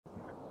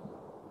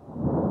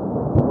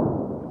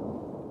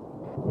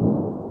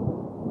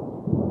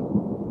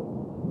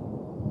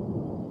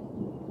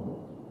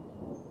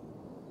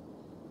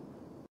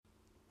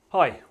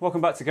Hi,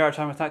 welcome back to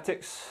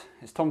GarageHammerTactics.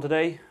 It's Tom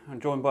today.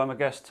 I'm joined by my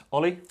guest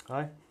Ollie.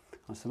 Hi.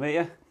 Nice to meet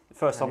you.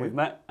 First time we've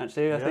met,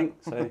 actually, I Yeah. think.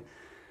 So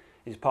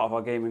he's part of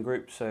our gaming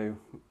group. So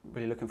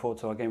really looking forward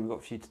to our game we've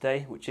got for you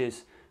today, which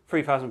is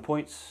 3,000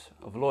 points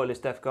of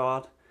Loyalist Death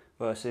Guard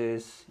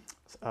versus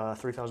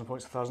 3,000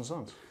 points, 1,000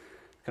 suns.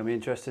 Gonna be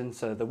interesting.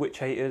 So the witch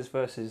haters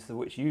versus the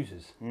witch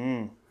users.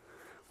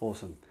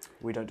 Awesome.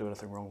 We don't do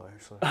anything wrong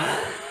though.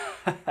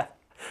 So.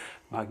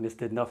 Magnus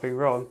did nothing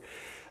wrong.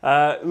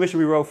 The mission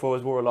we roll for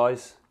is War of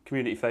Lies,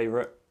 community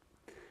favourite.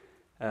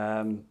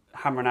 Hammer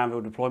and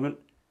Anvil deployment.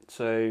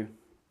 So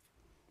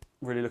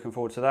really looking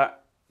forward to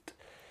that.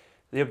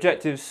 The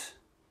objectives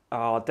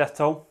are Death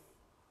Toll,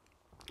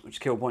 which is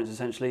kill points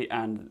essentially,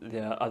 and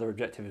the other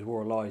objective is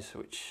War of Lies,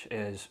 which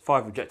is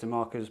 5 objective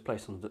markers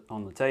placed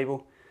on the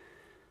table.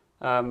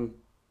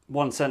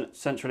 1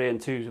 centrally and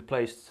 2 are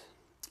placed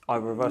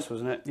either of us,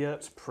 wasn't it? Yeah,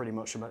 it's pretty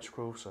much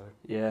symmetrical, so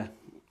Yeah.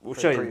 We'll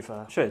pretty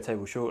show you the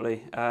table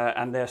shortly,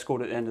 and they're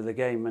scored at the end of the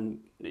game, and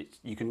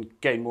you can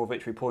gain more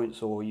victory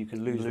points or you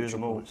can lose victory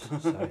them all. points.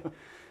 So,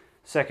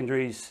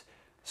 secondaries,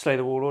 Slay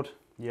the Warlord,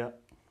 yeah.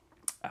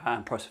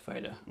 and Price of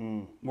Failure.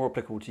 More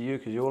applicable to you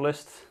because your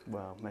list.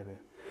 Well, maybe.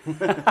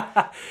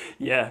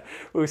 Yeah,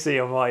 we'll see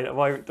on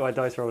my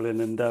dice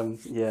rolling and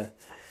yeah,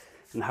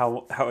 and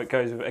how it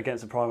goes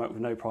against a Primarch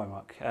with no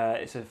Primarch.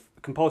 It's a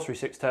compulsory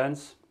 6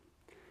 turns.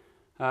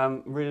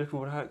 Really looking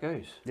forward to how it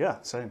goes. Yeah,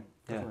 same.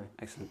 Yeah, Definitely.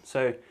 excellent.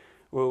 So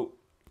we'll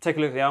take a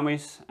look at the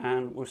armies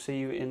and we'll see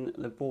you in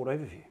the board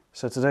overview.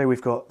 So today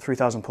we've got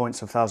 3,000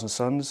 points of 1,000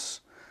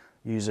 suns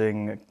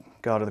using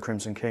Guard of the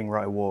Crimson King,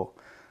 Rite of War.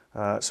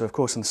 So of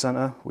course in the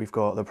centre we've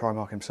got the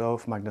Primarch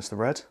himself, Magnus the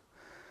Red,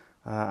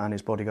 and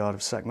his bodyguard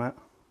of Sekhmet.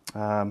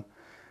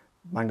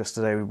 Magnus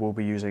today we will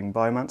be using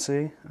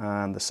Biomancy,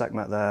 and the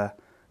Sekhmet there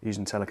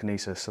using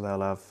Telekinesis, so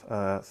they'll have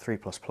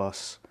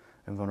 3++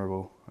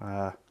 invulnerable.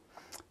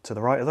 To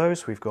the right of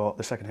those we've got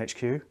the second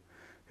HQ,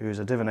 who's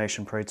a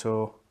Divination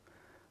Praetor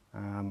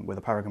with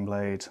a Paragon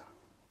Blade,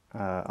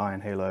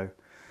 Iron Halo,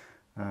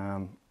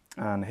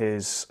 and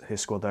his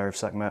squad there of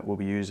Sekhmet will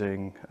be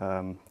using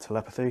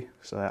Telepathy,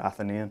 so they're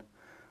Athenian.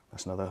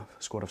 That's another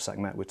squad of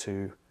Sekhmet with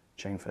 2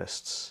 Chain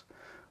Fists.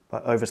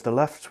 But over to the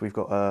left we've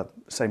got a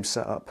same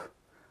setup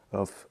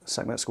of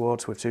Sekhmet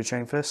squads with 2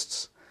 Chain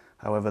Fists,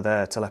 however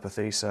they're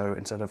Telepathy, so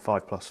instead of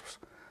 5+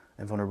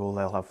 invulnerable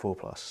they'll have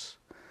 4+.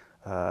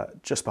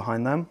 Just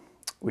behind them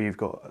we've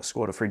got a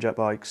squad of 3 jet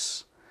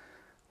bikes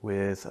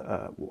with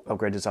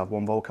upgraded to have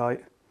 1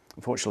 Volkite.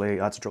 Unfortunately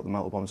I had to drop the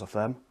metal bombs off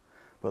them,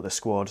 but the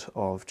squad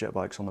of jet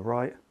bikes on the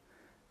right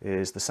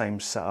is the same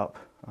setup.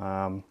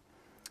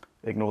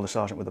 Ignore the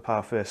sergeant with the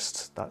power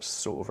fist, that's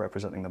sort of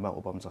representing the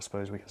metal bombs, I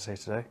suppose we can say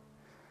today.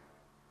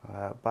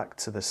 Back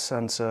to the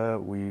centre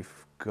we've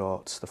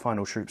got the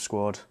final troop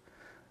squad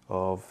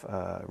of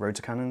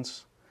rotor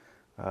cannons,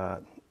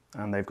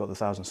 and they've got the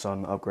 1,000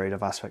 Sun upgrade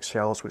of Aspect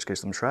Shells, which gives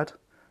them shred,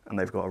 and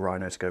they've got a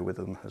Rhino to go with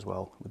them as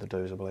well, with the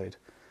Dozer Blade.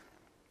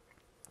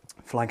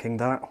 Flanking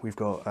that, we've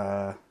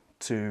got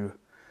 2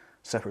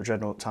 separate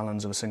Dreadnought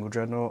Talons of a single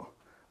Dreadnought.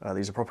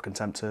 These are proper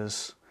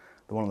Contemptors.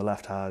 The one on the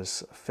left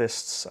has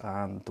fists,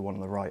 and the one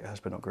on the right has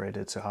been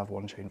upgraded to have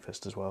 1 Chain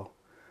Fist as well,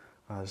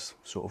 as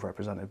sort of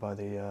represented by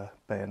the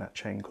bayonet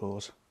chain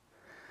claws.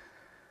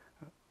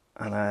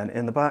 And then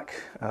in the back,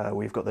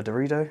 we've got the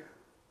Dorito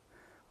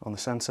on the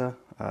centre.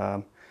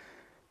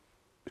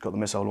 We've got the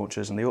missile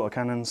launchers and the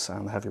autocannons,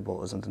 and the heavy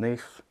bolters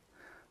underneath.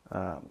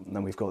 And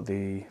then we've got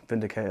the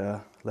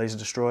Vindicator laser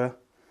destroyer.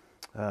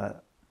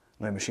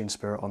 No machine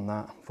spirit on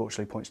that,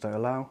 unfortunately points don't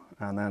allow.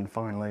 And then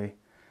finally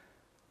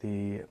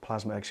the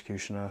Plasma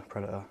Executioner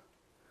Predator,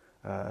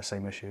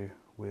 same issue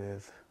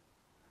with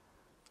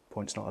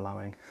points not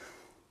allowing.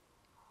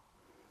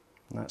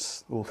 And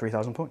that's all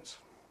 3,000 points.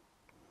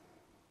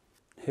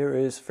 Here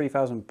is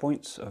 3,000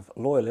 points of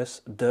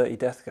Loyalist Dirty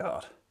Death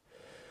Guard.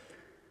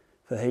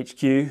 For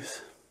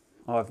HQs,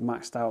 I've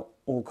maxed out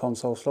all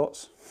console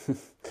slots.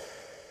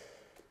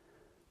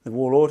 The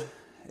Warlord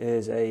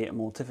is a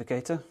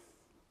Mortificator,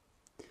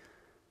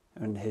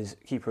 and his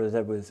Keeper of the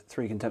Dead with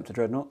 3 Contemptor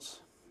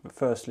Dreadnoughts. But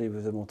firstly,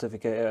 with the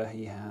Mortificator,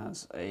 he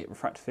has a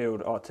Refractor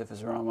Field,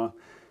 Artificer Armour,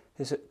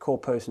 his Core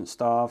Potent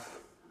Staff,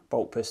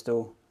 Bolt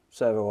Pistol,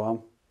 Servo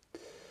Arm.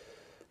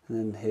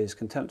 And then his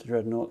Contemptor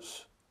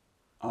Dreadnoughts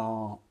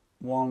are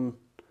 1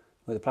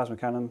 with a Plasma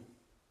Cannon,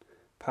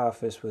 Power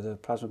Fist with a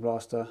Plasma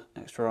Blaster,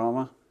 Extra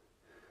Armour.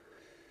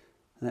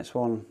 The next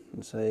one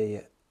is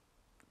a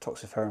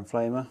Toxiferum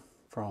Flamer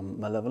from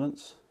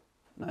Malevolence.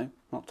 No,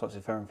 not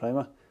Toxiferum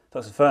Flamer.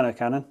 Toxiferno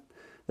Cannon,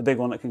 the big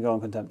one that can go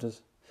on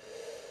Contemptors.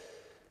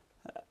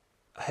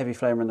 A Heavy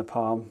Flamer in the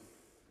palm,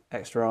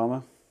 Extra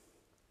Armour.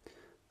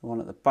 The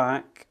one at the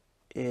back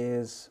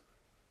is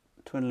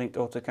Twin Linked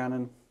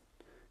Autocannon,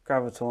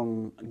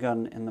 Graviton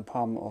gun in the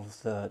palm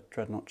of the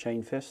Dreadnought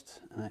Chain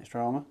Fist, and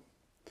Extra Armour.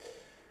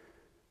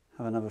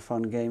 Have another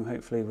fun game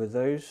hopefully with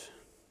those.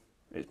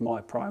 It's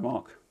my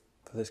Primarch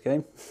for this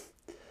game.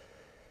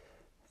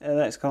 The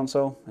next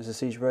console is a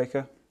Siege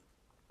Breaker.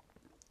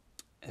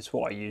 It's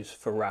what I use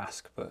for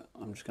Rask, but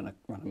I'm just going to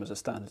run them as a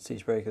standard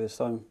Siege Breaker this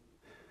time.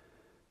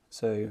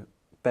 So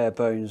bare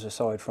bones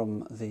aside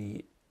from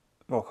the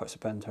Volkite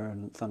Serpenter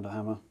and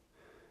Thunderhammer,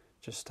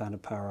 just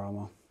standard power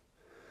armour.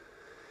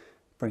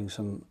 Bring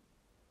some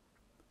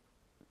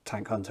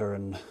Tank Hunter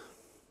and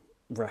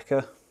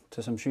Wrecker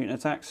to some shooting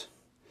attacks.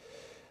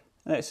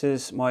 Next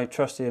is my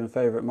trusty and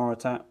favourite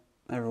Moritat.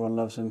 Everyone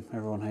loves him,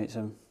 everyone hates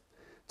him.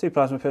 2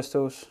 plasma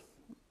pistols,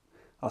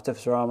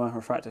 Artificer armour,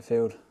 refractive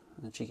field,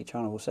 and a cheeky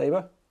Charnable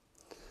sabre.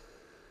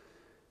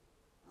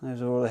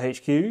 Those are all the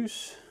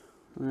HQs.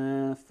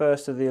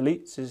 First of the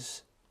elites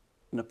is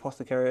an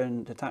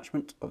Apothecarian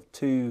detachment of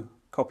 2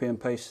 copy and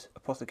paste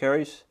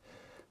Apothecaries,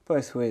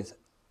 both with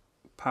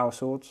power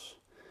swords,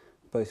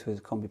 both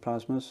with combi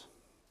plasmas.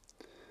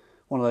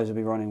 One of those will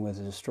be running with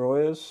the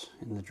destroyers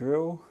in the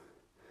drill,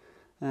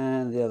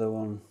 and the other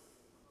one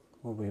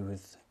will be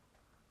with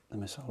the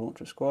missile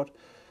launcher squad.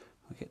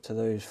 I'll get to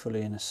those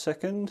fully in a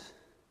second.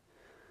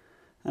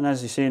 And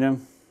as you've seen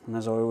them, and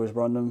as I always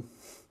run them,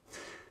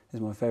 is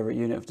my favourite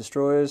unit of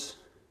destroyers.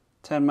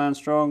 10 man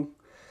strong,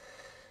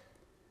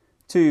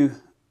 2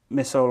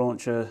 missile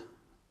launcher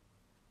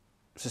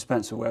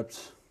suspensor web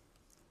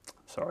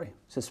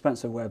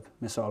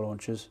missile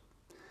launchers.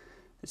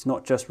 It's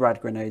not just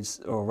rad grenades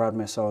or rad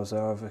missiles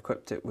though. I've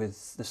equipped it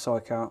with the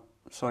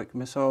psych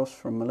missiles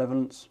from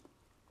Malevolence.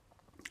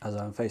 As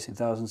I'm facing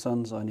Thousand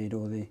Suns, I need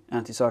all the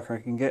anti-psych I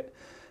can get.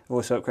 I've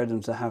also upgraded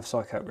them to have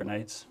psych out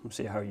grenades. We'll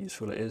see how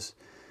useful it is.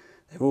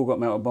 They've all got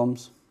melter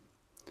bombs.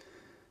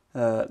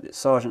 The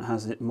Sergeant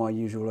has my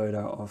usual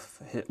loadout of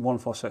 1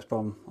 Phosphex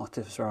bomb,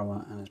 Artificer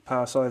armour and his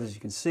power side, as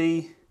you can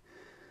see.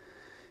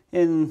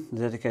 In the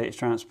dedicated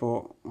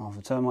transport of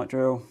the Termite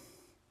drill.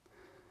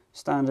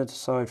 Standard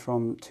aside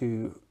from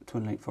 2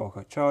 twin link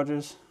Volkite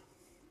chargers.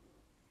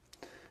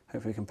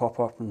 Hopefully we can pop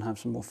up and have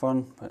some more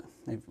fun, but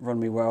they've run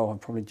me well. I'll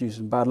probably do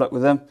some bad luck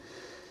with them.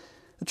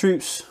 The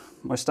troops,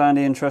 my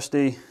standy and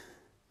trusty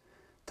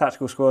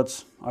tactical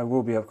squads. I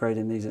will be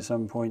upgrading these at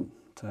some point.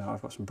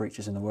 I've got some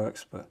breaches in the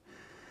works, but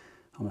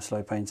I'm a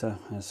slow painter,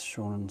 as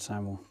Sean and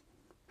Sam will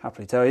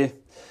happily tell you.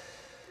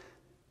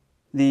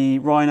 The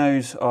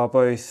Rhinos are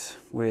both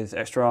with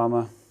extra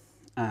armour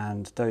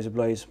and Dozer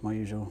Blades, my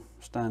usual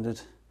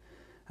standard.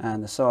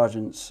 And the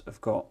Sergeants have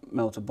got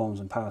melter bombs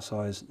and power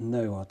size,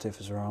 no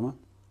Artificer armour.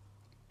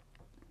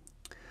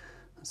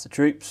 That's the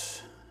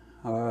troops.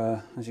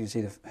 As you can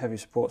see, the heavy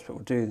supports, but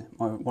we'll do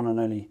my one and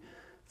only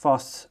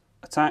fast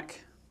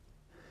attack.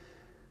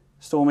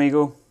 Storm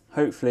Eagle.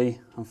 Hopefully,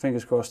 and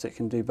fingers crossed, it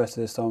can do better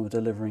this time with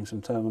delivering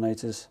some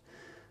Terminators.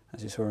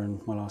 As you saw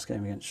in my last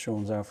game against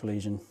Sean's Alpha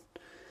Legion.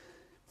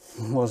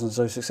 Wasn't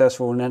so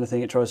successful in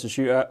anything it tries to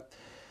shoot at.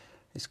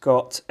 It's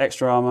got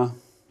extra armour,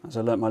 as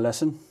I learnt my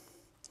lesson.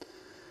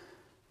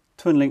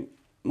 Twin link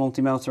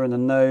multi-melter in the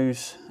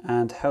nose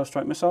and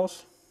Hellstrike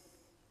missiles.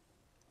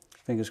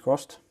 Fingers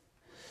crossed.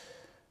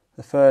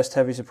 The first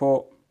heavy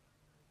support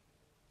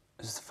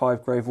is the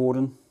 5 Grave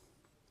Warden,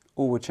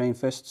 all with chain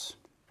fists.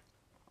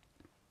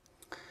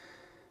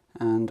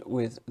 And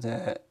with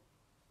their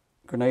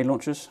grenade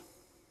launchers.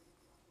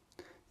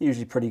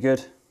 Usually pretty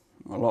good.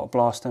 A lot of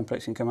blast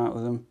templates can come out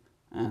with them,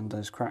 and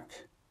those crack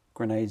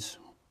grenades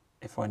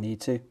if I need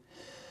to.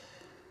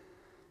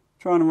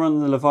 Trying to run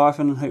the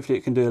Leviathan, hopefully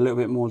it can do a little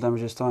bit more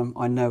damage this time.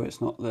 I know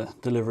it's not the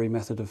delivery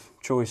method of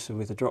choice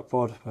with the drop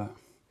pod, but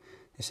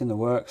it's in the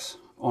works.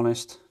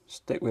 Honest,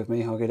 stick with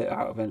me, I'll get it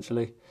out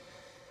eventually.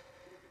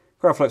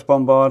 Graflex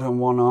Bombard on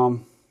one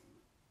arm,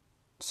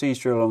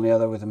 Siege Drill on the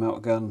other with a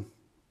melt gun.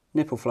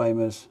 Nipple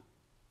Flamers,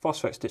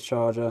 Phosphex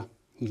Discharger,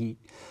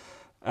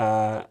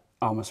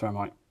 Armour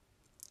Ceramite.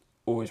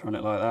 Always run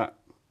it like that,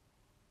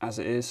 as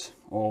it is,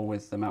 or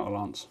with the Melter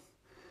Lance,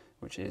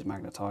 which is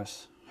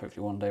magnetised.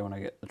 Hopefully one day when I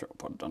get the drop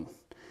pod done.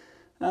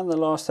 And the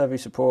last heavy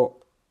support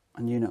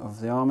and unit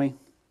of the army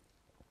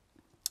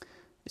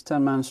is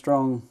 10 man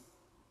strong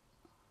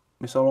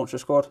missile launcher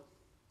squad.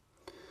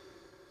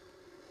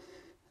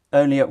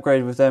 Only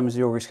upgraded with them is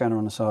the Augury Scanner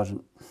on the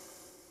Sergeant.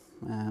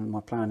 And my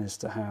plan is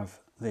to have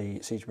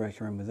the Siege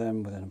Breaker in with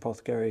them, with an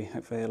Apothecary.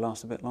 Hopefully they'll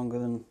last a bit longer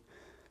than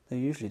they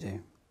usually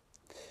do.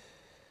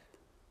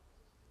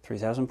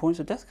 3,000 points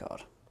of Death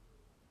Guard.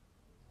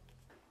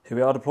 Here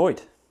we are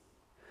deployed.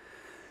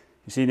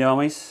 You see the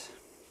armies?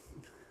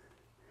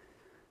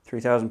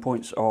 3,000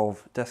 points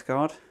of Death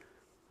Guard.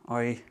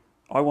 I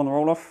won the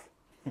roll-off.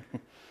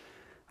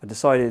 I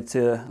decided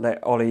to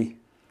let Ollie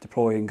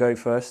deploy and go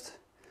first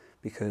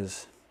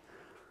because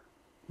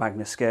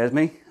Magnus scares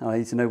me. I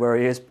need to know where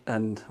he is,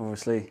 and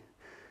obviously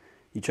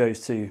you chose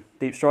to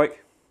deep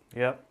strike.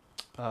 Yep.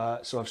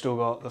 So I've still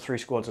got the 3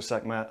 squads of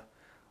Sekhmet,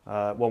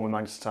 one with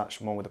Magnus attached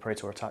and one with the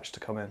Praetor attached to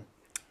come in.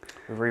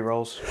 With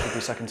re-rolls, should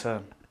be second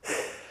turn.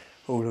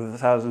 All of the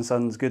Thousand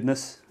Suns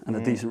goodness, and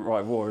a decent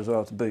Rite of War as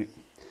well to boot.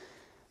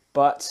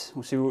 But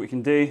we'll see what we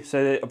can do.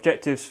 So the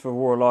objectives for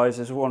War of Lies,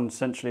 there's one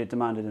essentially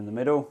demanded in the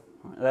middle,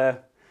 right there.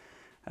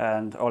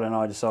 And Ollie and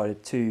I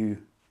decided to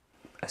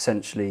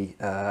essentially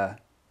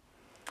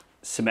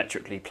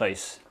symmetrically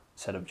place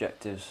said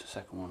objectives.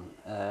 Second one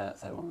there,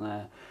 third one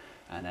there,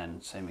 and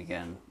then same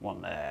again,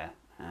 one there,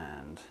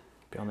 and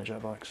behind the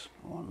jet bikes.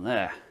 One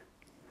there.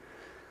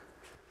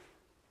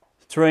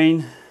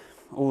 Terrain,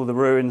 all the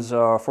ruins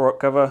are 4-up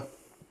cover,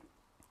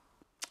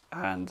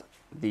 and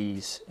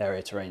these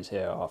area terrains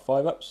here are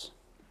 5-ups.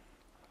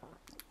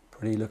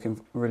 Really looking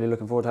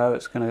forward to how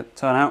it's going to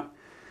turn out.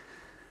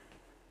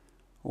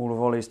 All of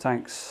Ollie's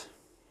tanks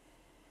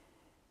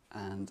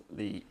and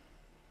the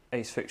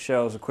ace fixed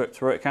shells equipped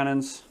turret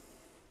cannons,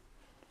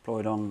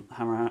 deployed on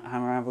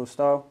hammer anvil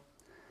style.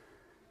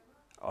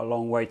 A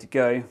long way to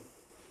go,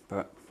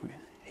 but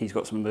he's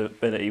got some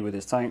ability with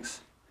his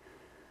tanks.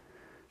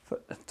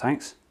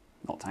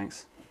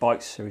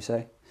 Bikes, shall we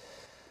say.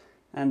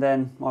 And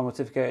then my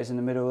mortificators in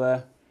the middle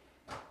there.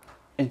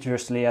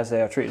 Interestingly, as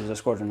they are treated as a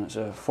squadron, it's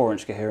a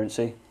 4-inch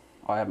coherency.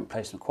 I haven't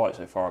placed them quite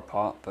so far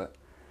apart, but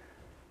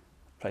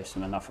placed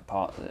them enough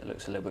apart that it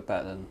looks a little bit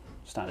better than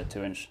standard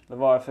 2-inch.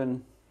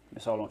 Leviathan,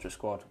 missile launcher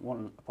squad,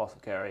 1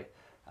 apothecary,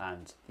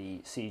 and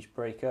the siege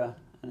breaker,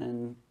 and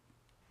then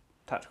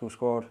tactical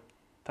squad.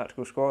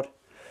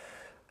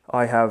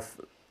 I have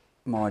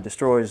my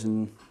destroyers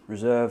in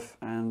reserve,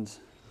 and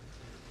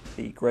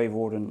the Grave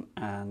Warden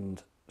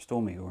and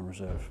Storm Eagle in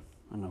reserve.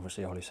 And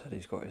obviously Ollie said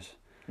he's got his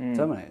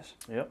Terminators.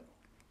 Yep.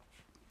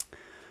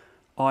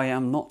 I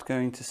am not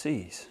going to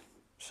seize,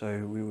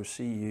 so we will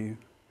see you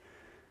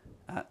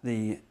at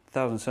the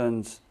Thousand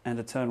Suns end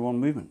of turn 1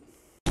 movement.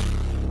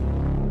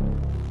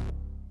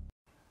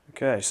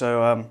 Okay,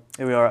 so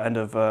here we are at end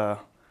of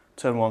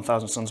turn 1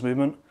 Thousand Suns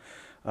movement.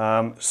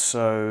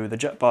 So the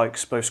jet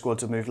bikes, both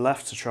squads have moved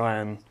left to try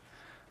and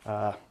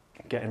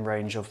get in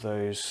range of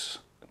those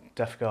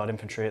Death Guard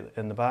infantry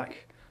in the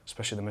back,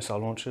 especially the missile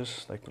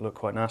launchers. They look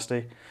quite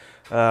nasty.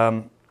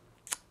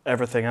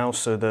 Everything else,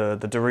 so the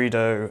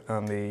Dorito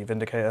and the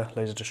Vindicator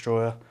laser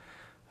destroyer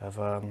have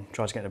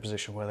tried to get in a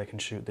position where they can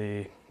shoot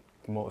the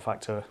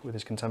Mortifactor with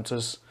his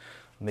Contemptors.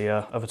 And the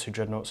other 2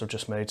 dreadnoughts have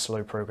just made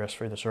slow progress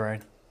through the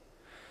terrain.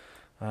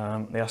 The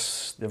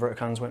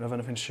Verticans won't have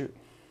anything to shoot.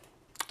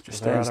 Just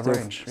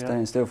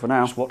staying still for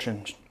now. Just watch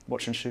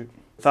and shoot.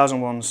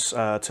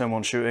 1001's turn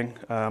 1 shooting.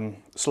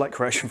 Slight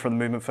correction from the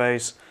movement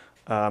phase.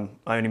 I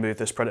only moved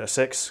this Predator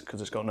 6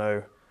 because it's got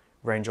no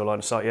range or line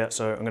of sight yet,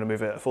 so I'm going to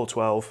move it at full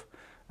 12,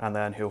 and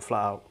then he'll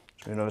flat out.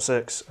 So another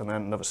 6, and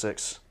then another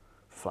 6,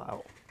 flat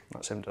out.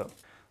 That's him done.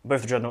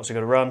 Both the dreadnoughts are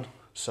going to run,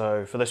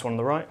 so for this one on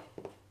the right,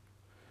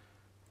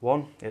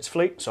 1, it's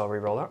fleet, so I'll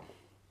re-roll that.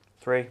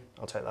 3,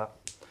 I'll take that.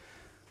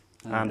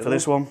 And for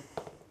this one,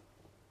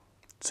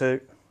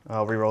 2,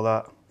 I'll re-roll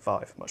that.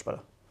 5, much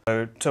better.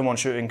 So turn 1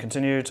 shooting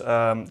continued.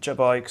 Jet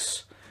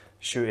bikes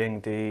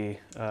shooting the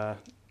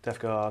Death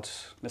Guard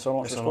missile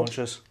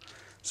launchers.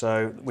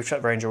 So we've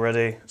checked range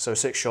already. So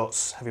 6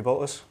 shots, heavy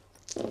bolters.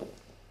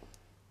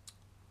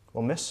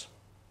 1 miss.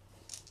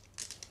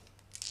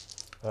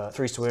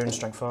 3's to wound,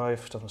 strength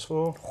 5, toughness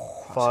 4.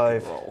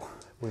 5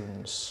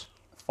 wounds.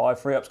 5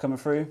 free-ups coming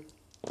through.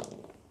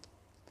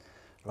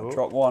 I've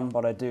dropped 1,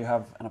 but I do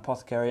have an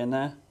apothecary in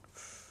there.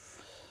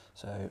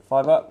 So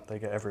 5 up. They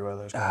get everywhere,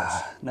 those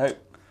guys. Nope.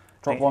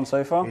 Dropped 1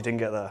 so far. You didn't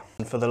get there.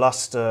 And for the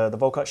last, the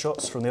Volkite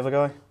shots from the other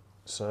guy.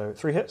 So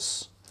 3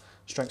 hits.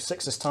 Strength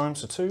 6 this time,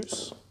 so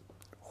 2s.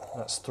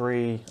 That's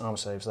 3 armor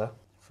saves there.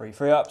 3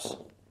 free-ups.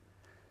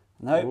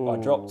 Nope, ooh. I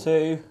dropped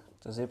 2.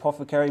 Does the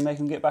apothecary make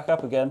him get back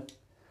up again?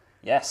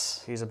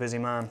 Yes. He's a busy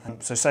man.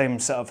 So same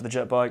setup for the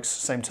jet bikes,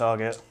 same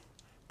target,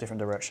 different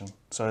direction.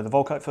 So the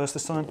Volkite first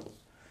this time.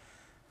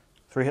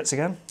 3 hits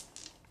again.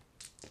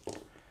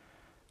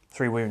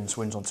 3 wounds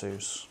on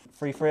 2s.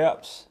 3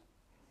 free-ups.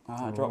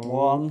 I dropped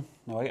 1.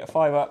 No, I get a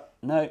 5 up.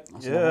 No,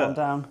 that's another 1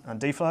 down. And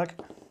deflag.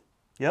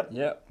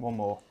 Yep. 1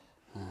 more.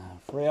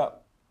 3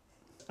 up.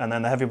 And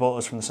then the heavy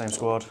bolters from the same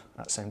squad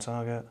at the same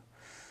target.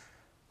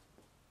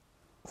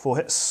 4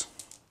 hits.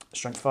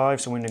 Strength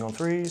 5, so wounding on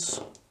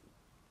 3s.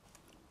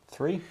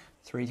 3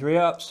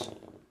 3-ups.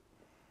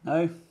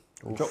 No.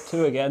 Dropped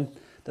 2 again.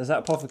 Does that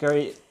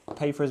apothecary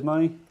pay for his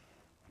money?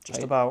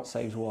 Just about.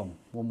 Saves 1.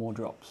 1 more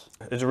drops.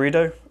 The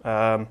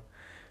Dorito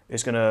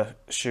is going to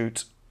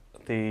shoot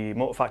the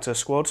Mortifactor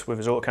squad with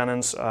his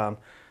autocannons. But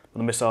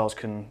the missiles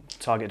can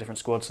target different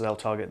squads, so they'll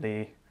target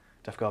the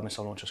Death Guard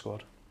missile launcher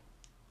squad.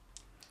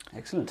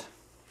 Excellent.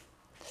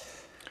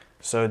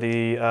 So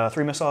the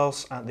 3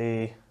 missiles at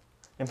the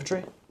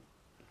infantry.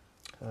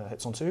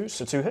 Hits on 2s,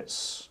 so 2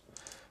 hits.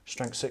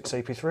 Strength 6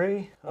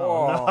 AP3.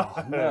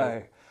 Oh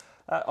no.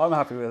 I'm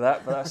happy with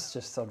that, but that's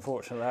just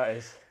unfortunate, that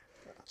is.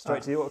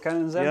 Straight to the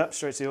autocannons then? Yep,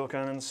 straight to the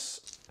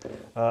autocannons.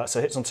 So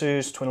hits on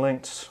 2s, twin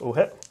linked, all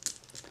hit.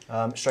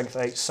 Strength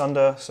 8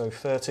 Sunder, so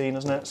 13,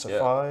 isn't it? So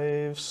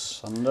 5s.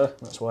 Sunder.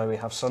 That's why we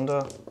have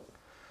Sunder.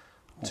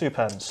 2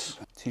 pens.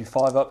 2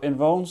 5-up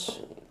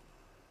invulns.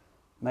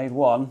 Made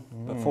 1,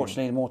 but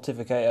fortunately the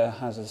Mortificator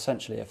has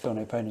essentially a feel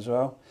no pain as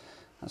well.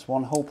 That's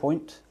 1 whole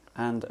point,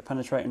 and a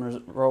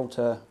penetrating roll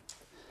to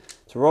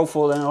roll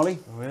for then, Ollie.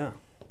 Oh yeah.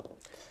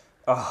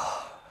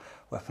 Ah,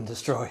 weapon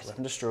destroyed.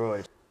 Weapon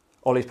destroyed.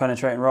 Ollie's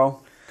penetrating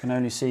roll. Can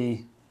only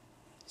see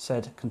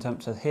said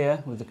Contemptor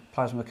here with the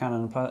plasma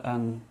cannon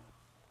and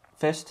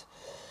fist.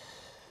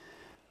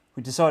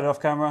 We decided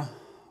off camera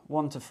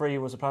 1 to 3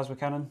 was a plasma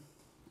cannon,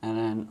 and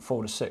then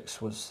 4 to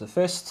 6 was the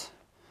fist.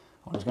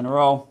 Ollie's going to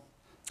roll.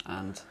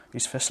 And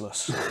he's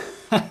fistless.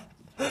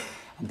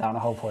 and down a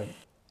whole point.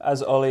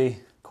 As Ollie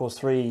caused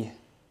 3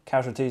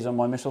 casualties on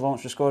my missile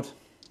launcher squad,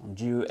 I'm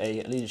due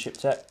a leadership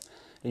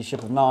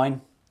of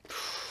 9.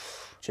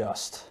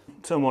 Just.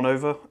 Turn 1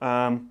 over.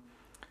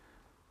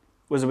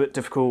 Was a bit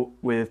difficult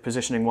with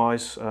positioning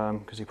wise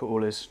because he put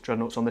all his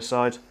dreadnoughts on this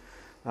side.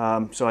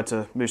 So I had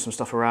to move some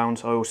stuff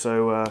around. I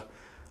also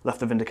left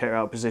the Vindicator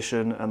out of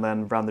position and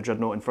then ran the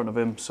dreadnought in front of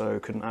him, so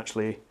couldn't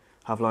actually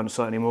have line of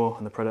sight anymore,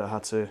 and the Predator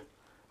had to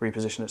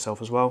reposition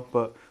itself as well.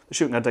 But the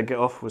shooting I did get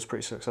off was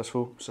pretty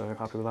successful, so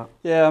happy with that.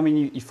 Yeah, I mean,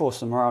 you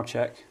forced a morale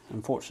check.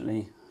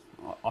 Unfortunately,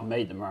 I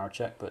made the morale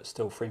check, but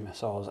still 3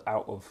 missiles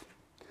out of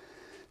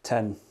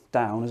 10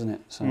 down, isn't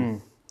it?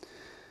 So,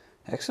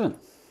 excellent.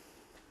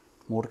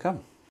 More to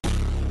come.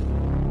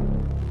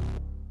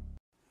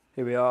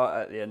 Here we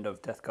are at the end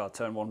of Death Guard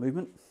turn 1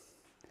 movement.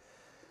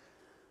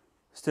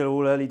 Still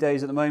all early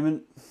days at the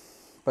moment.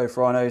 Both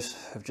rhinos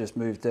have just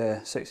moved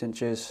their 6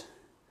 inches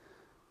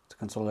to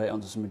consolidate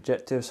onto some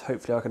objectives.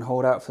 Hopefully I can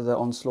hold out for the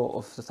onslaught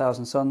of the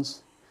 1,000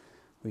 Suns.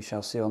 We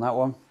shall see on that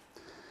one.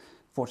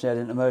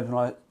 Fortunately I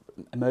didn't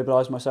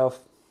immobilise myself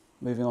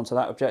moving on to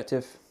that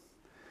objective.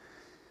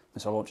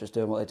 Missile launchers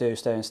doing what they do,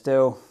 staying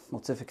still.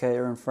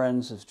 Mortificator and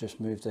friends has just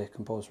moved a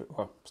compulsory,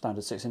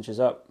 standard 6 inches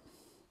up.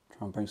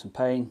 Try and bring some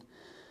pain.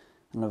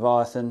 And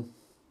Leviathan,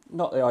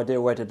 not the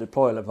ideal way to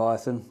deploy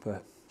Leviathan,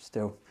 but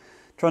still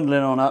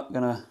trundling on up,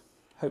 gonna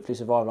hopefully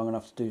survive long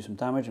enough to do some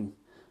damage and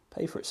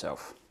pay for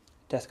itself.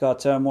 Death Guard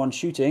turn 1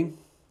 shooting.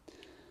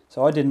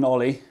 So I did an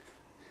Ollie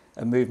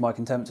and moved my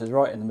contemptors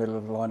right in the middle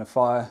of the line of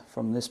fire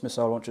from this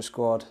missile launcher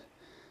squad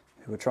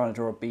who were trying to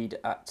draw a bead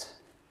at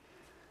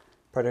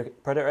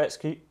Predator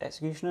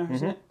Executioner,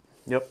 isn't it?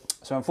 Yep.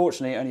 So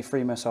unfortunately only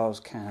 3 missiles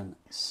can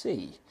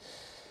see.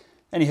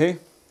 Anywho,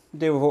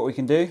 deal with what we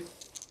can do.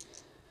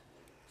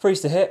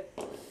 Freeze to hit.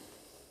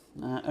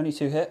 Only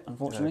 2 hit,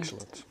 unfortunately.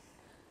 Excellent.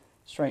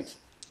 Strength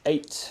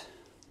 8,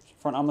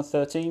 front armor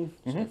 13,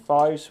 so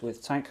 5s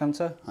with Tank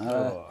Hunter.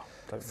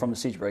 From the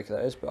Siege Breaker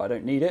that is, but I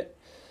don't need it.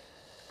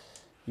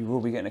 You will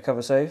be getting a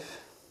cover save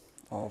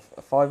of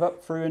a 5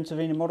 up through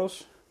intervening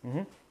models.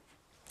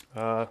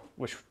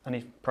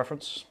 Any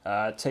preference?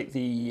 Take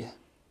the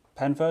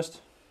pen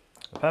first.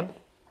 The pen,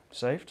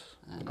 saved.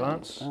 The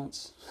glance,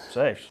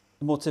 saved.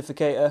 The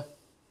Mortificator,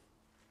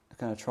 I'm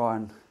going to try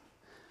and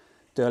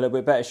do a little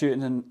bit better shooting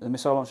than the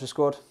missile launcher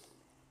squad.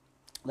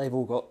 They've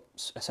all got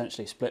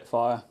essentially split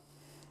fire,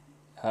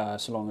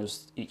 so long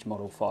as each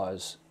model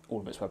fires all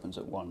of its weapons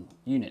at 1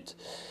 unit.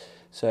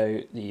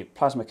 So the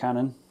plasma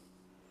cannon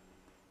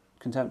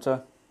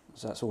contemptor,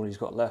 so that's all he's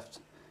got left,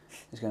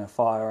 is going to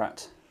fire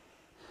at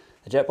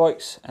the jet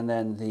bikes, and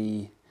then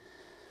the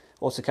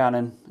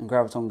autocannon and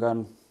graviton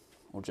gun,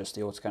 or just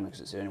the autocannon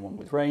because it's the only one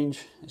with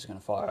range, is going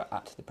to fire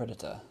at the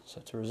Predator.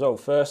 So to resolve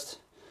first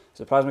is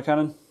the plasma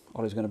cannon.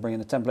 Ollie's going to bring in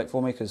the template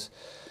for me because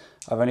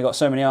I've only got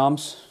so many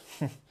arms.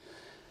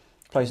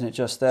 Placing it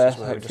just there,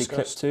 hopefully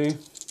clip 2.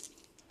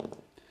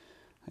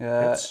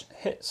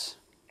 Hits.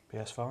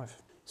 PS5.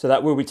 So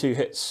that will be 2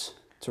 hits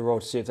to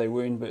roll to see if they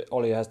wound, but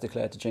Ollie has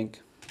declared to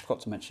jink. I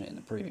forgot to mention it in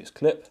the previous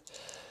clip.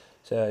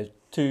 So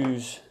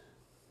 2s.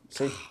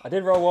 See, I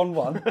did roll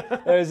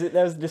 1-1.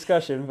 there was a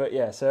discussion, but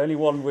yeah, so only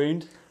 1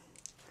 wound.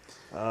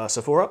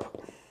 So 4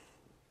 up?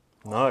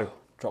 No.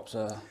 Drops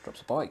a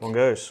bike. 1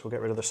 goes. We'll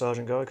get rid of the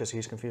sergeant guy because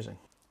he's confusing.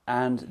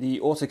 And the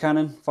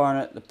autocannon firing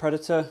at the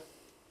Predator.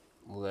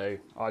 Although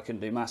I couldn't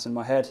do maths in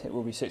my head, it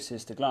will be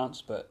 6s to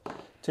glance, but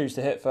 2s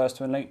to hit, first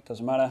twin link,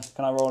 doesn't matter.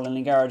 Can I roll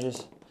any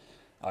garages?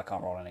 I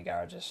can't roll any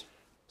garages.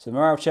 So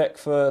morale check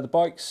for the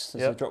bikes,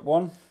 there's a drop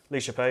 1.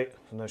 Leadership 8,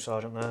 no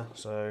sergeant there,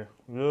 so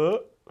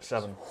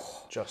 7,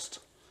 just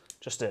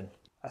in.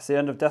 That's the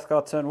end of Death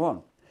Guard turn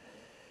 1.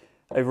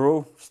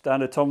 Overall,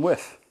 standard Tom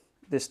whiff.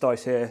 This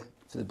dice here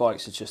for the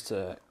bikes is just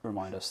to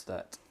remind us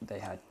that they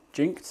had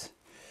jinked.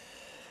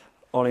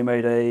 Ollie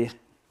made a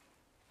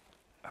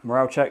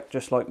morale check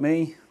just like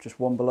me, just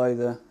 1 below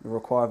the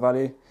required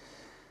value.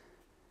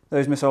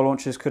 Those missile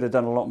launchers could have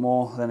done a lot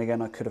more. Then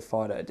again, I could have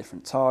fired at a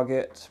different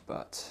target,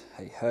 but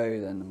hey ho,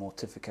 then the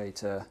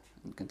Mortificator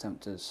and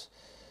Contemptors.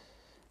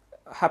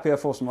 Happy I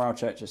forced a morale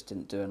check, just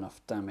didn't do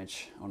enough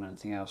damage on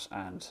anything else,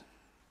 and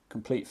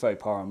complete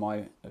faux pas on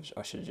my,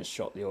 I should have just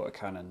shot the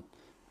autocannon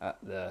at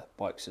the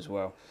bikes as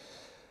well.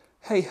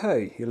 Hey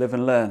ho, you live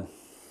and learn.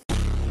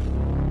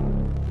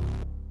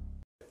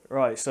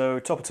 Right, so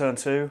top of turn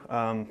 2,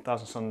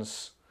 1,000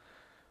 Suns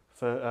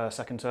for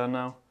second turn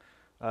now.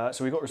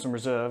 So we got some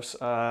reserves.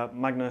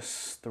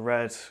 Magnus, the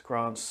red,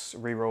 grants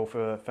reroll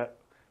for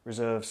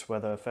reserves,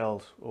 whether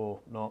failed or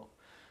not,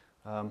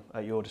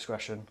 at your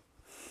discretion.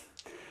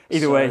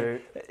 Either way,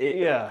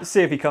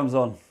 see if he comes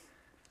on.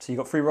 So you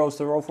got 3 rolls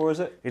to roll for, is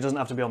it? He doesn't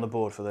have to be on the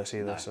board for this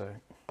either.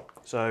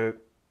 No.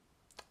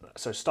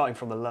 So starting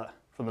from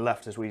the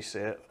left as we see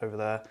it over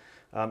there.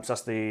 So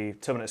that's the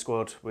Terminator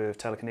squad with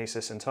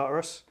telekinesis in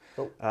Tartarus.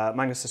 Cool.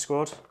 Magnus'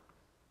 squad.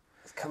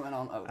 It's coming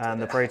on. Oh,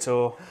 and the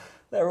Praetor.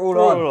 They're all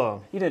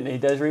on. You didn't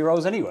need those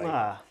rerolls anyway.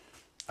 Nah.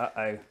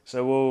 Uh-oh.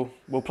 So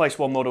we'll place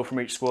one model from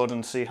each squad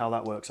and see how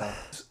that works out.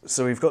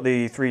 So we've got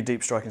the 3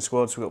 deep striking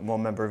squads. We've got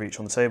one member of each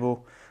on the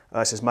table.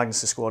 This is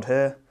Magnus' squad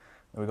here.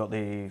 And we've got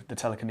the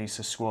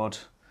telekinesis squad,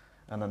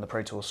 and then the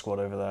Praetor squad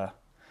over there.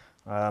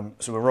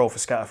 So we'll roll for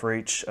scatter for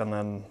each, and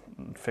then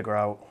figure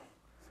out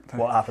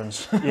what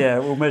happens. Yeah,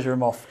 we'll measure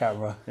him off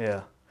camera.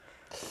 Yeah.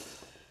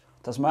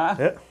 Doesn't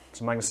matter. Yeah.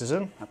 So Magnus is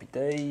in. Happy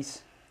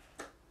days.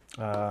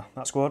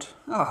 That squad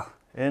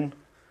in,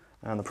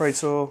 and the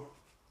Praetor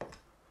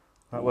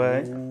that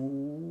way.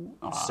 Ooh,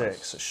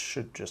 6. It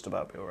should just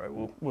about be all right.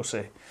 We'll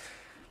see.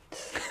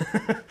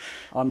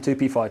 I'm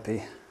 2p,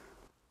 5p.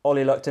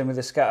 Ollie lucked in with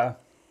the scatter.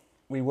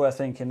 We were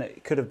thinking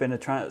it could have been a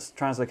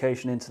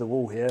translocation into the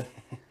wall here,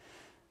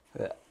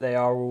 but they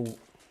are all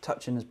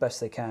touching as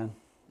best they can.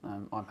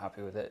 I'm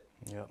happy with it.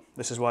 Yeah.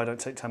 This is why I don't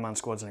take 10-man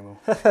squads anymore.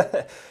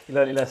 You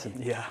learned your lesson.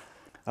 Yeah.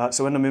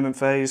 So in the movement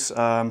phase,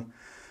 the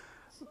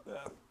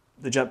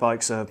jet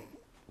bikes are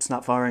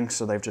snap firing,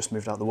 so they've just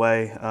moved out the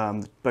way.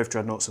 Both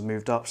dreadnoughts have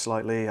moved up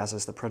slightly, as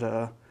is the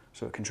Predator,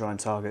 so it can try and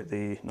target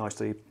the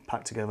nicely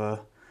packed together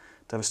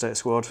Devastator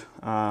squad.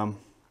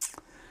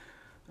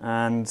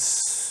 And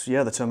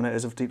yeah, the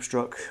Terminators have deep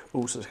struck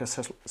all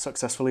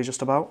successfully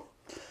just about.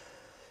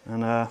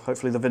 And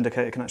hopefully the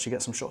Vindicator can actually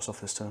get some shots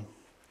off this turn.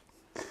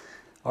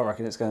 I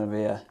reckon it's going to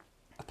be a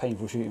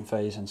painful shooting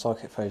phase and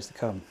psychic phase to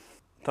come.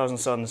 Thousand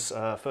Suns,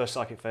 first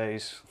psychic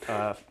phase,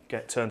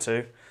 get turn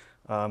 2.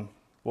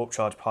 Warp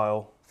charge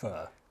pile,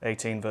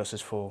 18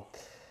 versus 4.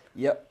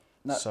 Yep.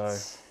 So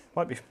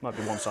might be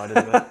one-sided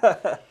a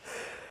bit.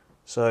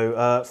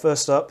 So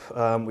first up,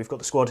 we've got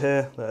the squad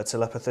here that are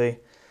telepathy.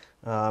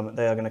 They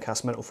are going to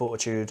cast Mental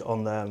Fortitude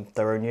on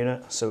their own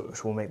unit, so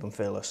which will make them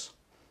fearless.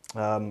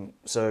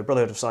 So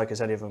Brotherhood of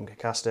Psychers, any of them can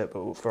cast it,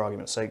 but for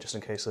argument's sake, just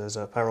in case there's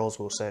perils,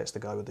 we'll say it's the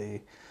guy with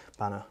the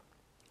banner.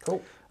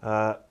 Cool.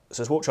 So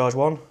it's Warp Charge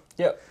 1.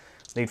 Yep.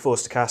 Need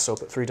force to cast, so I'll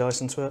put 3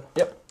 dice into it.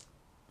 Yep.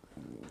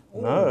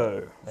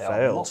 No, they failed.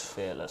 Are not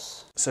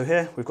fearless. So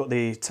here we've got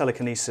the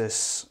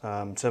telekinesis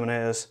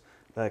Terminators.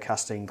 They're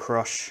casting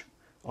Crush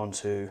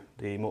onto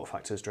the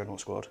Mortifactors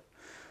Dreadnought squad.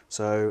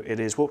 So it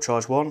is Warp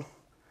Charge 1,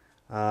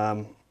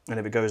 and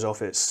if it goes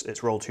off,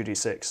 it's roll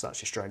 2d6.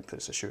 That's your strength.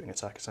 It's a shooting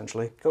attack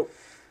essentially. Cool.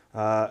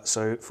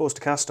 So force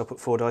to cast, I'll put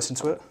 4 dice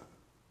into it.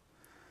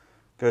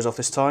 Goes off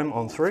this time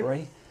on 3.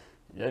 3.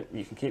 Yep,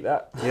 you can keep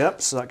that.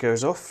 Yep, so that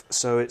goes off.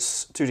 So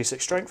it's 2d6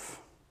 strength.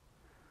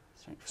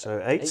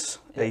 So 8.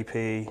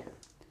 AP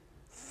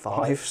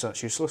 5, so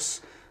that's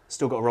useless.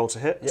 Still got a roll to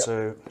hit, yep.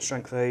 So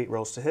strength 8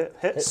 rolls to hit,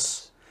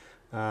 hits.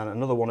 And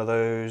another one of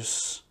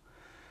those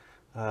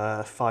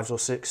 5s or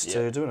 6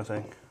 to do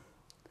anything.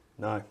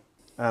 No.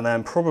 And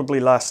then probably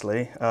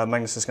lastly,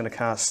 Magnus is going to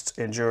cast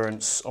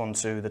Endurance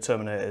onto the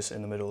Terminators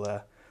in the middle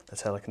there, the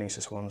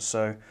telekinesis ones.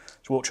 So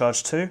it's Warp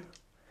Charge 2,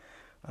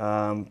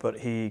 but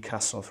he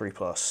casts on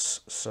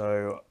 3+.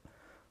 So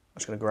I'm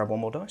just going to grab one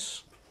more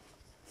dice.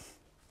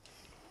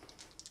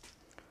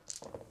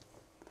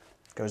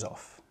 Goes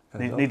off.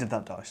 Needed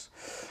that dice.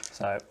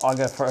 So I'm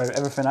going to throw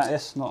everything at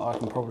this, not that I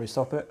can probably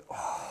stop it.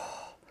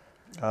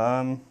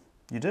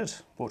 You did.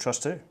 Warp Charge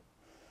 2.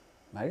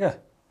 Mega.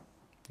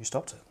 You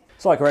stopped it.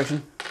 Slight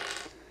correction.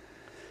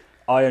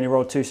 I only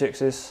rolled 2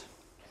 6s.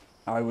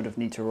 I would have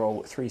need to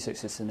roll 3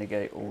 6s to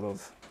negate all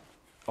of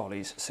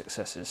Ollie's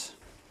successes.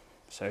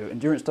 So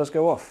Endurance does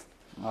go off.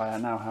 I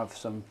now have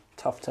some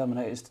tough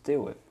Terminators to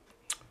deal with.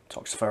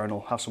 Toxiferin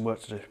will have some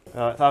work to do.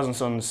 Thousand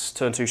Suns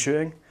turn 2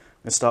 shooting.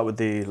 Let's start with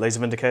the Laser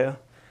Vindicator.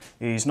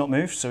 He's not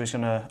moved, so he's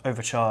going to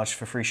overcharge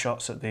for 3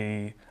 shots at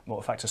the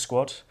Mortifactor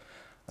squad.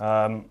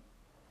 I'm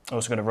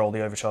also going to roll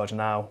the overcharge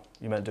now.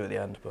 You meant to do it at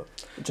the end, but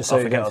just so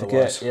I'll forget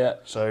otherwise. Yeah.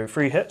 So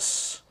 3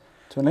 hits.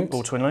 Twin links?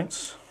 All twin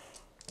links.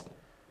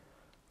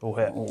 All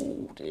hit.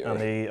 Oh dear.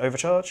 And the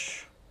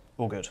overcharge,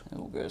 all good.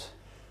 All good.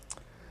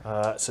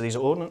 So these are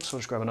ordnance, so I'll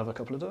just grab another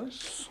couple of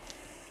dice.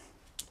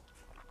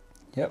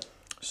 Yep.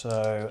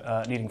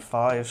 So needing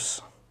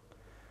 5s.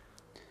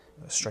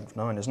 Strength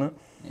 9, isn't it?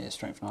 Yeah,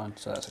 strength 9,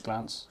 so that's a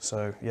glance.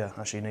 So yeah,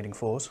 actually needing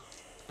 4s.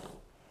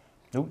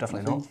 Nope,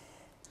 definitely not.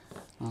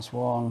 That's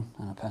 1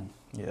 and a pen.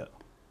 Yeah.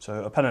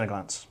 So a pen and a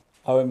glance.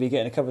 I won't be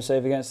getting a cover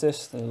save against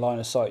this. The line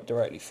of sight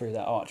directly through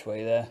that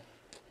archway there.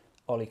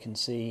 Ollie can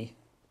see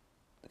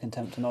the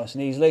Contemptor nice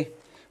and easily.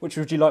 Which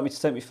would you like me to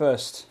take me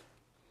first?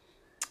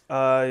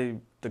 The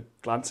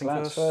glancing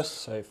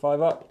first. So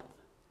 5 up.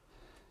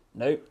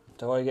 Nope.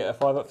 Do I get a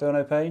 5 up, feel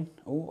no pain?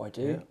 Oh, I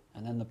do. Yeah.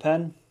 And then the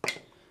pen.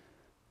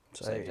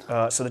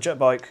 So the jet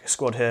bike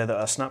squad here that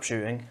are snap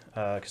shooting,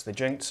 because they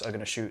jinked, are going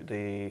to shoot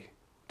the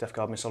Death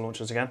Guard missile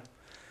launchers again.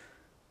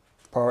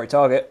 Priority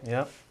target.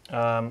 Yeah.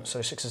 So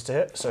 6s to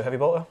hit. So heavy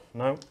bolter.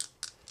 No.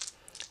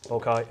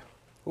 Volkite.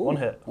 1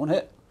 hit. 1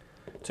 hit.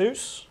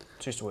 2s.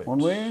 2s to wound. 1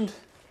 wound.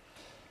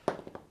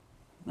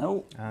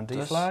 No. And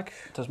D-flag.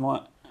 Does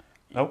my...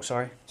 Oh,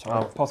 sorry.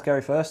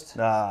 Apothecary first.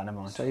 Ah, never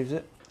mind. Saves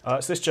it. So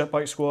this jet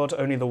bike squad,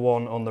 only the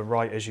one on the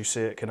right as you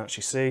see it can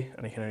actually see,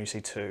 and you can only see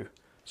 2.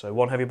 So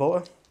 1 heavy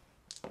bolter.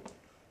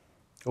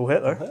 All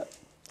hit though.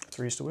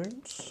 3s to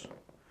wounds.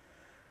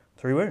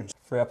 3 wounds.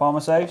 3 up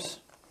armor saves.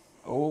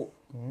 Oh,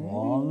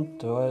 1.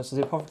 Does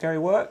the Apothecary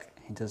work?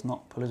 He does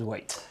not pull his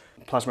weight.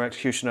 Plasma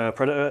Executioner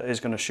Predator is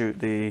going to shoot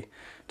the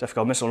Death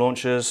Guard missile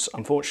launchers.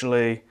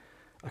 Unfortunately,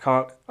 I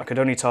could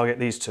only target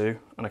these two,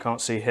 and I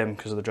can't see him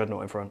because of the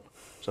Dreadnought in front.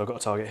 So I've got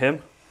to target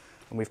him,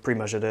 and we've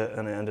pre-measured it,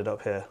 and it ended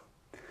up here.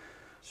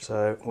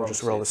 So we'll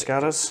just roll the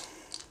scatters.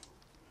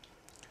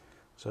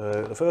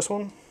 So the first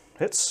one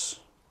hits.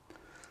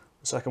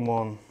 The second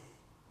one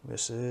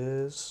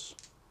misses.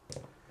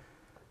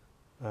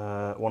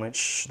 1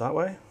 inch that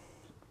way.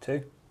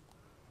 2.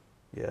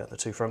 Yeah, the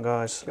 2 front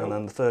guys. Cool. And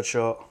then the third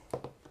shot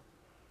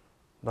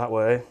that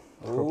way.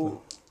 Probably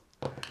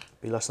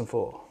be less than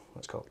 4.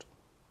 That's cocked.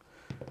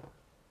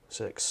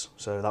 6.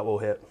 So that will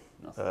hit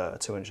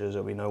 2 inches.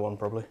 It'll be no 1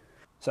 probably.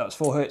 So that's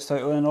 4 hits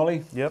total in,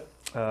 Ollie? Yep.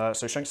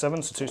 So strength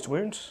 7, so 2's to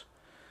wound.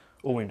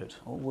 All wounded.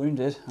 All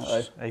wounded.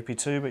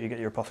 AP2, but you get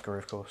your Apothecary,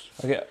 of course.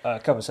 I get a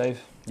cover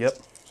save. Yep.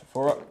 So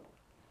 4 up.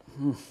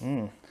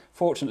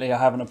 Fortunately, I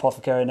have an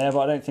Apothecary in there, but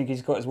I don't think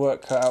he's got his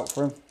work cut out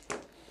for him.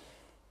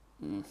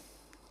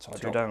 So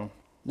 2 down.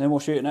 No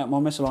more shooting at my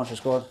missile launcher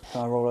squad.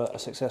 Can I roll a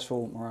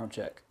successful morale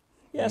check?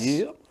 Yes.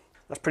 Yep.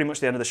 That's pretty much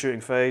the end of the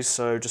shooting phase.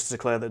 So just to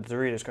declare that the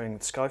Dorito is going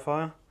with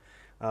Skyfire,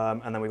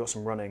 and then we've got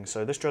some running.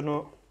 So this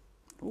Dreadnought,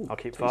 I'll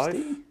keep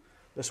tasty. 5.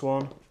 This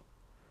one,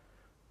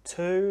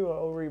 2.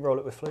 I'll re-roll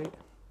it with Fleet.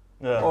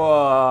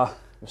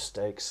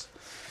 Mistakes.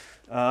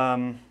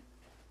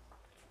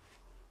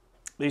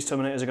 These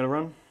Terminators are going to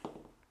run.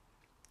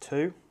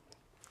 2.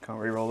 Can't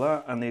re-roll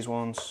that. And these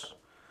ones,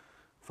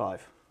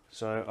 5.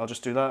 So I'll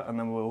just do that, and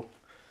then we'll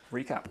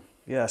recap.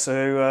 Yeah,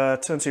 so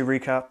turn 2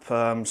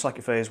 recap.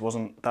 Psychic phase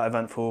wasn't that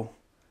eventful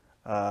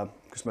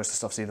because most of the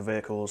stuff's either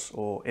vehicles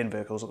or in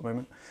vehicles at the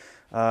moment.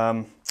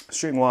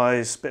 Shooting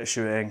wise, bit of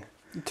shooting.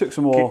 You took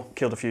some more.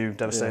 Killed a few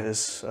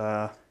Devastators.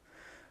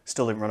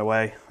 Still didn't run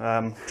away.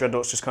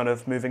 Dreadnought's just kind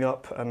of moving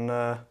up, and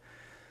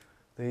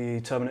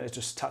the Terminators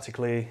just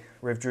tactically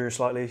withdrew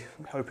slightly,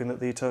 hoping that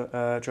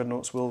the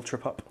Dreadnoughts will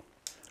trip up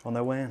on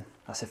their way in.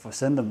 That's if I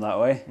send them that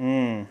way.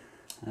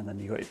 And then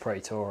you got your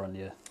Praetor and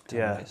your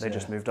Yeah, they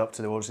just moved up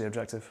towards the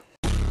objective.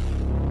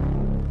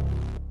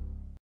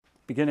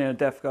 Beginning of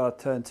Death Guard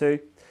turn 2.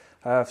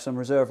 I have some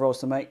reserve rolls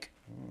to make.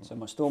 So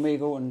my Storm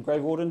Eagle and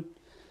Grave Warden,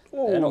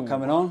 they're not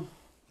coming on.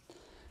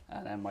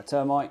 And then my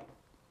Termite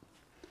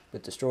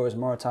with Destroyers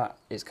and Moritat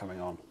is coming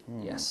on.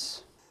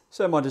 Yes.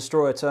 So my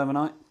Destroyer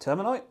Termite?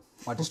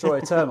 My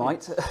Destroyer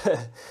Termite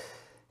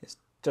it's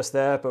just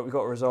there, but we've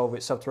got to resolve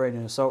its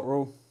Subterranean Assault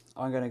rule.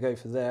 I'm going to go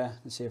for there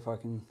and see if I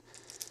can...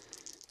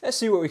 Let's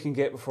see what we can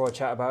get before I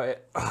chat about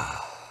it.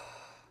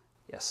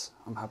 Yes,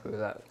 I'm happy with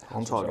that.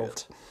 On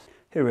target.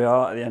 Here we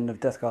are at the end of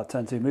Death Guard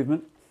turn 2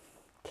 movement.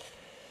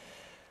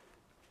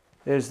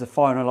 Here's the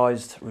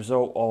finalised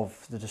result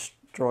of the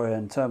Destroyer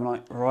and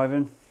Terminite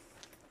arriving.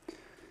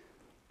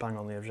 Bang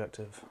on the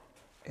objective.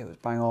 It was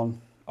bang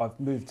on. I've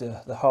moved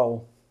the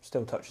hull,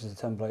 still touches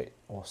the template,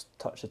 or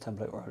touched the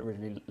template where I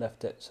originally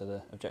left it, so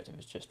the objective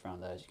is just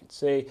around there, as you can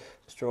see.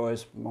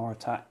 Destroyers,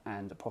 Moritat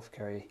and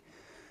Apothecary.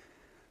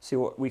 See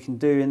what we can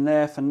do in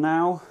there for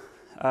now.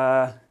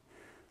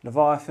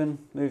 Leviathan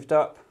moved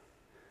up.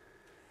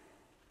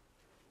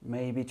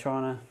 Maybe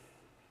trying to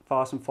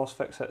fire some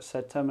Phosphex that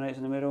said Terminates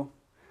in the middle.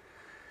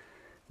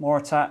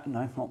 Moritat,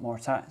 no, not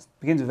Moritat. It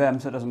begins with M,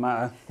 so it doesn't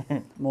matter.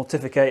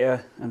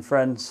 Mortificator and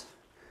friends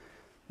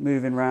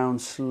moving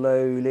round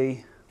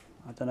slowly.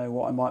 I don't know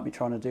what I might be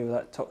trying to do with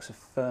that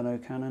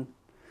Toxiferno cannon.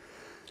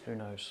 Who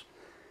knows?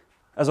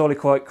 As Ollie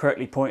quite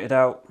correctly pointed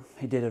out,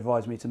 he did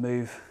advise me to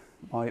move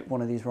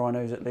one of these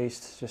rhinos at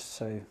least, just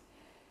so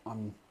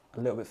I'm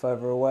a little bit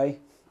further away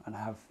and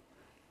have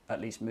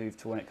at least moved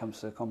to when it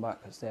comes to combat,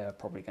 because they're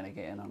probably going to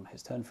get in on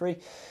his turn 3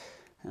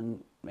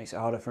 and makes it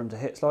harder for him to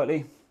hit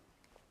slightly.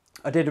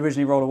 I did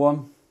originally roll a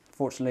 1.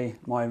 Fortunately,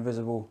 my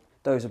invisible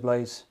Dozer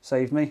Blades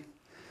saved me.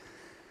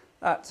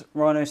 That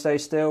rhino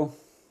stays still,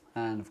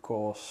 and of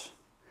course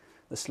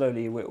the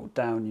slowly whittled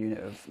down unit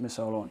of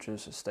missile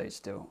launchers has stayed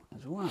still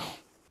as well.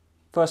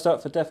 First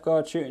up for Death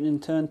Guard shooting in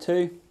turn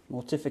 2,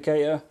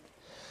 Mortificator,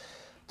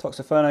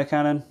 Toxiferno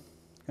cannon.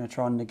 Going to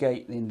try and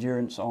negate the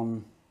endurance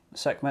on the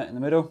Sekhmet in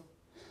the middle.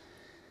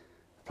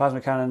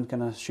 Plasma cannon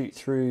going to shoot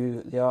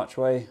through the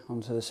archway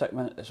onto the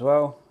Sekhmet as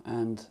well,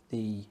 and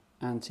the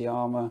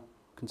anti-armor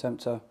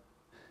Contemptor.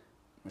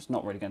 It's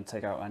not really going to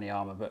take out any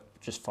armor, but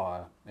just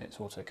fire its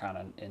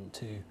autocannon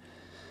into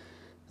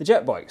the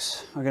jet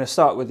bikes. I'm going to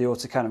start with the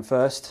autocannon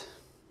first,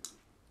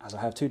 as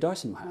I have 2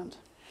 dice in my hand.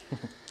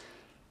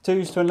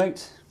 2s twin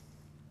linked.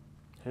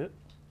 Hit.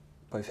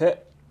 Both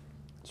hit.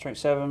 Strength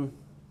 7,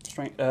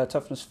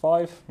 toughness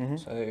 5.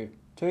 So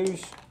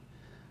 2s.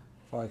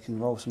 If I can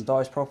roll some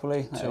dice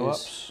properly. 2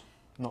 ups.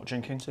 Not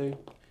jinking. 2.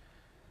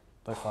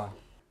 Both fire.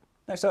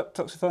 Next up,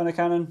 Toxiferno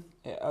cannon.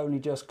 It only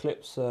just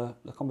clips the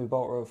combi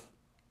bolter of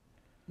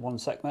 1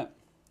 Sekhmet.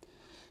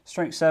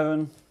 Strength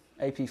 7,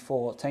 AP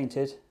 4,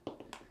 tainted.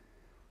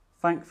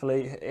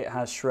 Thankfully, it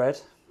has shred,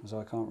 as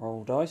I can't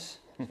roll dice.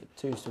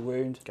 So 2s to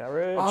wound.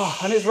 Garage. Oh,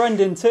 and it's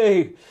rending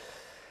too.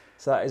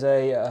 So that is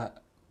a,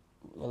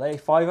 well, they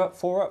 5 up,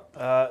 4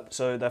 up?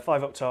 So they're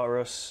 5 up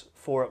Tartarus,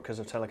 4 up because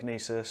of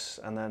telekinesis,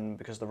 and then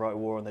because of the Rite of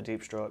War and the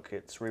deep struck,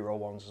 it's reroll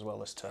 1s as well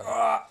this turn.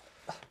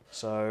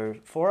 So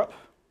 4 up,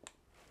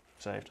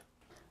 saved.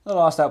 The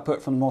last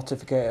output from the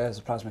Mortificator is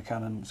a plasma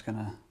cannon. It's going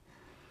to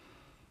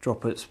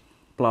drop its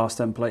blast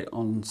template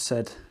on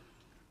said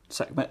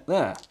segment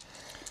there.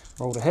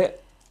 Rolled a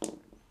hit.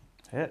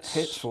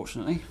 Hits,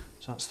 fortunately.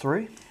 So that's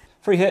 3.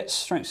 3 hits,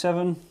 strength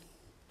 7,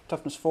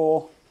 toughness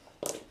 4.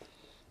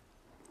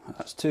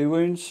 That's 2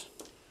 wounds.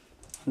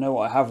 I know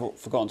what I have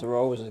forgotten to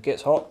roll is it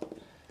gets hot.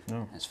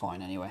 No. It's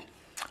fine anyway.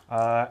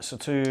 So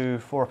 2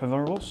 4-up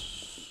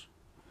invulnerables.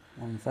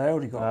 1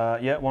 failed, you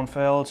got? Yeah, 1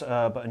 failed,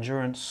 but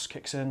endurance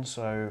kicks in,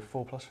 so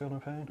 4 plus feel no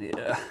pain.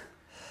 Yeah.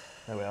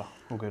 There we are,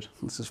 all good.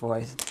 This is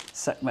why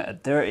Sekhmet are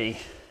dirty.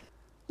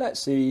 Let's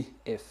see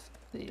if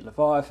the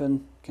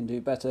Leviathan can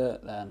do better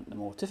than the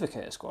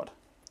Mortificator squad.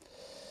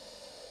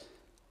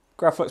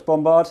 Graflux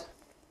Bombard.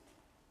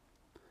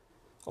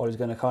 Ollie's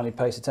going to kindly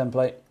place a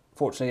template.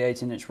 Fortunately,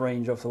 18-inch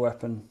range of the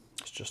weapon.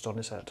 It's just on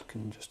his head.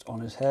 Just on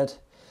his head.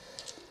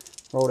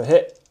 Rolled a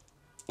hit.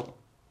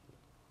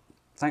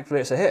 Thankfully,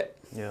 it's a hit.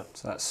 Yeah.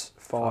 So that's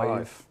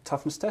 5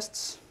 toughness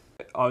tests.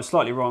 I was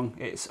slightly wrong.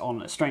 It's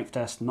on a strength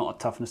test, not a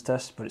toughness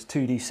test, but it's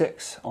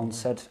 2d6 on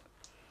said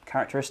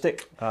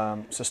characteristic.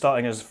 So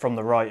starting as from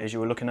the right as you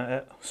were looking at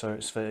it, so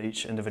it's for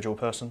each individual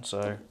person.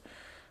 So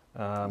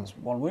that's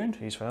 1 wound.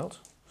 He's failed.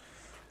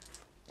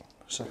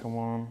 Second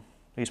one,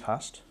 he's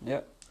passed.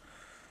 Yep.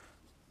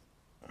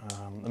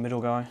 The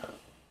middle guy,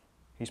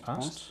 he's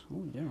passed.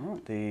 Ooh, yeah,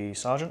 right. The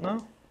sergeant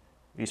now,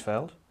 he's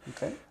failed.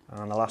 Okay.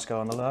 And the last guy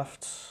on the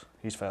left,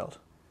 he's failed.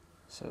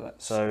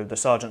 So the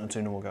sergeant and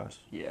 2 normal guys.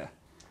 Yeah.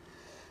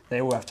 They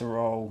all have to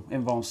roll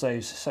invuln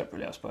saves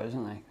separately, I suppose,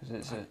 don't they? Because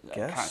it's a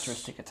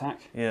characteristic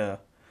attack. Yeah.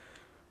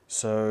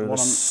 So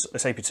it's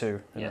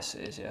AP2. Yes,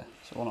 it is, yeah.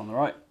 So 1 on the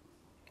right.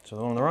 So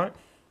the one on the right,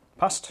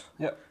 passed.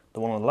 Yep. The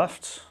one on the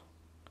left,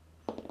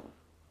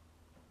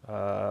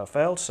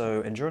 failed,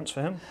 so endurance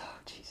for him. Oh,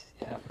 Jesus,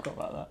 yeah, I forgot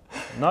about that.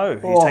 No,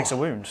 he takes a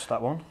wound,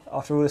 that one.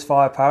 After all this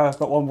firepower, I've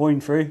got 1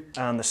 wound through.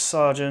 And the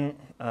sergeant,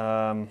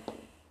 Oh.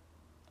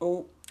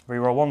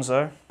 reroll 1s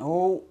though.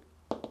 Oh.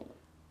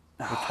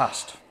 He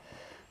passed.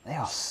 They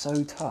are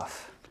so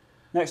tough.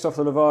 Next off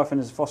the Leviathan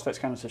is a Phosphex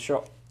canister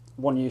shot.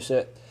 1 use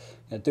it.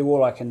 Do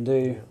all I can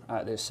do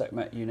at this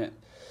Sekhmet unit.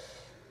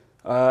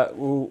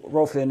 We'll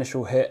roll for the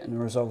initial hit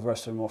and resolve the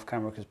rest of them off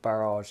camera because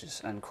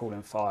barrages and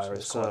calling fire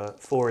is quite...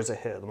 4 is a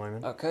hit at the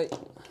moment. Okay.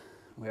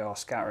 We are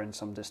scattering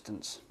some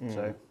distance,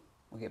 so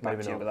we'll get back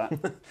Maybe to you not.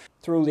 with that.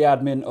 Through all the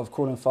admin of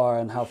calling fire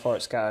and how far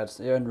it's scattered,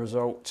 the end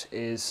result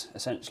is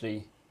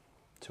essentially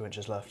 2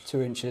 inches left.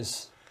 2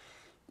 inches,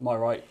 my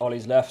right,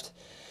 Ollie's left,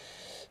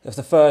 of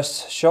the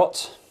first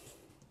shot,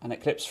 and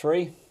it clips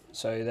 3.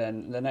 So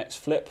then the next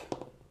flip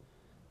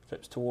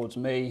flips towards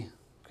me,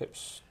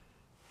 clips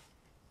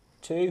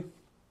 2,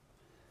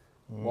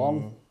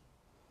 1,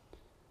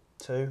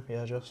 2,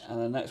 yeah, just.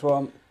 and the next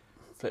one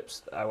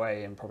flips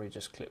away and probably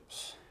just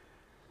clips.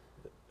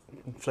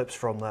 Flips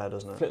from there,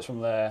 doesn't it? Flips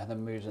from there,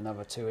 then moves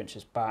another 2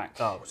 inches back.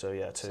 Oh, so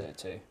yeah, 2. So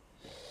 2.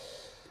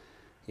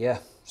 Yeah,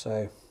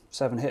 so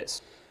 7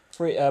 hits.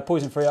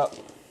 Poison 3 up.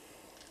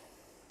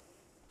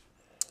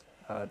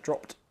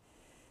 Dropped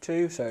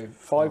 2, so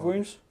 5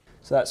 wounds.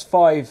 So that's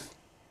 5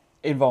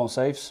 invuln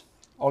saves.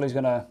 Ollie's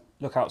going to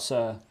look out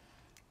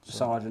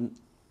sergeant.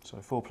 So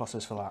 4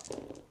 pluses for that.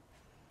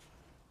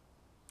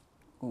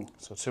 Ooh.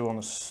 So 3 on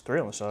the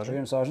sergeant. 3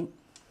 on sergeant.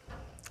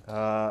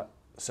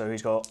 So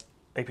he's got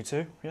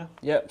AP2, yeah?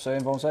 Yep, so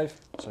invuln save.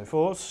 So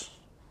 4s.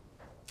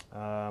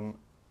 And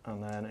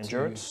then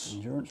endurance. 2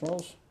 endurance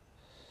rolls.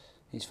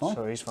 He's fine.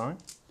 So he's fine.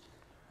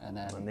 And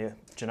then And the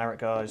generic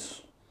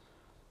guys,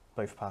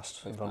 both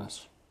passed. both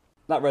pass.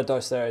 That red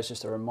dice there is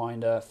just a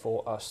reminder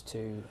for us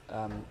to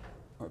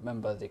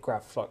remember the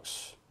grav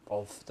flux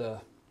of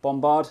the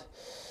bombard.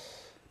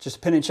 Just a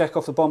pinning check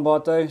off the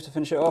bombard though to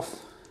finish it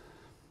off.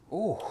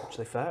 Ooh, Which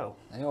they fail.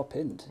 they are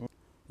pinned.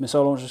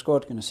 Missile launcher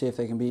squad, going to see if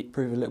they can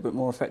prove a little bit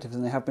more effective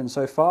than they have been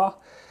so far.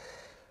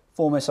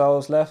 4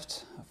 missiles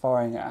left,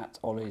 firing at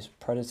Ollie's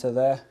Predator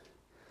there.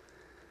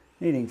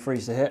 Needing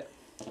 3s to hit.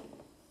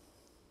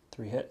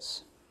 3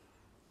 hits.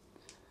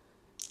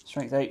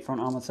 Strength 8,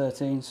 front armor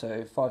 13,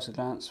 so 5's a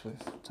glance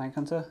with Tank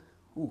Hunter.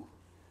 Ooh.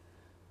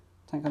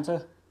 Tank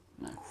Hunter?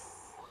 No.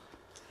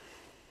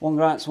 1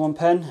 glance, 1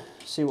 pen.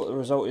 See what the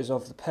result is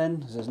of the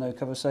pen, as there's no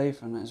cover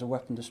save, and there's a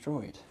weapon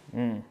destroyed.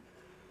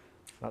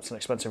 That's an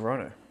expensive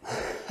rhino.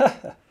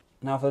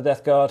 Now for the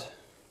Death Guard.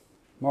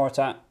 More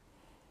attack,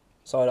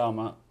 side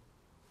armor.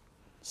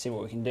 See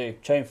what we can do.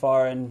 Chain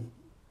firing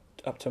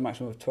up to a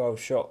maximum of 12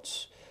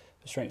 shots.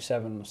 For strength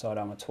 7, side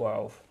armor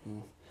 12.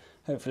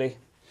 Hopefully.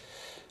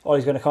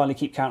 Ollie's going to kindly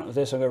keep count of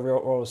this. I'm going to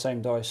roll the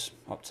same dice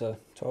up to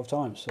 12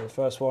 times. So the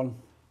first one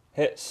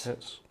hits.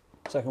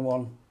 Second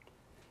one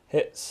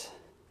hits.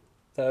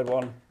 Third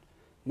one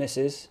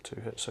misses.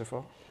 2 hits so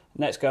far.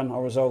 Next gun,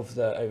 I'll resolve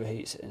the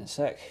overheats in a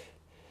sec.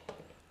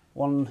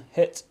 1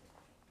 hit.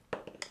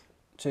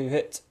 2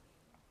 hit.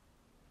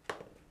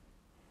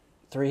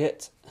 3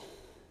 hit.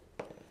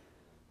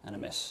 And a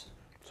miss.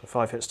 So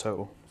 5 hits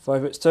total.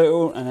 5 hits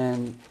total, and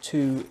then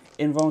 2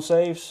 invuln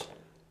saves.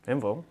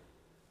 Invuln?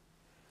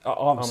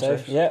 Armor save,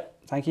 saves. yeah,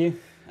 thank you.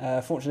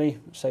 Fortunately,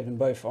 saved them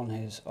both on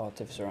his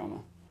Artificer armor.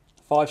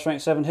 5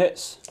 strength 7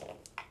 hits.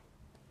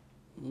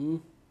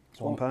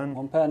 One pen.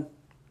 1 pen.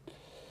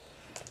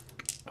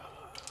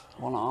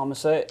 1 armor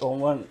save, or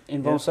 1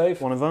 invuln save.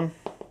 1 invuln.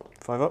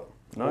 5 up.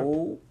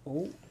 No.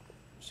 Oh,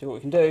 see what we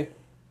can do.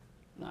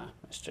 Nah,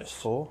 it's just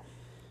 4.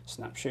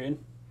 snap shooting.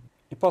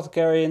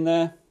 Apothecary in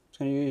there. He's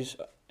going to use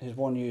his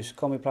 1-use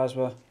combi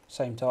plasma,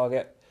 same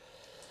target.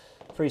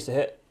 Freeze to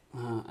hit,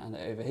 and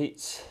it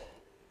overheats.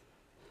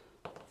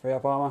 3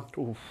 up armor.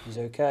 Oof. He's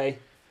okay.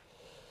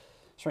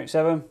 Strength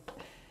 7.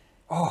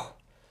 Oh,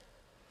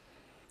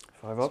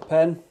 5 up.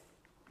 pen.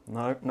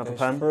 No, another Goes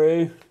pen.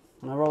 through.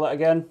 And I roll that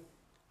again.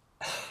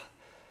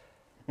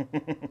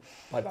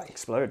 Bye bye.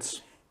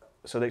 Explodes.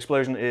 So the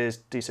explosion is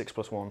D6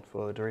 plus 1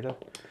 for the Dorito.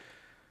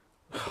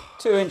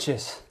 2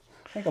 inches.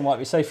 I think I might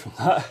be safe from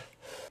that.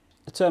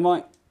 The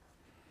termite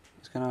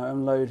is going to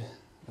unload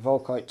the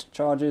Volkite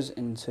charges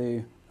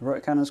into the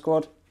rotor cannon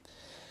squad.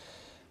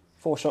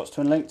 4 shots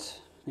twin linked.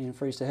 Needing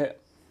freeze to hit.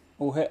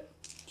 All hit.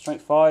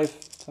 Strength 5,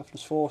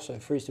 toughness 4, so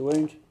freeze to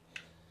wound.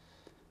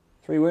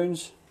 3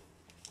 wounds.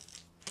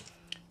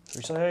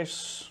 3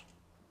 saves.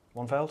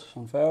 1 failed.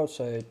 1 failed,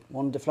 so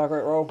 1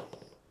 deflagrate roll.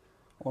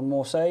 1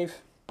 more save.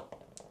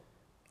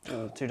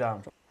 2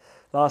 down.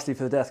 Lastly,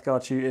 for the Death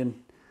Guard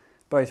shooting,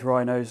 both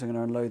Rhinos are going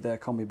to unload their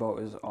combi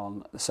bolters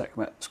on the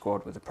Sekhmet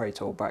squad with the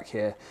Praetor back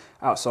here,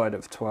 outside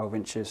of 12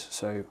 inches.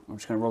 So I'm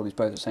just going to roll these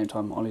both at the same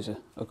time. Ollie's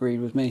agreed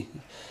with me.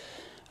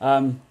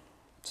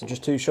 So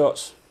just 2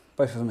 shots,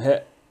 both of them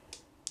hit.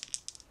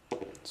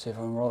 See if I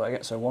can roll that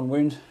again. So 1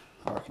 wound.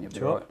 I reckon you'll be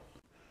right.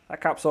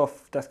 That caps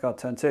off Death Guard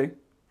turn 2.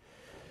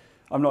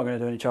 I'm not going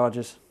to do any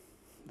charges.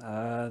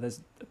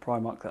 There's a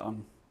Primarch that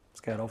I'm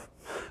scared of.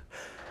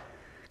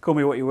 Call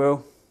me what you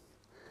will,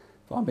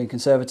 but I'm being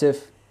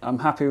conservative. I'm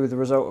happy with the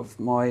result of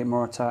my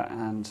Moritat,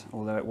 and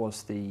although it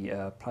was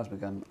the plasma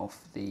gun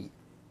off the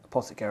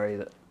Apothecary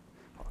that,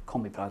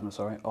 combi plasma,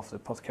 sorry, off the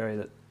Apothecary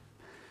that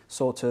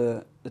saw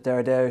to the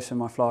Derrideus, and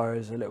my flyer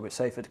is a little bit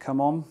safer to come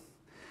on.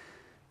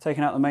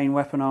 Taking out the main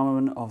weapon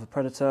armament of the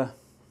Predator.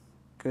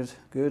 Good,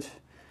 good.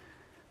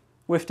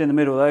 Whiffed in the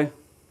middle though.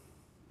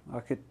 I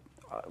could.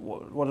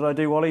 What did I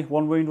do, Ollie?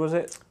 1 wound was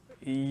it?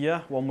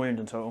 Yeah, 1 wound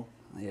in total.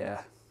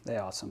 Yeah, they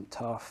are some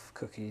tough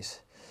cookies.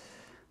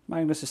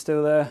 Magnus is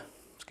still there,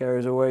 scary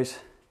as always.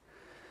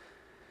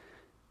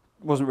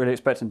 Wasn't really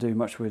expecting to do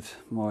much with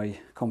my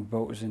combi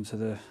bolters into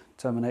the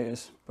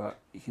Terminators, but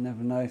you can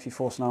never know. If you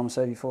force an armor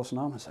save, you force an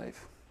armor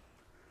save.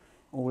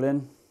 All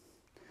in.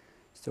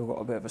 Still got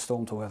a bit of a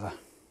storm to weather.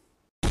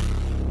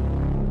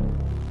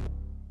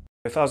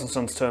 1,000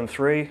 Suns turn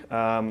 3,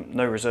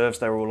 no reserves,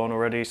 they're all on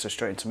already, so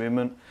straight into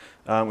movement.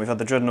 We've had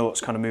the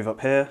Dreadnoughts kind of move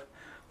up here.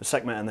 The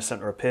Sekhmet in the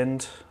centre are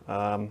pinned.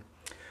 The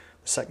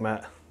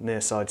Sekhmet near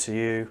side to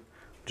you,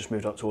 just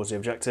moved up towards the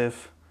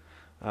objective.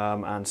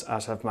 And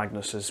as have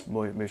Magnus has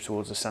moved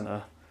towards the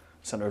centre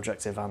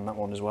objective and that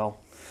one as well.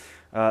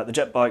 The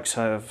jet bikes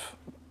have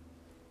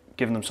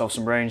given themselves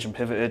some range and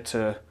pivoted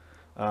to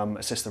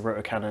assist the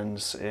rotor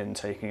cannons in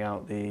taking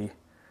out the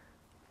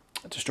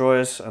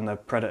destroyers, and the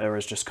Predator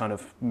has just kind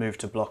of moved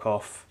to block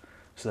off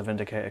so the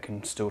Vindicator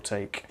can still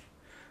take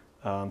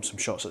some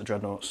shots at the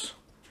Dreadnoughts,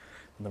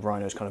 and the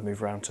Rhinos kind of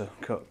move around to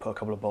put a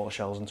couple of bolter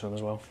shells into them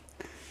as well.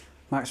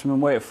 Maximum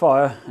weight of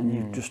fire, and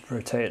you've just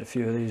rotated a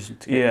few of these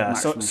to get yeah,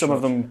 so some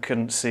of them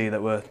couldn't see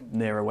that we're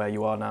nearer where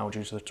you are now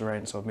due to the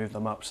terrain, so I've moved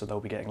them up so they'll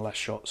be getting less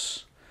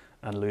shots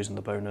and losing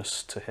the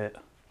bonus to hit.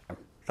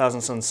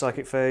 1,000 Suns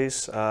Psychic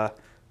Phase,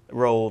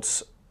 rolled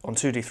on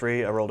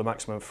 2d3, I rolled a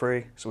maximum of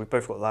 3, so we've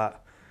both got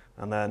that.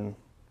 And then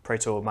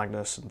Praetor,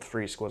 Magnus, and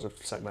 3 squads of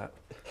Sekhmet.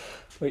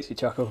 Makes you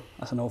chuckle.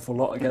 That's an awful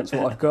lot against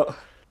what I've got.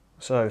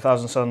 So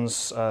 1,000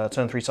 Suns,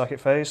 turn 3 psychic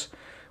phase.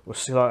 We're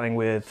starting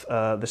with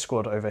this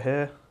squad over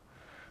here.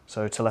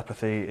 So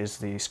Telepathy is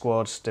the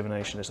squad,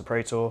 Divination is the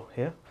Praetor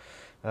here.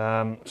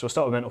 So we'll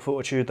start with Mental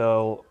Fortitude.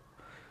 The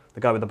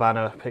guy with the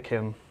banner, pick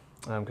him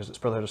because it's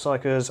Brotherhood of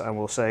Psychers, and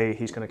we'll say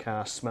he's going to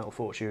cast Mental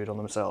Fortitude on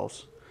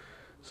themselves.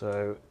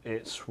 So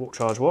it's Warp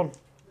Charge 1.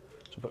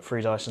 So put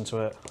 3 dice into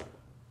it.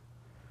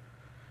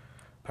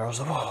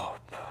 Perils of the Warp.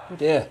 Oh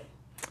dear.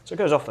 So it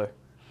goes off though. It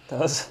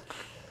does.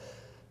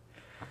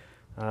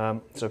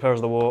 So Perils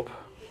of the Warp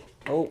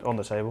on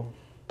the table.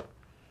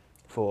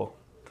 4.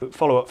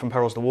 Follow up from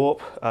Perils of the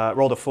Warp.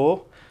 Rolled a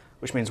 4,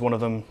 which means one of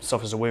them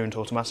suffers a wound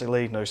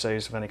automatically. No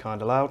saves of any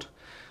kind allowed.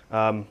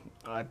 I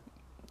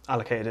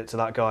allocated it to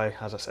that guy,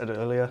 as I said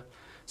earlier,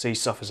 so he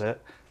suffers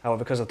it. However,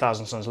 because of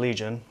 1,000 Suns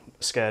Legion,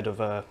 scared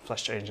of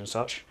flesh change and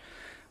such,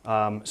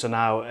 so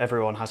now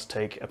everyone has to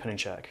take a pinning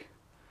check.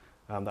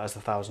 That is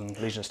the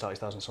Legion starts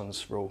 1,000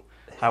 Suns rule.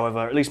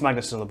 However, at least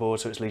Magnus is on the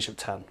board, so it's leadership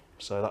 10,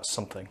 so that's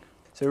something.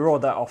 So we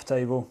rolled that off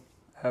table.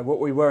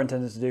 What we were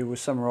intended to do was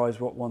summarise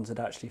what ones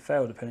had actually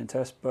failed a pinning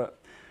test, but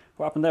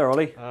what happened there,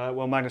 Ollie?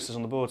 Well, Magnus is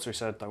on the board, so he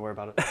said, don't worry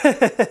about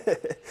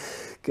it.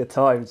 Good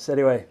times.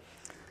 Anyway,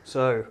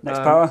 so next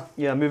power.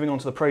 Yeah, moving on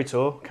to the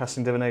Praetor,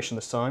 casting Divination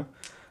this time.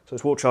 So So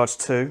it's Warp Charge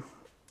 2,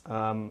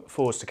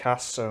 4s to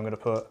cast, so I'm going to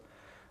put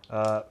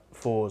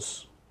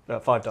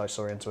 5 dice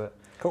into it.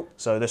 Cool.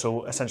 So this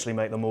will essentially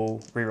make them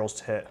all rerolls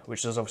to hit,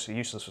 which is obviously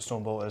useless for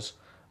Stormbolters,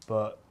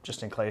 but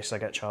just in case they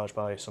get charged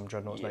by some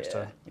Dreadnoughts next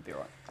turn. You'd be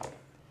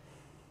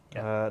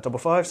right. Double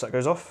 5, so that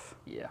goes off.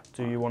 Yeah.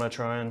 Do you want to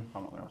try and...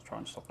 I'm not going to try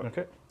and stop it.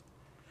 Okay.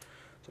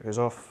 So it goes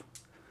off.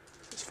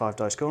 It's 5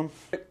 dice gone.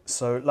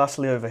 So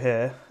lastly over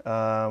here,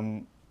 we're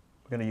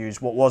going to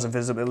use what was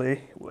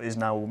Invisibility, what is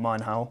now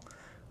Mine Howl.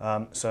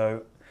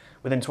 So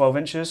within 12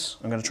 inches,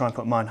 I'm going to try and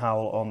put Mine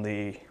Howl on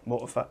the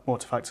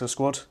Mortifactor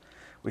squad,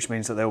 which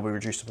means that they will be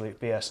reduced to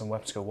BS and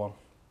Weapon Skill 1.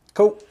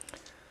 Cool.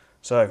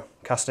 So,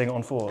 casting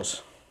on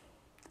 4s.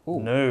 Ooh.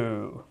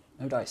 No.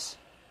 No dice.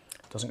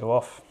 Doesn't go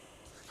off.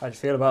 How do you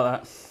feel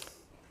about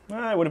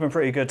that? It would have been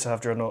pretty good to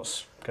have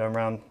Dreadnoughts going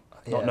around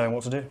not knowing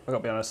what to do. I've got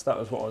to be honest, that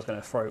was what I was going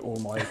to throw all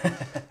my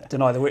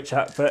Deny the Witch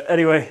at. But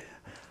anyway,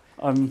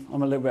 I'm a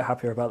little bit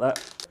happier about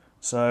that.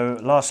 So,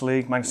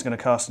 lastly, Magnus is going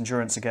to cast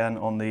Endurance again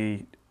on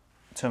the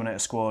Terminator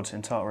squad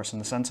in Tartarus in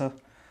the centre.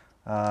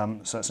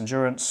 So it's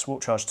Endurance,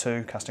 Warp Charge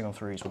 2, casting on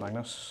 3s with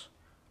Magnus.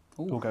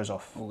 Ooh. All goes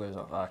off. All goes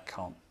off. I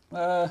can't.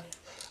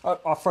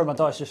 I'll throw my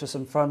dice just for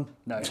some fun.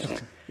 No.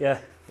 Yeah.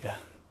 Yeah.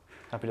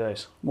 Happy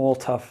days. More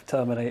tough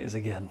Terminators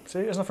again.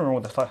 See, there's nothing wrong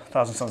with the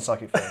Thousand Suns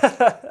Psychic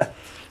Force.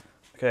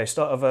 Okay,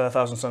 start of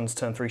Thousand Suns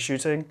turn 3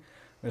 shooting. I'm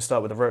going to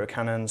start with the rotor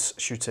cannons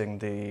shooting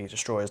the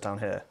destroyers down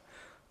here.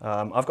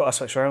 I've got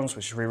Aspect Rounds,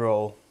 which is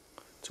reroll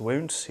to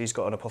wounds. He's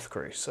got an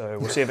Apothecary, so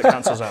we'll see if it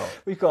cancels out.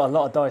 We've got a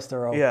lot of dice to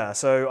roll. Yeah,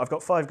 so I've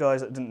got 5 guys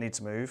that didn't need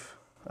to move.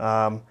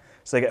 So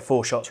they get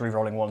 4 shots,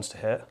 re-rolling 1s to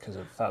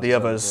hit. The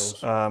others,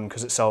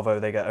 because it's salvo,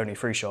 they get only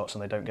 3 shots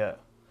and they don't get.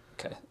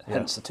 Okay,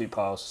 hence the 2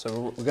 piles.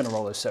 So we're going to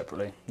roll those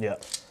separately. Yeah.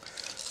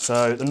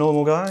 So the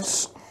normal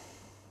guys,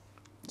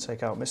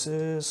 take out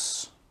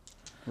misses.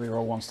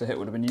 Re-roll 1s to hit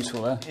would have been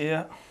useful there.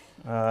 Yeah.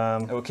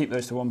 We'll keep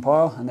those to 1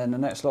 pile, and then the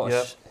next lot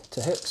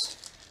to hits.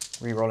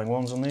 Re-rolling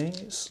 1s on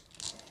these.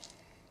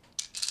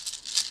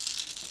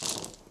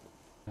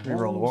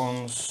 Re-roll the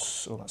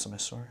 1s. Oh, that's a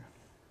miss, sorry.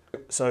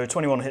 So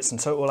 21 hits in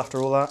total after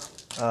all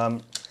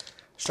that.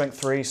 Strength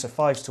 3, so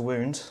 5s to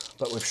wound,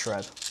 but with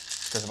shred,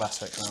 because of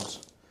Aspect Rounds.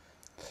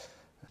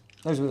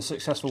 Those were the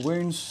successful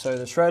wounds, so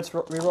the shred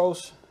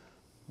re-rolls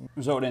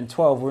resulted in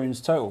 12 wounds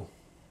total.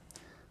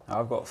 Now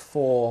I've got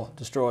 4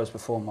 destroyers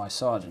before my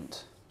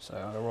sergeant, so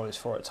I'm going to roll these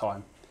 4 at a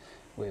time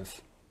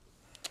with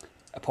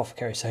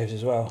Apothecary saves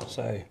as well.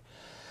 So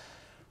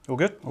all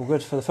good? All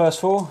good for the first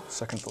 4.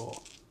 Second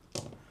 4.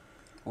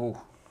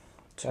 Oh,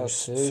 2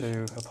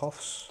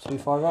 apoths. 2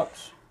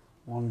 5-ups,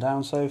 1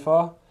 down so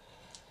far.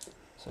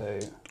 So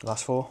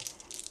last 4.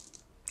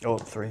 Oh,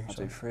 3. I'll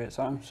do 3 at a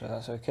time, so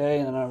that's okay.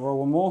 And then I'll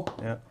roll 1 more.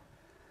 Yeah.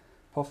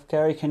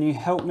 Apothecary, can you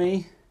help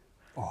me?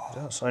 Oh. It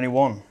does. Only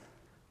 1.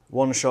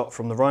 1 shot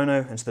from the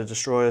Rhino into the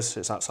destroyers.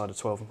 It's outside of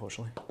 12,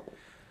 unfortunately.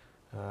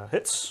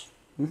 Hits.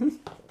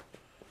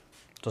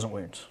 Doesn't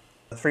wound.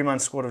 A 3-man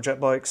squad of jet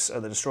bikes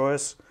at the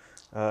destroyers.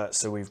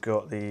 So we've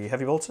got the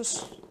heavy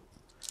bolters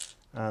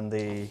and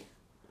the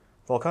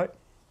Volkite.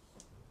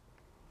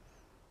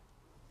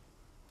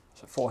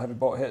 So 4 heavy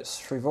bolt hits,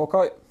 3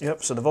 Volkite.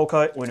 Yep, so the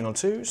Volkite wounding on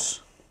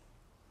 2s.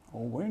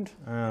 All wound.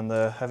 And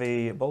the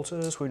heavy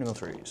bolters wounding on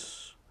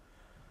 3s.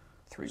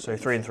 3 so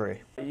 3 and 3.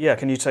 Yeah,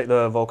 can you take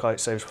the Volkite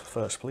saves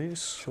first,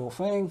 please? Sure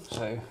thing.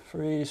 So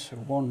 3s, so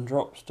 1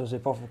 drops. Does the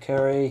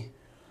Apothecary?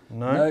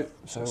 No. No.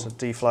 So it's a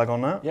D flag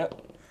on that.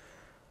 Yep.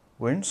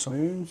 Wounds.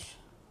 Wounds.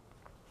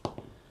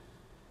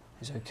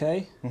 Is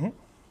okay. And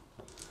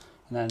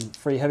then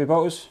 3 heavy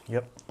bolters.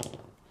 Yep.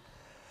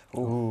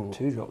 Ooh.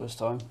 2 drop this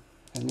time.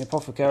 And the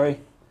Apothecary.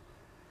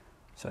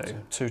 So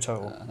 2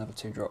 total. Another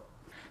 2 drop.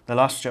 The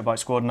last jet bike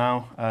squad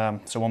now.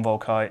 So 1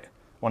 Volkite,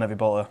 1 heavy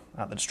bolter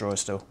at the destroyer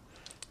still.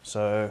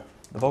 So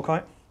the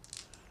Volkite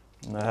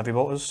and the heavy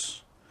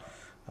bolters.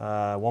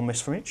 1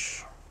 miss from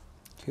each.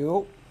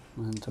 Cool.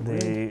 And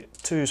the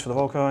 2s for the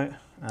Volkite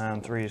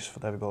and 3s for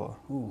the heavy bolter.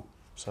 Ooh.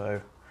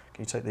 So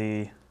can you take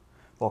the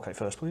Volkite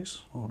first, please?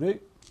 Will do.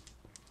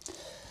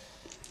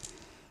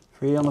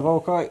 3 on the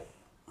Volkite.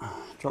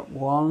 Drop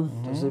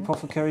 1. Does the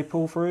Apothecary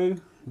pull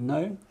through?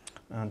 No.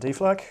 And D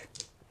flag?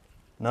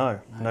 No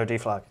D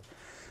flag.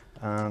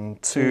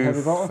 And 2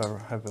 heavy bolter. for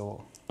heavy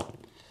bolter.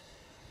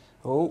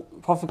 Oh,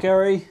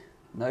 Apothecary.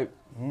 Nope.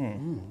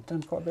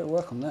 Done quite a bit of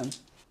work on them.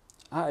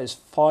 That is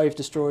 5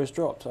 destroyers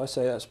dropped. I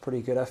say that's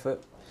pretty good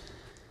effort.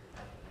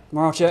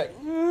 Morale check.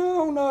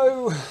 Oh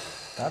no.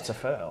 That's a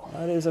fail.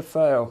 That is a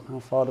fail. How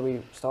far do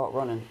we start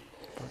running?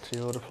 Back to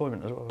your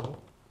deployment as well.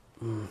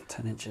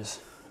 10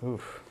 inches.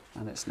 Oof.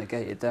 And it's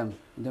negated them.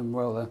 Done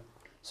well there.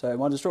 So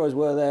my destroyers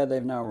were there.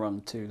 They've now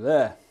run to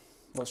there.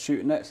 What's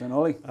shooting next then,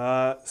 Ollie?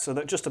 So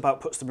that just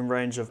about puts them in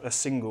range of a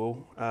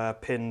single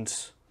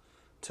pinned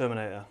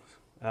Terminator.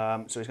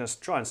 So he's going to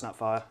try and snap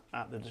fire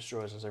at the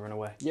destroyers as they run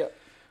away. Yep.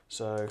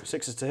 So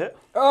 6s to hit.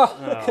 Oh,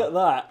 look at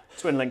that.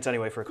 Twin linked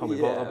anyway for a combi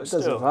Yeah, bolter, it but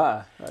doesn't still.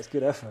 matter. That's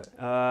good effort.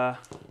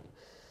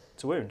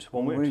 To wound.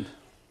 1 wound.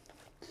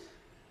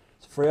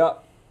 It's 3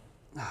 up.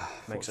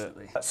 makes it.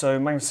 So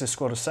Magnus'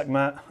 squad of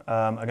Sekhmet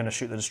are going to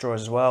shoot the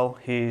destroyers as well.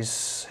 His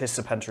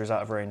Serpenter is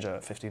out of range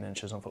at 15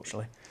 inches,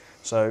 unfortunately.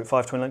 So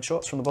 5 twin link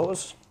shots from the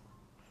bolters.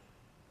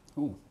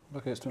 Ooh,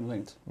 look at it's twin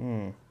linked.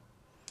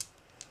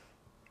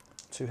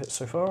 2 hits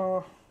so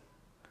far.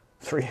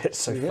 3 hits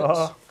so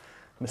far.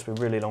 Must be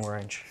really long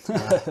range.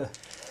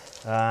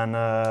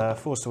 And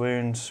force to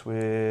wound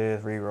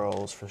with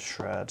re-rolls for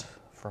shred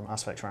from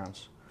aspect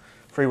rounds.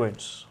 3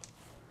 wounds.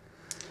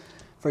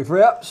 3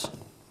 free-ups.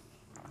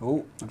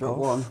 Oh, I dropped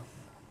one.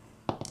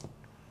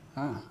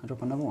 I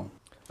dropped another one.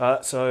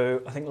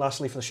 So I think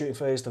lastly for the shooting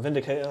phase, the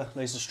Vindicator,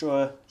 laser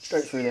destroyer,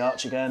 straight through the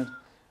arch again.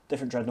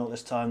 Different dreadnought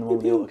this time, the one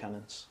with the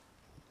autocannons.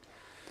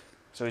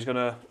 So he's going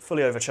to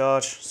fully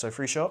overcharge, so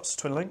 3 shots,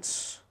 twin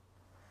links,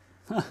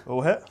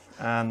 all hit,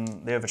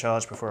 and the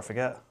overcharge before I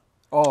forget.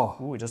 Oh,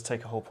 Ooh, he does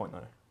take a whole point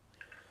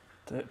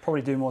though. It'd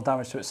probably do more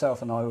damage to itself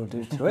than I will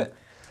do to it.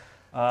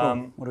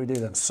 Cool. What do we do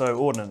then? So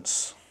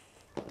ordnance.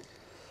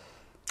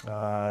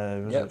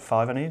 Was it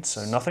 5 I need?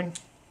 So nothing.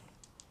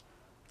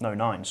 No,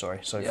 9. Sorry.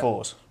 So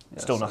 4s. Yeah,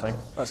 Still so nothing.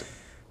 That's it.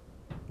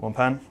 1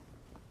 pen,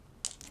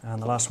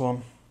 and the last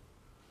one.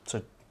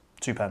 So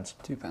 2 pens.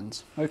 2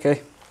 pens.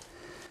 Okay.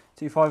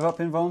 2 5-up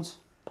invulns.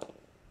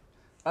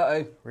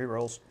 Uh-oh.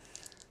 Rerolls.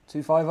 2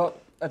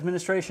 5-up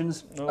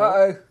administrations.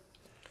 Oh.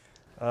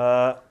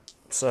 Uh-oh.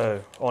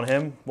 So on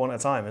him, 1 at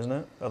a time, isn't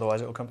it?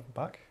 Otherwise it will come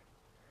back.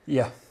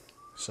 Yeah.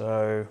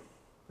 So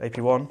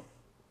AP1.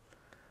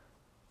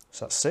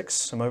 So that's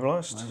 6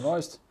 immobilised.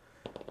 Immobilised.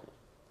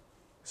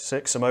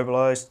 6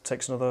 immobilised,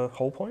 takes another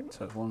whole point.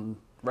 So it's 1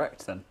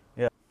 wrecked then.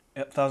 Yeah.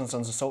 Yep, 1,000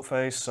 Suns assault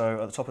phase.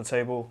 So at the top of the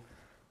table,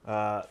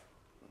 that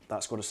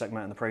squad of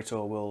Sekhmet and the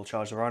Praetor will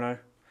charge the Rhino.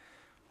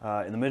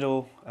 In the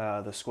middle,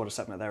 the squad of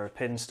Sekhmet there are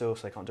pinned still,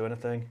 so they can't do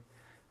anything.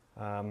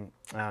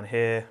 And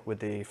here, with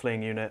the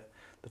fleeing unit,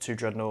 the 2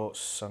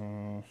 dreadnoughts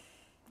and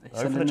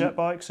over the jet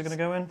bikes are going to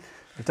go in.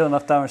 We've done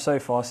enough damage so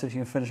far, see if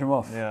you can finish them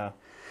off. Yeah.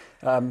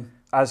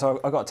 As I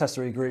got a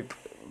tester regroup,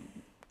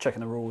 checking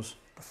the rules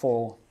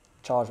before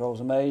charge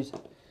rolls are made.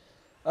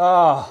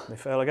 They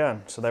fail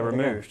again, so they're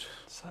removed.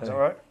 So, is that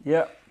right?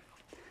 Yeah.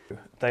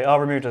 They are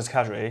removed as a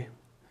casualty.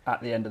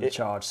 At the end of the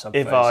charge subphase.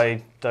 If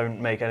I don't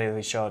make any of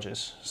these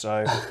charges.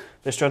 So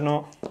this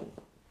dreadnought,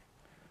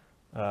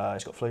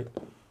 he's got fleet.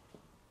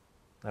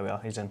 There we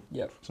are, he's in.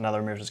 Yep. So now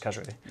they're removed as a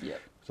casualty.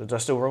 Yep. So do I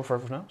still roll for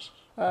everyone else?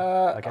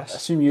 I guess. I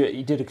assume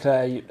you did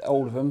declare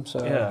all of them,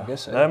 so yeah. I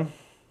guess so. Them,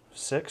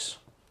 6,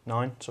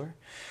 9, sorry.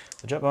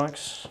 The jet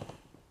bikes,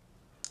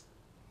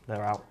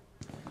 they're out.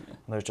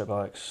 And those jet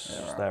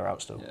bikes, they're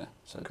out still. Yeah.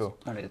 So cool.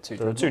 Only the 2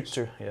 so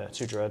dreadnoughts.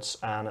 two dreads.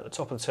 And at the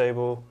top of the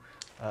table,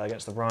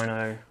 against the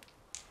Rhino,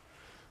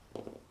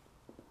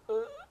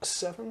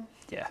 7?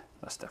 Yeah,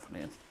 that's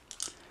definitely in.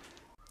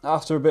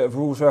 After a bit of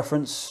rules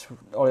reference,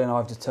 Ollie and I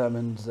have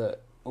determined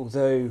that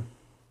although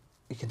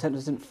the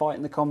contenders didn't fight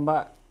in the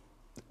combat,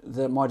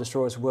 that my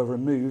destroyers were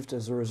removed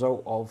as a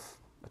result of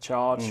a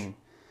charge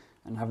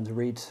and having to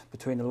read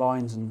between the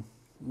lines and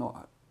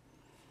not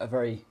a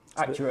very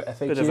accurate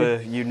FAQ. Bit of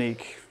a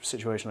unique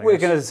situation, I guess. We're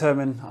going to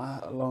determine,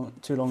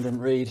 too long didn't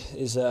read,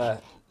 is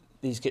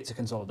these get to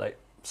consolidate.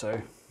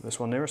 So this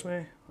one nearest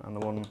me and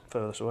the one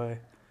furthest away.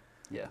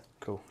 Yeah.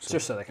 Cool. So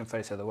just so they can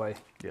face the other way.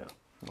 Yeah,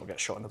 not get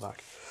shot in the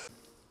back.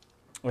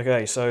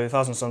 Okay, so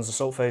 1,000 Suns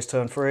assault phase,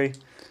 turn 3.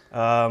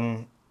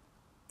 I'm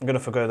going to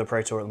forgo the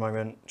Praetor at the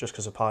moment, just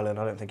because of piling.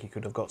 I don't think he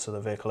could have got to the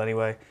vehicle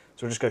anyway.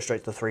 So we'll just go straight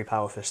to the 3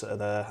 power fists that are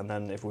there, and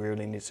then if we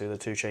really need to, the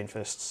 2 chain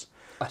fists.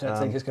 I don't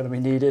think it's going to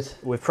be needed.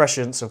 With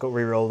prescience, I've got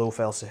rerolled, all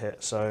fails to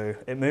hit. So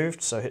it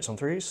moved, so hits on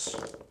 3s.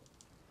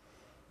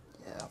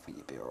 Yeah, I think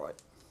you'd be alright.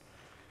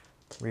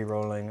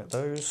 Rerolling at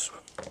those.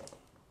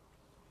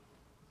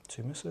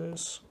 2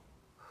 misses.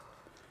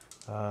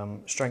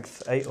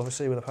 Strength 8,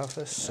 obviously, with a power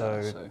fist,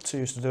 so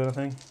 2s to do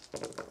anything.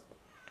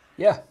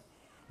 Yeah.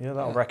 Yeah,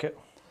 that'll wreck it.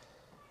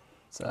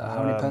 So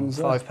how many pens?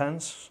 5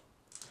 pens.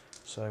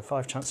 So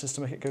 5 chances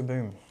to make it go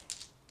boom.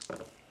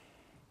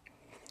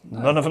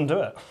 No. None of them do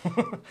it.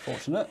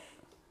 Fortunate.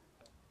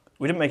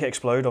 We didn't make it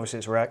explode, obviously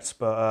it's wrecked,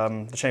 but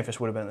the chain fist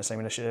would have been the same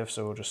initiative,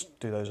 so we'll just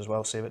do those as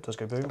well, see if it does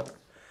go boom.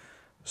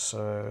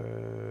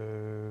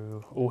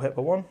 So all hit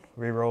but 1.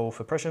 Reroll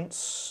for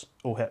prescience.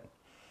 All hit.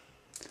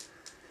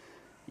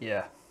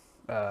 Yeah.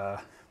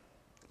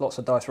 Lots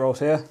of dice rolls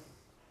here.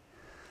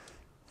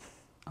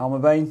 Armour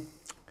Bane.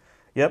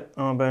 Yep,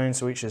 Armour Bane,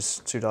 so each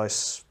is 2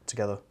 dice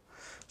together.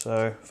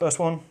 So first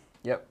one,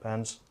 Yep.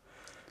 pens.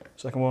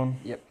 Second one,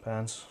 Yep.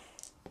 pens.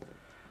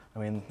 I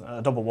mean,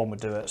 a double 1 would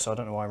do it, so I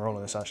don't know why I'm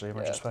rolling this actually in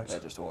retrospect. They're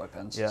just auto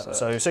pens. Yeah,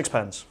 so 6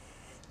 pens.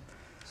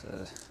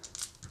 So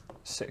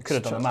 6. Could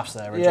have done the maths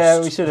there. Yeah,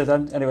 we should have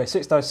done. Anyway,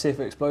 6 dice to see if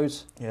it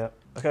explodes. Yeah,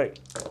 okay,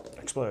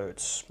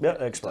 explodes. Yeah,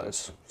 it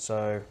explodes.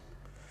 So,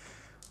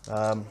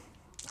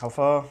 how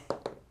far?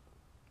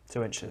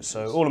 2 inches.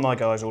 So all of my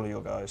guys, all of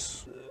your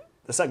guys.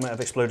 The Sekhmet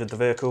have exploded the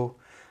vehicle.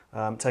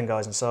 10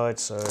 guys inside,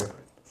 so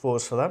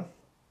 4s for them.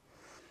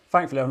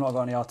 Thankfully, I've not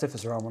got any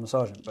Artificer armor on the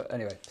Sergeant, but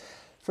anyway.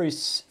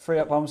 3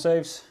 up armor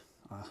saves.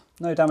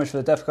 No damage for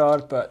the Death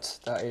Guard, but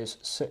that is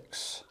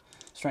 6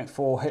 strength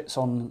 4 hits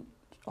on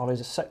Ollie's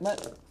a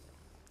segment.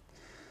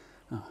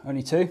 Oh,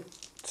 only 2.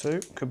 2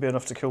 could be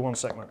enough to kill one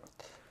segment.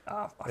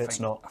 It's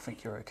not. I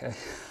think you're okay.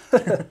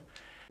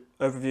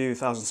 Overview,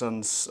 1,000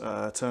 Suns,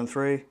 turn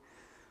 3.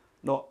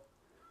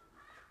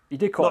 You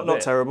did quite a bit.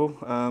 Not terrible.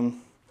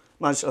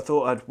 I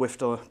thought I'd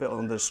whiffed a bit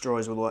on the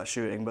destroyers with all that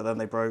shooting, but then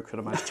they broke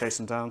and I managed to chase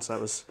them down, so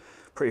that was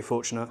pretty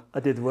fortunate. I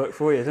did the work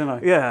for you, didn't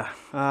I?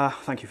 Yeah,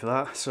 thank you for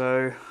that.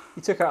 So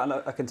you took out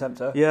a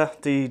Contemptor. Yeah,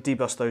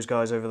 debust those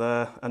guys over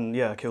there, and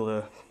yeah,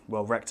 killed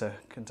wrecked a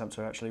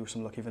Contemptor actually with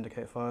some lucky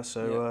Vindicator fire.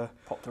 So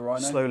popped a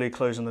Rhino. Slowly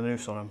closing the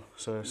noose on them.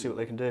 So see what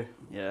they can do.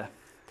 Yeah.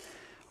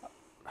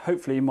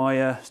 Hopefully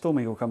my Storm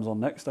Eagle comes on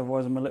next,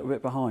 otherwise I'm a little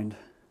bit behind.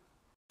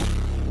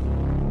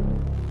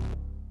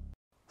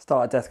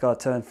 Start at Death Guard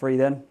turn 3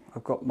 then.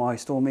 I've got my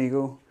Storm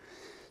Eagle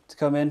to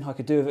come in. I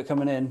could do with it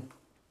coming in.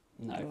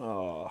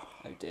 No.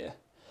 Oh dear.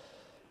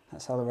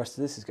 That's how the rest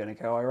of this is going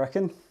to go, I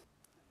reckon.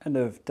 End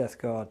of Death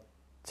Guard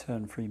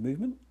turn 3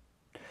 movement.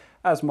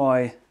 As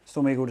my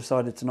Storm Eagle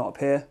decided to not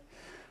appear,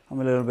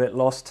 I'm a little bit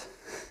lost.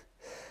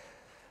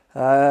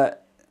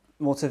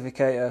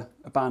 Mortificator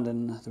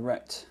abandoned the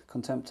wrecked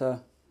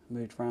Contemptor,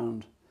 moved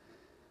round,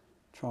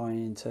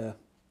 trying to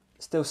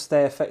still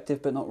stay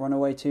effective but not run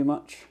away too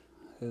much,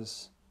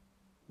 because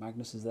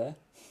Magnus is there.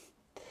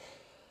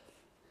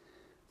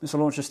 Missile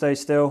launcher stayed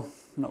still,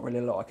 not really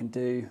a lot I can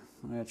do.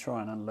 I'm going to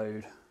try and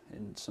unload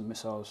in some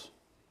missiles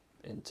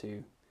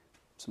into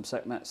some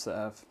segments that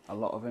have a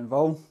lot of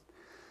involved.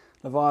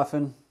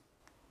 Leviathan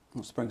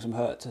wants to bring some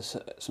hurt to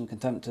some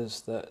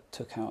Contemptors that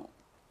took out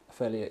a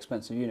fairly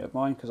expensive unit of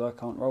mine because I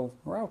can't roll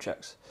morale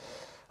checks.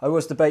 I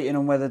was debating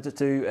on whether to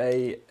do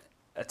a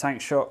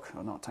tank shock,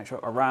 or not a tank shock,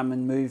 a ram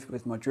and move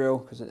with my drill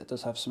because it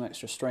does have some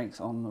extra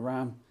strength on the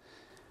ram.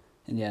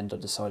 In the end I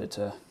decided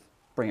to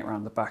bring it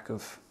around the back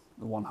of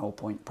the 1 hull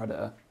point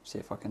Predator, see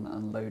if I can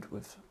unload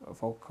with a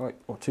Volkite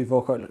or 2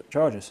 Volkite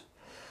charges.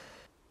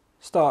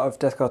 Start of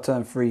Death Guard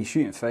turn 3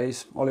 shooting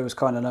phase. Ollie was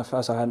kind enough,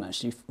 as I hadn't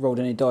actually rolled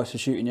any dice for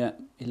shooting yet,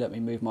 he let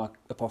me move my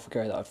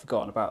Apothecary that I'd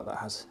forgotten about that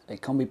has a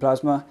combi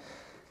plasma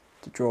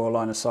to draw a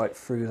line of sight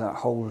through that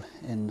hole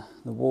in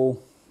the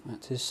wall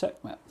at his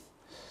segment.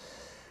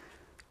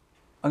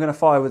 I'm going to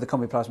fire with the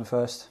combi plasma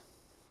first,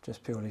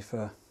 just purely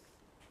for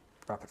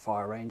rapid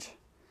fire range.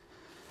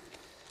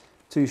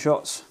 2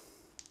 shots,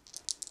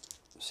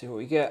 see what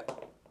we get.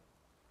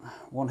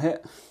 1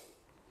 hit,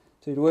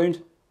 2 to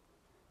wound.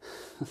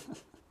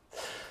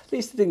 At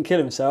least he didn't kill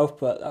himself,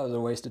 but that was a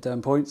waste of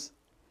 10 points.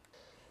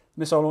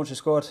 Missile launcher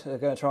squad are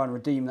going to try and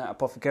redeem that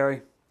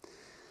Apothecary.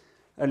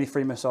 Only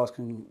 3 missiles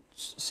can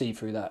see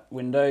through that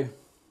window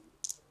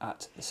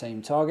at the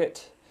same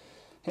target.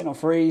 Hitting on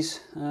 3s,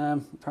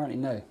 apparently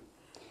no.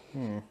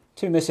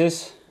 2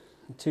 misses,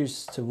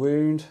 2's to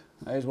wound.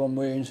 There's 1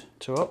 wound.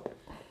 2 up.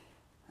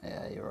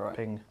 Yeah, you're right.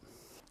 Ping.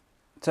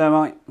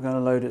 Termite, I'm going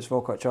to load its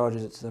Volkite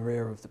charges to the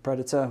rear of the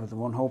Predator with the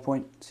 1 hull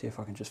point. See if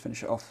I can just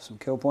finish it off with some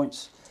kill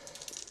points.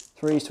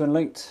 3's twin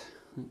linked.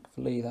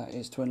 Thankfully that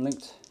is twin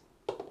linked.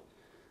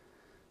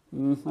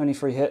 Only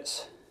 3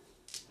 hits.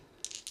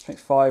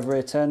 Strength 5,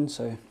 rear 10,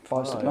 so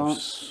 5's to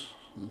glance.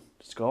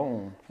 It's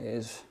gone. It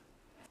is.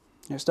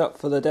 Next up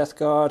for the Death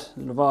Guard,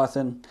 the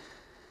Leviathan.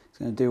 It's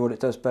going to do what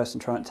it does best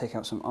and try and take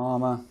out some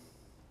armour.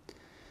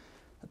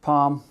 The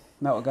Palm,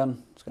 melter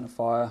gun, it's going to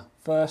fire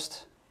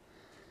first.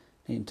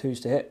 Needing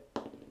 2s to hit.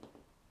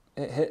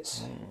 It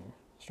hits.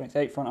 Strength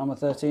 8, front armour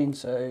 13,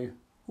 so...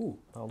 Ooh.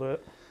 I'll do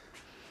it.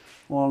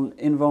 1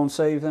 invuln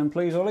save then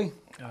please, Ollie.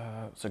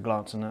 It's a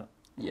glance in it.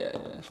 Yeah.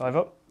 5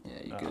 up? Yeah,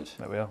 you're good.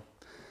 There we are.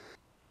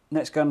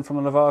 Next gun from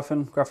the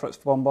Leviathan,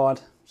 Graflux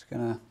Bombard. Just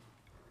going to...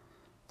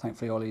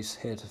 Thankfully Ollie's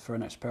here for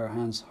an extra pair of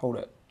hands.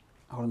 Holding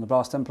the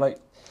blast template.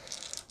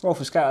 Roll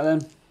for scatter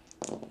then.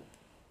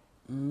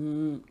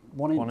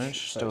 1 inch. 1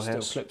 inch, so still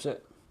hits. Still clips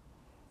it.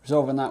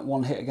 Resolving that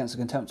 1 hit against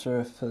the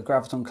Contemptor for the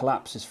Graviton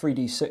Collapse is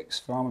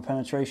 3d6 for armour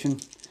penetration.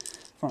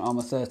 Front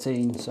armour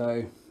 13,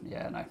 so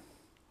yeah, no.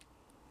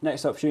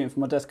 Next up, shooting for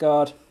my Death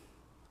Guard.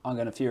 I'm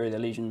going to Fury the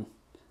Legion.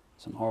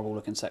 Some horrible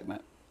looking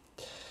segment.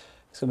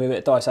 It's going to be a bit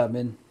of dice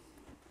admin.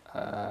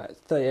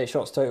 38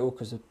 shots total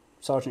because the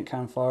Sergeant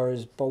can fire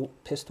his bolt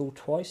pistol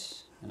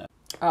twice.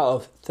 Out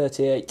of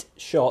 38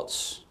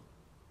 shots,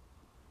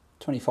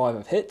 25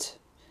 have hit.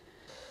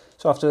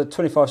 So after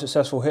 25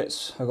 successful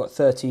hits, I've got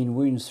 13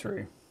 wounds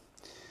through.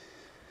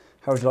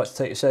 How would you like to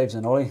take your saves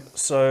then, Ollie?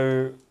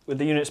 So with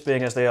the units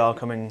being as they are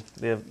coming,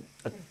 the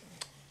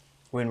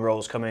wound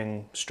rolls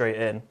coming straight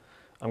in,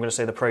 I'm going to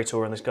say the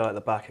Praetor and this guy at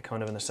the back are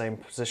kind of in the same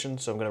position,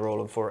 so I'm going to roll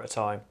them 4 at a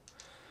time.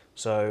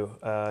 So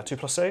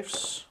 2+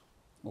 saves.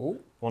 Ooh.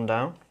 1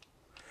 down.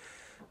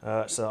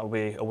 So that'll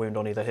be a wound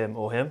on either him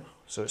or him.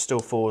 So it's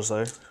still 4s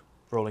though,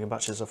 rolling in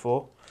batches of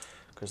 4,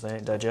 because they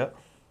ain't dead yet.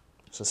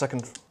 So the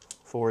second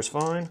 4 is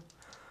fine.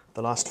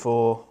 The last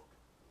 4,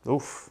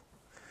 oof,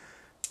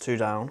 2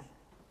 down.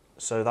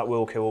 So that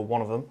will kill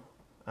 1 of them,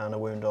 and a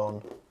wound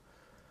on,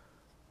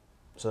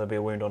 so there'll be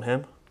a wound on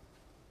him.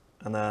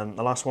 And then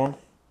the last one.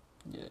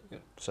 Yeah,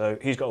 good. So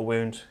he's got a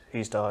wound,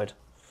 he's died.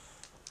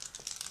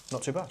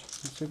 Not too bad.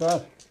 Not too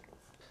bad.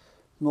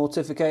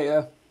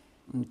 Mortificator.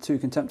 And 2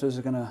 Contemptors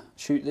are going to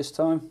shoot this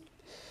time.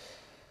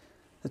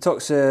 The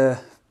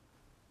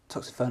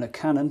Toxiferno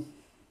cannon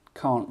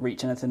can't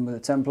reach anything with a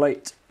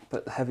template,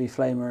 but the heavy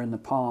flamer in the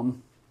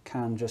palm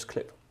can just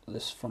clip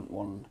this front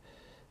one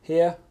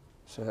here.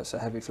 So that's a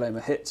heavy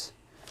flamer hit.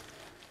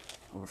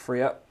 Or a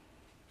 3-up.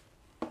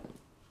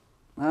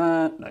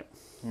 No.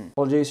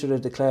 Apologies, should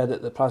have declared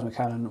that the plasma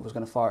cannon was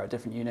going to fire at a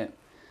different unit.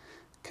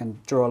 Can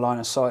draw a line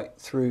of sight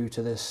through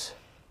to this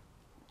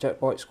jet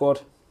bike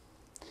squad.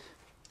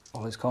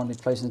 Ollie's kindly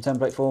placing the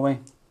template for me.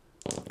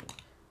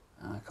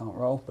 I can't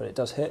roll, but it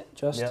does hit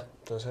just. Yeah,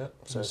 it does hit.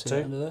 So it's 2.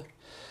 Under there.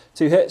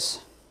 2 hits.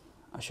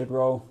 I should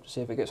roll to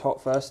see if it gets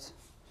hot first.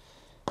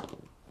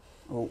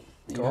 Oh,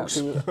 you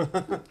happy with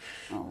it?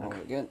 I'll roll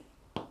it again.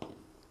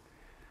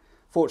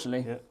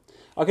 Fortunately, yeah.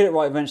 I'll get it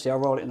right eventually. I'll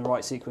roll it in the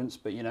right sequence,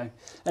 but you know.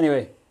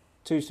 Anyway,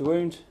 2's to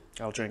wound.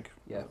 I'll drink.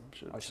 Yeah,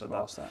 I should have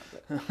asked that.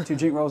 But 2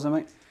 drink rolls then,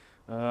 mate.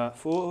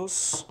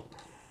 4s.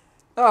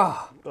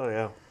 Ah! Oh,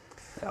 yeah.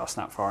 Yeah, I'll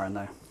snap fire in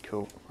there.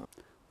 Cool.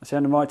 That's the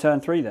end of my turn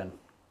 3 then.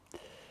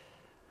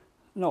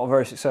 Not a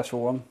very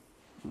successful one.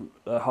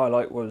 The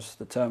highlight was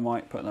the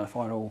termite putting the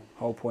final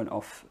hull point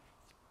off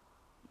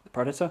the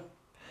predator.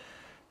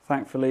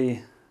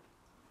 Thankfully,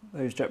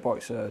 those jet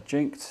bikes are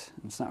jinked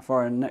and snap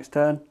fire in the next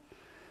turn.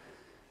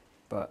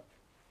 But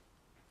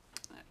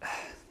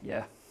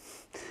yeah,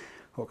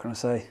 what can I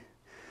say?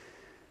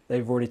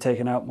 They've already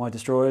taken out my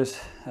destroyers.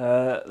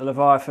 The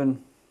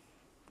Leviathan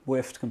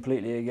whiffed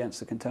completely against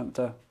the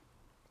Contemptor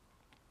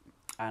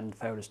and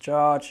failed his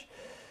charge.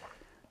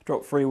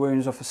 Dropped 3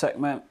 wounds off the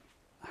segment.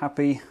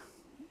 Happy,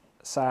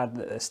 sad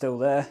that they're still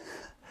there.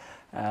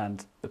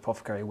 And the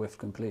Apothecary whiffed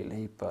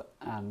completely,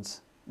 and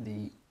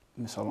the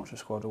missile launcher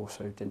squad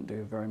also didn't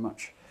do very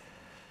much.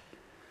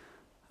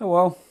 Oh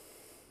well,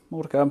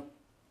 more to come.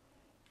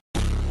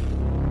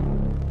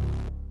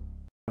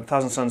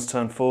 1,000 Suns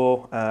turn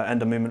 4,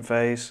 end of movement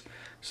phase.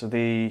 So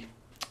the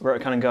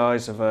rotor cannon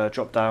guys have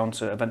dropped down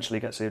to eventually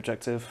get to the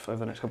objective over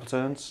the next couple of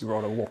turns. You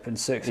rolled a whopping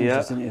 6,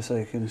 yeah, didn't you? So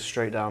you can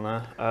straight down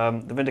there.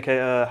 The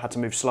Vindicator had to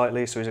move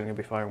slightly, so he's only going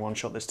to be firing 1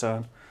 shot this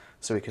turn,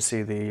 so we can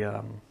see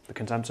the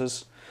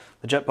Contemptors.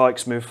 The jet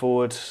bikes move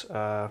forward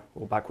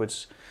or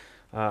backwards.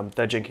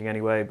 They're jinking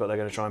anyway, but they're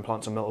going to try and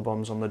plant some melter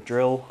bombs on the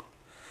drill.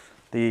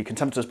 The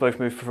Contemptors both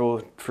move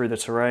through the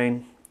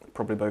terrain,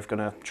 probably both going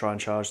to try and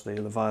charge the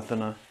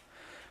Leviathan.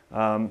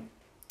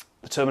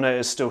 The Terminator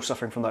is still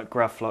suffering from that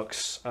grav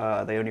flux.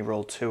 They only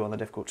rolled 2 on the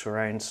difficult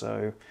terrain,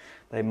 so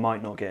they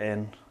might not get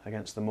in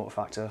against the mortar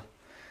factor.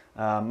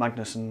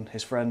 Magnus and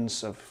his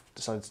friends have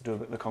decided to do a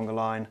bit of the conga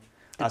line,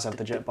 as have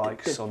the jet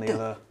bikes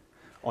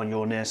on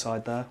your near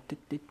side there.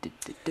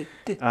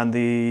 And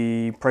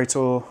the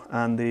Praetor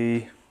and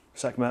the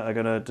Sekhmet are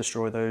going to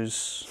destroy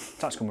those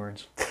tactical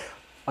marines.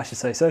 I should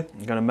say so.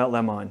 You're going to melt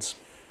their minds.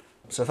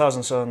 So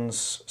 1,000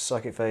 Suns,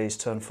 Psychic Phase,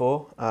 turn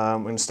 4. We're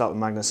going to start with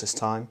Magnus this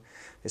time.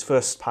 His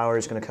first power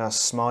is going to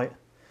cast Smite.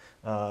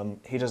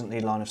 He doesn't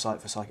need line of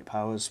sight for psychic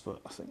powers, but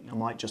I think I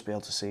might just be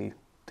able to see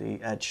the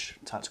Edge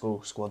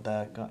tactical squad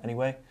there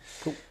anyway.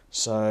 Cool.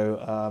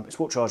 So it's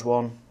Warp Charge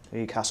 1.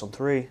 He casts on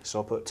 3, so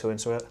I'll put 2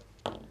 into it.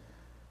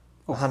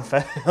 Oh. And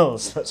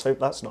fails. Let's hope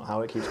that's not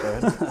how it keeps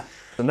going.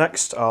 So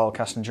next, I'll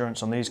cast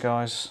Endurance on these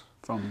guys.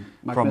 From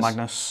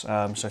Magnus. So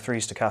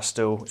 3s to cast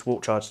still. It's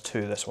Warp Charge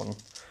 2, this one.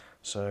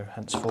 So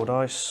hence 4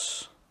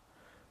 dice.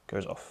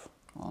 Goes off.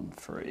 1,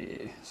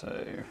 3.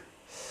 So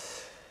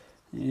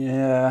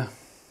yeah,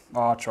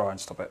 I'll try and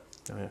stop it.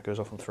 Oh yeah, it goes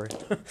off on 3.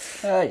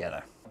 Yeah,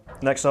 no.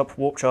 Next up,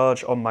 Warp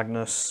Charge on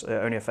Magnus. It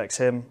only affects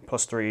him.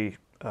 +3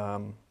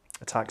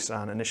 attacks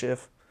and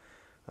initiative.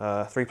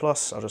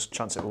 3+. I'll just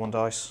chance it with 1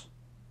 dice.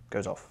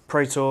 Goes off.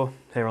 Praetor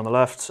here on the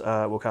left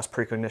will cast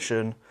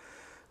Precognition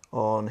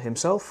on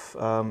himself.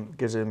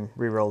 Gives him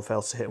reroll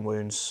failed to hit and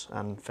wounds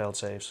and failed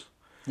saves.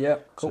 Yeah,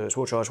 cool. So it's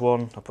Warp Charge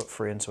 1. I'll put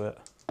 3 into it.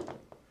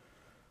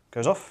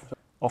 Goes off.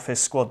 Off his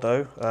squad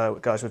though,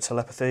 guys with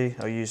telepathy,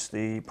 I'll use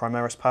the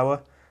Primaris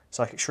power,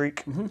 Psychic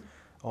Shriek,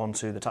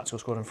 onto the tactical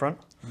squad in front.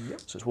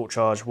 Yep. So it's Warp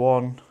Charge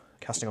 1,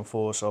 casting on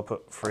 4, so I'll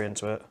put 3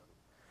 into it.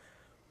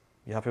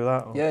 You happy with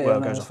that? Or, yeah, well,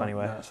 no, it goes off fine.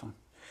 anyway. Yeah, that's fine.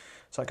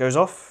 So that goes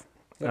off.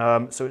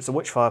 Yep. So it's the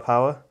Witchfire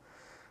power,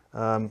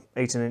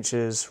 18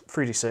 inches,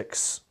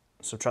 3d6,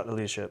 subtract the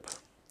leadership.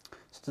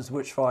 So does the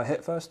Witchfire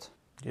hit first?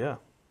 Yeah.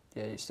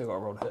 Yeah, you still got to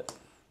roll to hit.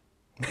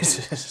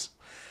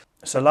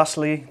 So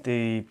lastly,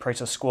 the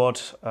Praetor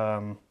squad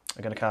are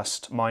going to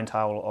cast Mind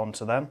Towel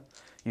onto them.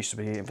 Used to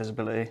be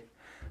invisibility.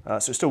 So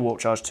it's still Warp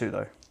Charge 2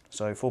 though.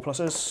 So 4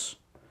 pluses.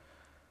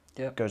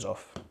 Yep. Goes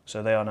off.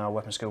 So they are now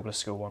Weapon Skill, Bliss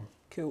Skill 1.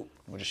 Cool.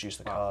 We'll just use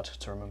the card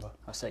to remember.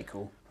 I say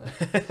cool.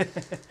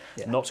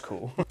 Yeah. Not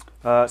cool.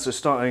 So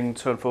starting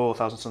turn 4,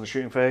 1,000 Suns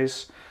shooting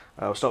phase.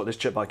 We'll start with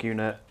this jet bike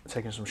unit,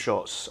 taking some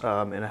shots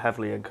in a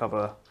heavily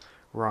uncover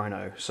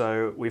Rhino.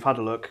 So we've had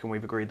a look and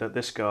we've agreed that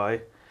this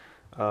guy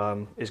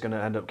is going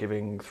to end up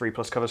giving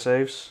 3+ cover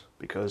saves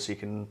because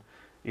he's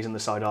in the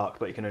side arc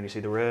but he can only see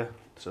the rear.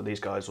 So these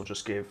guys will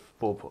just give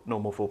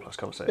normal 4+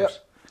 cover saves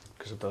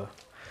because of the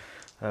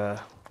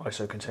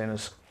ISO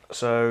containers.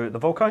 So the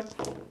Volkite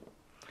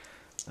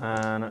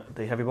and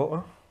the Heavy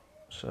Bolter.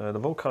 So the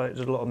Volkite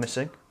did a lot of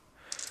missing.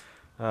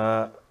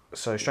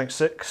 So strength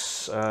 6,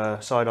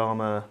 side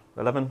armour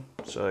 11,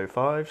 so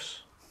 5s,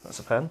 that's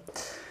a pen.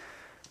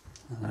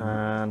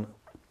 And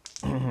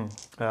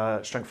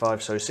strength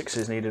 5, so 6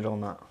 is needed on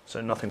that,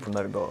 so nothing from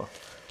the bar.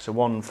 So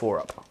 1 4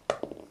 up.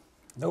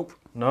 Nope.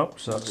 Nope,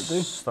 so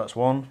that's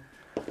 1.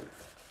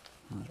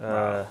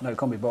 No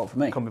combi bolt for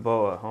me. Combi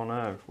bolter, oh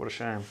no, what a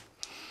shame.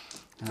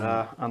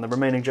 And the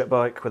remaining jet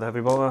bike with a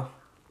heavy bolter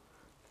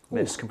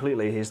missed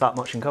completely, he's that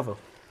much in cover.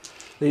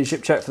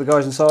 Leadership check for the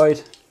guys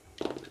inside.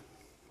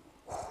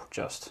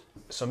 Just.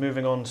 So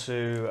moving on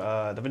to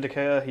the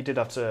Vindicator, he did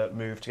have to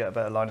move to get a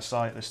better line of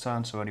sight this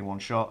turn, so only 1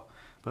 shot,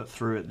 but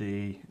threw at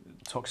the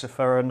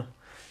Toxiferan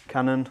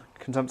cannon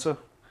contemptor,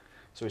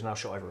 so he's now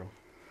shot over him.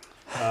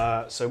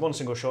 So 1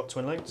 single shot,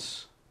 twin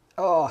links.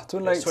 Oh,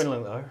 twin links. It's twin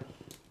link though.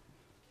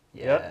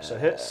 Yeah, so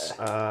it hits,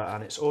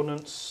 and it's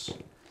ordnance.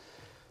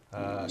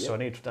 So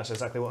that's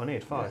exactly what I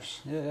need, 5s.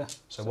 Yeah.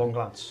 So 1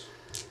 glance.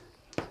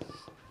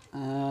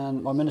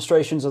 And my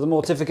ministrations of the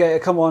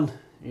Mortificator, come on.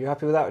 Are you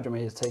happy with that, or do you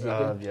want me to take it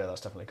again? Yeah,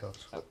 that's definitely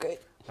cocked. Okay.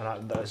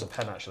 And that is a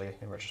pen actually,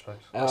 in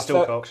retrospect. It's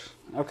still cocked.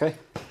 Okay.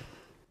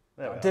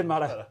 It didn't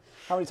matter.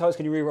 How many times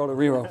can you re-roll a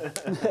re-roll? So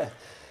what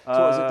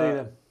does it do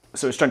then?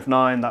 So it's strength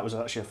 9, that was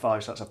actually a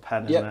 5, so that's a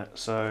pen, isn't it?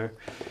 So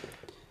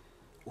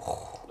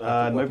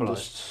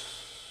mobilised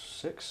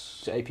 6?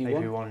 Is it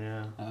AP1? AP1,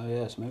 yeah. Oh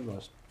yeah, it's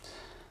mobilised.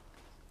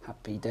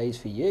 Happy days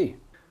for you.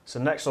 So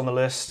next on the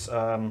list,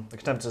 the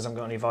Contemptors haven't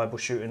got any viable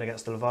shooting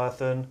against the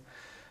Leviathan.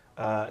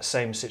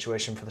 Same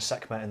situation for the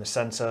Sekhmet in the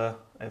centre,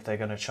 if they're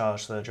going to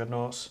charge the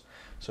Dreadnoughts.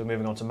 So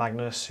moving on to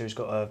Magnus, who's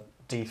got a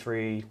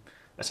D3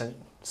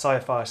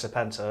 Sci-Fi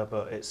Serpenter,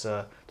 but it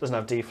doesn't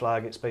have D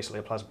flag, it's basically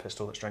a plasma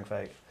pistol that's strength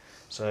 8.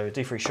 So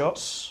D3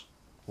 shots,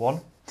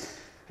 1.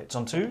 Hits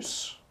on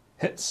 2s.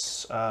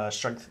 Hits,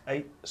 strength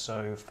 8,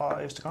 so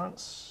 5s to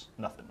glance,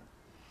 nothing.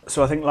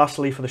 So I think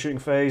lastly for the shooting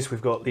phase,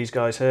 we've got these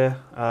guys here.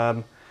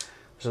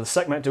 So the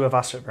Sekhmet do have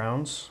asset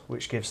rounds,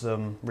 which gives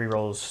them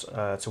rerolls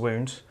to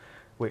wound,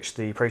 which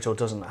the Praetor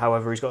doesn't.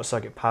 However, he's got a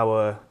psychic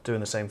power doing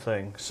the same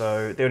thing.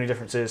 So the only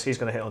difference is he's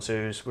going to hit on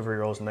 2s with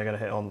rerolls, and they're going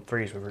to hit on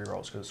 3s with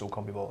rerolls because it's all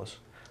combi bolters.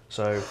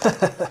 So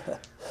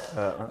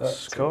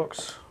that's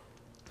cocked.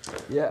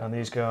 Yeah. And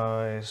these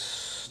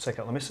guys take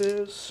out the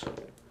misses,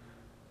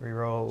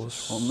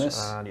 rerolls. 1 miss.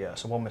 And yeah,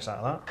 so 1 miss out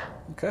of that.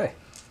 Okay.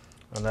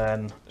 And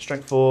then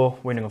strength 4,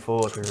 wounding on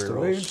 4s with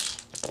rerolls.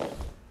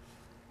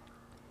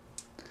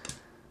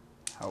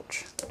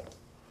 Ouch.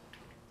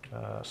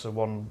 So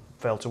 1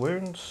 failed to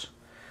wounds.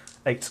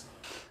 8.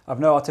 I've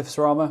no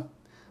Artificer armour,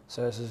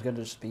 so this is going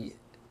to just be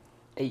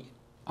 8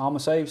 armour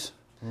saves.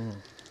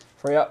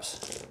 3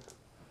 ups.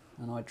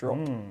 And I drop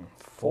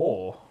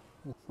 4.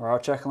 Morale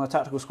check on the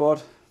tactical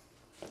squad.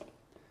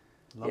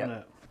 Loving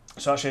it.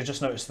 So actually I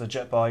just noticed the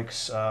jet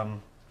bikes,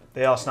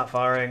 they are snap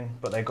firing,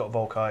 but they've got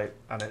Volkite,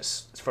 and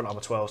it's front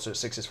armour 12, so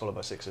it's 6s followed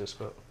by 6s,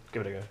 but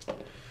give it a go.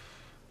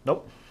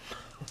 Nope.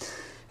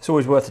 It's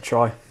always worth a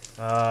try.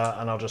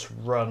 And I'll just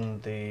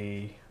run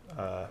the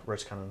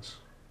rotor cannons.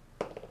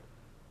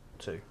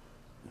 2.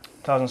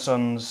 Thousand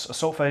Suns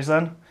assault phase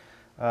then.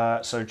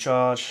 So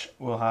charge,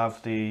 we'll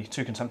have the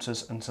 2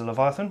 Contemptors into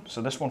Leviathan.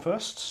 So this one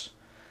first.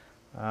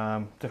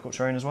 Difficult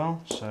terrain as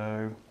well.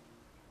 So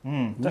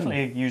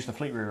definitely use the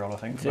fleet reroll, I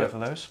think, for both of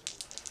those.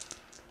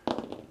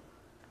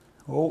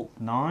 Oh,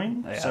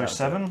 9. Yeah, So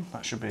 7.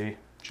 That should be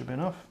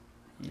enough.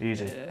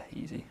 Easy. Yeah,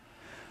 easy.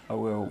 I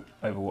will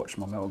overwatch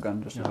my metal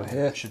gun just over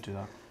here. Should do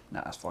that.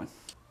 Nah, that's fine.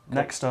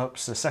 Next up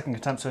is the second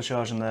Contemptor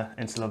charging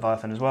into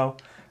Leviathan as well.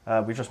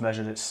 We've just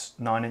measured it's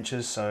 9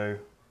 inches, so...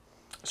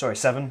 Sorry,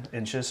 7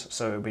 inches,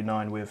 so it would be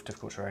 9 with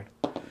difficult terrain.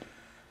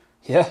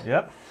 Yeah.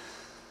 Yep.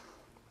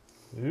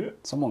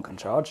 Someone can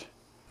charge.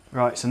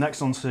 Right, so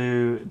next on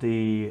to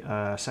the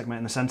Sekhmet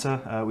in the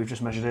centre. We've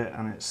just measured it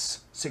and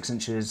it's 6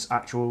 inches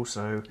actual,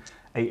 so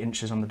 8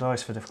 inches on the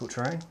dice for difficult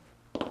terrain.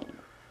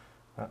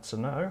 That's a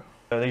no.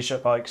 These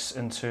jet bikes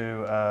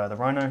into the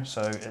Rhino,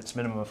 so it's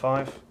minimum of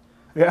 5.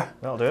 Yeah.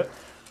 That'll do it.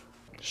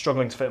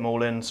 Struggling to fit them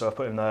all in, so I've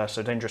put him there,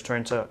 so dangerous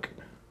terrain Turk.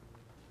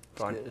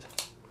 Fine. Good.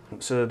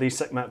 So these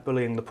Sekhmet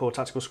bullying the poor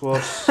tactical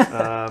squads.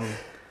 Some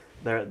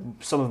of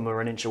them are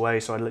an inch away,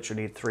 so I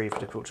literally need 3 for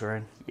difficult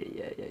terrain.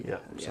 Yeah,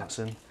 so that's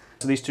in.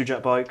 So these 2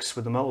 jet bikes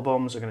with the melter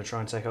bombs are going to try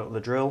and take out the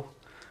drill.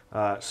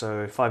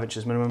 So 5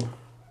 inches minimum.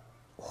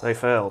 They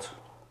failed.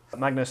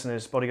 Magnus and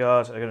his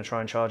bodyguard are going to try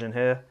and charge in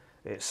here.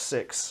 It's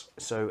 6,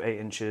 so 8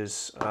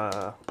 inches.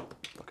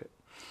 Fuck it.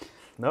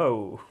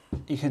 No.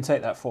 You can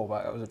take that 4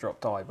 back. That was a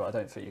drop die, but I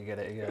don't think you get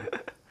it again.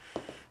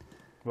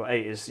 Well,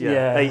 8 is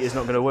 8 is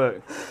not going to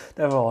work.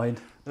 Never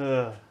mind.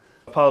 I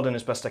piled in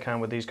as best I can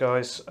with these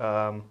guys,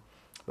 but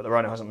the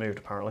Rhino hasn't moved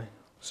apparently.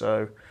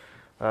 So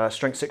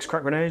strength 6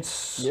 crack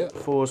grenades, Yep.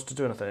 4s to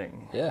do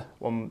anything. Yeah.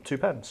 2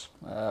 pens.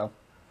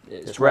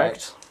 It's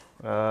wrecked.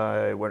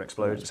 It won't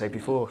explode. It's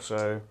AP4,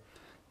 so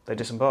they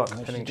disembark.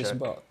 Pinning check.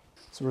 Disembark.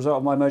 As a result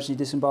of my emergency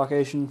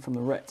disembarkation from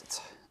the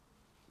wrecked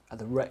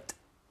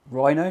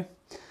Rhino,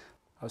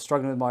 I was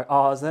struggling with my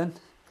R's then.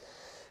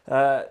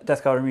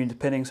 Death card immune to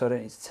pinning, so I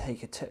don't need to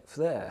take a tip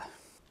there.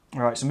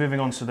 Right, so moving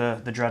on to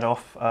the dread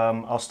off.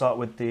 I'll start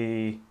with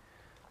the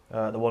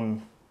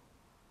one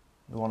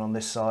on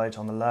this side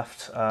on the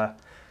left,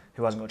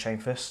 who hasn't got chain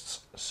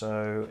fists.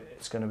 So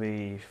it's going to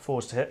be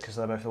 4s to hit because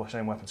they're both the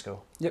same weapon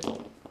skill. Yep.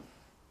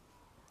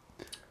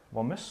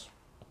 1 miss.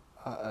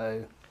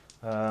 Uh-oh.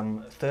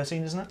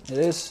 13, isn't it? It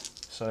is.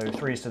 So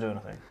 3s to do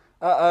anything.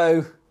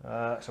 Uh-oh.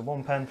 So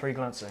 1 pen, 3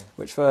 glancing.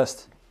 Which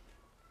first?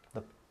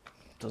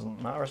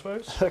 Doesn't matter, I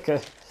suppose. Okay.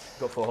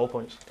 Got 4 whole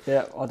points.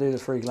 Yeah, I'll do the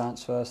 3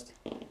 glance first.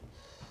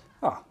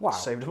 Oh, wow.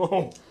 Saved them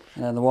all.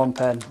 And then the 1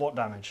 pen. What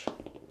damage?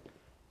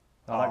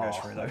 Oh, that goes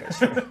through though.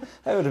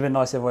 That would have been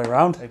nice the other way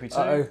around. AP2.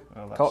 Uh-oh.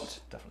 Oh, that's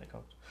Cocked. definitely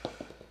cocked.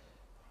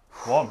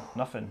 1,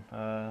 nothing.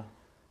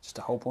 Just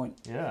a whole point.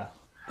 Yeah.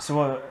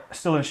 So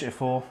still initiative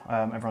 4.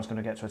 Everyone's going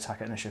to get to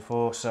attack at initiative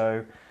 4.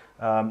 So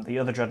the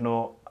other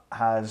dreadnought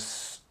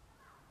has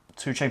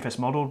 2 chain fists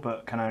modelled,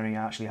 but can only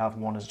actually have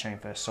 1 as a chain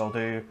fist. So I'll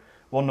do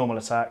 1 normal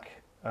attack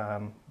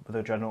with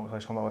a dreadnought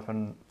close combat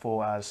weapon,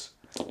 4 as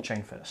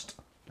chain fist,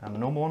 and the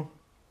normal one,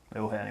 it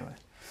will hit anyway.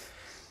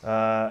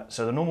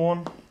 So the normal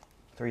one,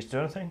 3s to do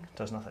anything,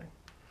 does nothing.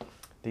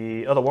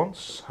 The other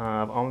ones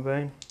have armor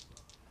bane,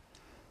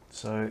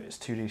 so it's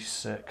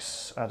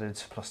 2d6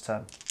 added plus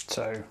 10.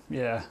 So,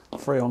 yeah,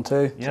 3 on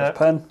 2. Yeah, So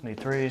pen, need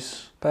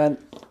 3s. pen,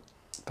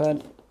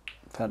 pen,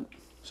 pen.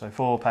 So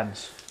 4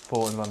 pens,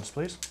 4 invulns,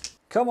 please.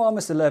 Come on,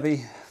 Mr.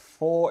 Levy.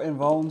 4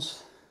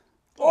 invulns.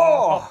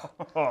 Oh!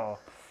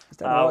 He's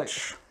done all right.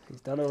 Ouch.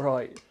 He's done all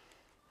right.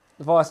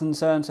 Leviathan's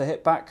turn to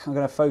hit back. I'm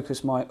going to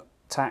focus my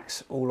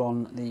attacks all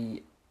on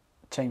the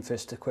chain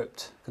fist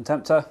equipped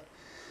Contemptor.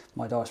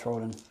 My dice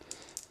rolling.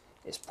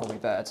 It's probably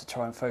better to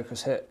try and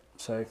focus hit.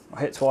 So I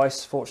hit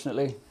twice,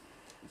 fortunately.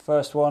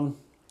 First one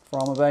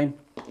for armor bane.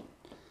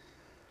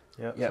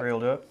 Yep, Yep. 3 will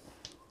do it.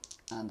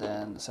 And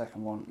then the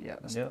second one, yeah,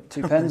 that's Yep.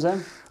 2 pens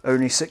then.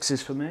 Only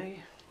 6s for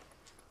me.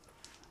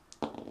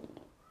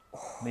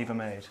 Neither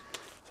made.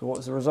 So what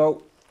was the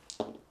result?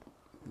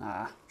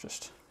 Nah,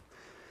 just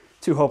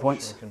 2 whole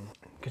points. Sure,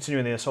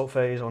 continuing the assault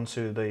phase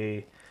onto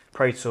the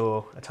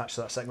Praetor attached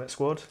to that segment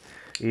squad.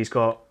 He's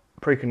got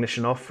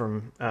precognition off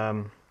from,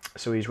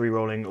 so he's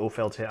re-rolling all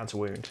failed to hit and to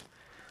wound.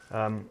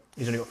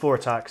 He's only got 4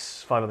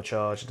 attacks, 5 on the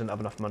charge. He didn't have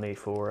enough money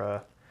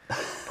for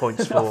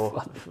points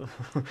for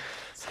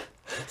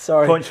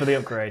Sorry. points for the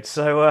upgrade.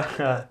 So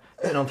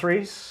hitting on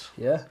 3s.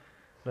 Yeah,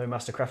 No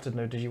mastercrafted,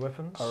 no digi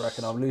weapons. I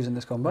reckon I'm losing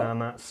this combat.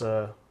 And that's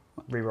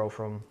re-roll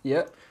from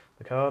Yeah.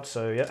 the card.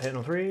 So yeah, hitting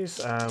on 3s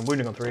and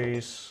wounding on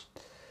 3s.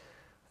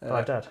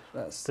 5 dead.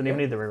 Didn't even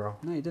need the reroll.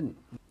 No, you didn't.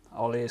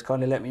 Ollie has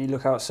kindly let me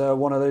look out, sir,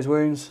 one of those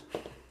wounds.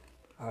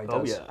 Oh, he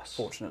does, yes.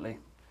 fortunately.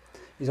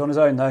 He's on his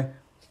own, though.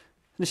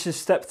 This is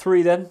step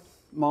 3, then.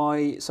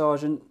 My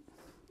sergeant,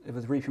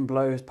 with Reaping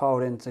Blow, has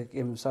piled in to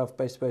give himself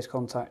base-to-base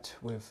contact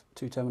with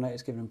 2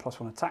 Terminators, giving him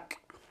 +1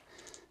 attack.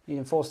 Need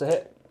him forced to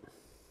hit.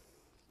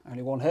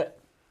 Only 1 hit.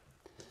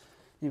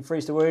 Need him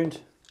freeze to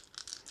wound.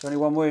 It's only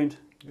 1 wound.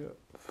 Yep.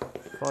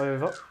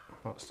 5 up.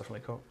 That's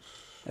definitely cool.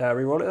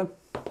 Reroll it then.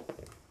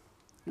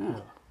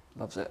 Yeah,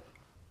 loves it.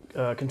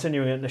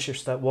 Continuing at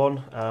initiative step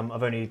 1,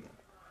 I've only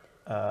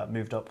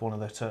moved up one of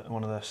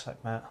the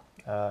segment.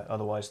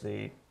 Otherwise,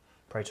 the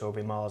Praetor will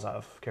be miles out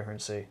of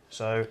coherency.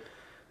 So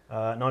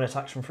 9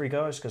 attacks from 3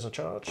 guys because I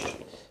charged.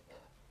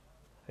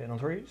 Hitting on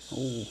 3s.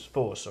 Ooh.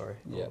 4s, sorry.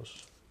 Yeah.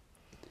 4s.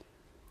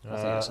 I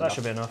think that's that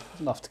should be enough.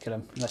 Enough to kill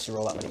him, unless you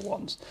roll that many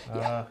ones.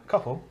 Yeah.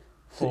 Couple.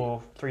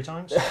 3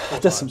 times. 4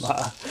 It doesn't times.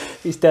 matter.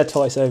 He's dead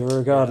twice over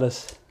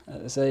regardless. Yeah.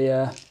 It's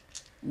a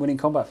winning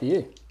combat for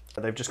you.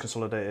 They've just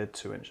consolidated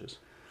 2 inches.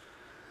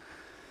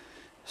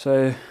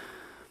 So,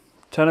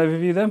 turn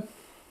overview then.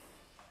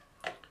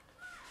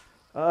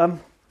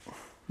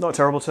 Not a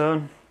terrible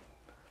turn.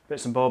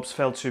 Bits and bobs.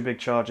 Failed 2 big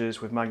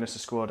charges with Magnus'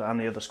 squad and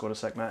the other squad of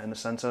Sekhmet in the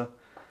centre.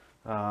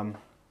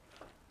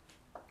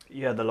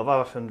 Yeah, the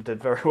Leviathan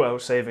did very well,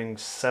 saving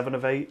 7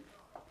 of 8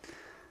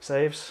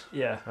 saves.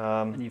 Yeah.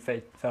 And you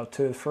failed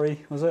 2 of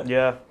 3, was it?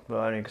 Yeah, but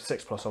only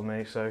 6+ on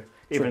me, so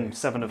even True.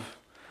 7 of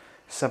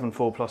 7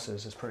 4+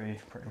 is pretty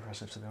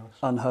impressive, to be honest.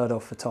 Unheard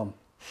of for Tom.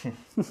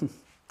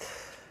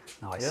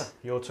 Nice. Yeah,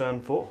 your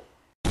turn 4.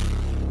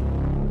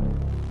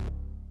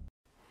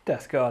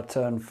 Death Guard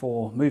turn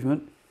 4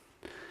 movement.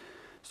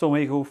 Storm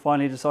Eagle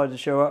finally decided to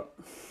show up.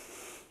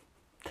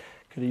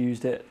 Could have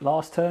used it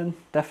last turn,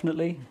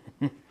 definitely.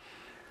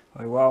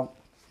 Very well.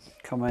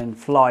 Come in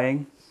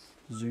flying,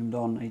 zoomed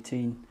on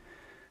 18,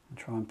 and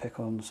try and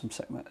pick on some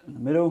segment in the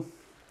middle.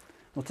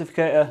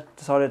 Mortificator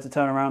decided to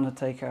turn around and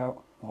take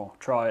out, or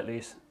try at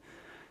least,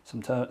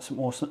 some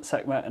more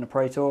segment and a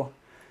Praetor,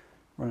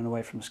 running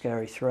away from a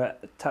scary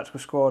threat. The tactical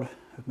squad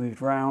have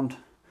moved round,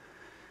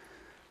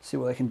 see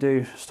what they can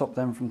do, stop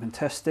them from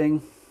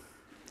contesting.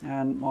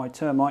 And my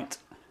Termite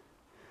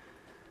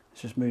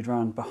has just moved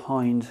around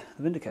behind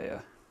the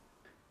Vindicator.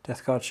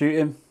 Death Guard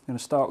shooting. I'm going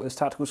to start with this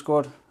tactical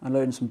squad,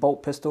 unloading some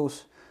bolt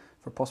pistols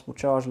for a possible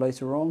charge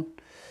later on.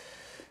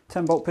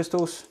 10 bolt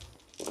pistols,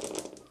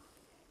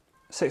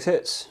 6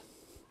 hits,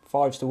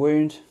 5s to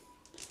wound.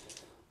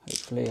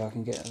 Hopefully I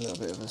can get a little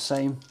bit of the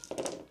same.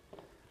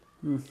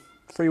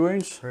 3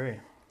 wounds. 3.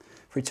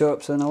 3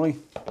 2-ups then, Ollie.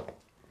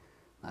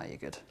 Ah, you're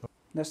good.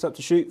 Next up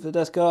to shoot for the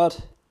Death Guard.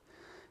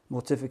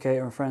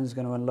 Mortificator and Friends are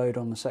going to unload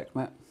on the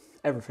Sekhmet.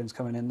 Everything's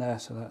coming in there,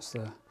 so that's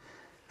the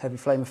Heavy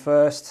Flamer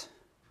first.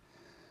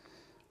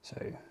 So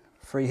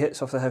 3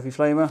 hits off the Heavy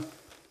Flamer.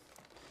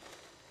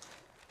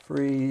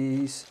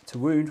 Freeze to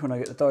wound when I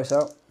get the dice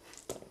out.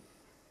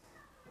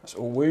 That's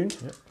all wound.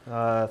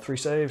 Yep. 3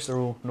 saves, they're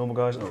all normal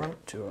guys at the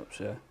front. 2-ups,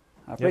 yeah.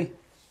 Happy. Yep.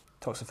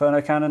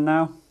 Toxinferno Cannon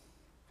now.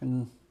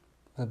 And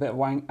with a bit of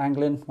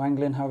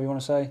wangling, however you want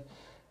to say.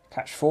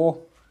 Catch 4.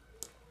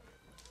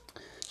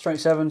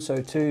 Strength 7, so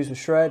 2s with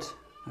shred.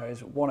 There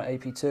is 1 at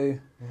AP2.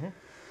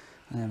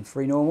 And then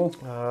 3 normal.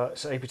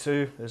 So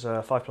AP2, there's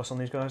a 5+ on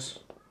these guys.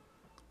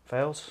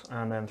 Fails.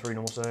 And then 3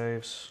 normal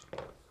saves.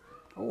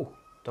 Oh.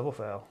 Double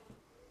fail.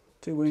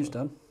 2 wounds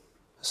done.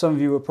 Some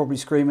of you were probably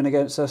screaming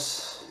against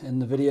us in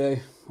the video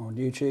or on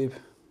YouTube.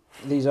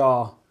 These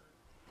are,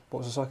 what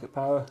was the psychic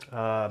power?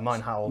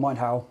 Mind Howl. Mind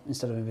Howl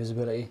instead of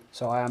invisibility.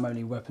 So I am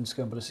only weapon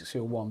skill and ballistic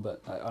skill 1,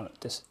 but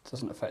this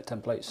doesn't affect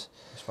templates.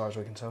 As far as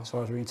we can tell. As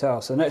far as we can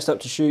tell. So next up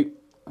to shoot,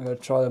 I'm going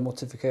to try the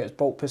Mortificator's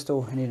bolt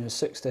pistol. He needed a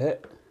 6 to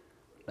hit.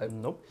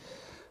 Nope.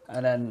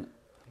 And then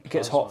it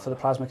gets hot for the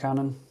plasma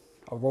cannon.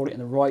 I'll roll it in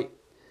the right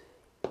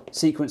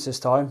sequence this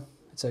time.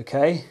 It's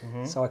okay.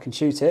 So I can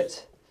shoot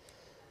it.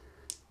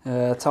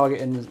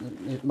 Targeting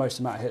the most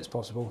amount of hits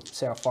possible.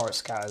 See how far it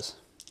scatters.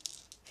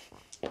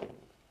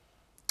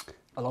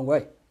 A long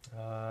way.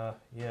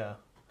 Yeah.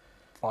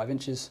 5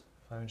 inches.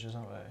 5 inches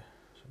that way.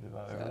 Should be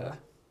about over there.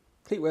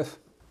 Complete whiff.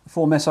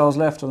 4 missiles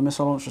left of the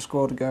missile launcher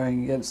squad are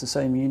going against the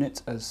same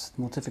unit as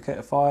the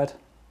Mortificator fired.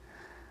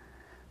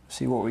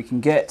 See what we can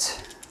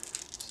get.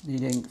 It's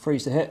needing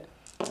 3s to hit.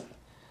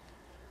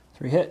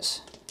 3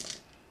 hits.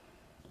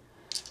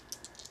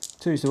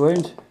 2s to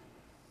wound.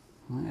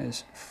 That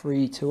is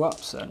 3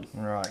 2-ups then.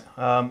 Right.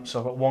 So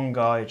I've got 1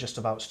 guy just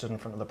about stood in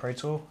front of the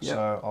Praetor,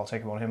 so I'll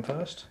take him on him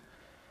first.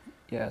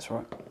 Yeah, that's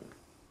right.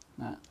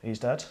 Nah. He's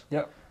dead.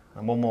 Yep.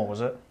 And 1 more, was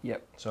it?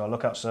 Yep. So I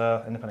look out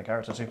Sir, independent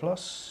character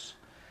 2+.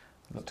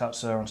 Looked out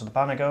Sir onto the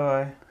banner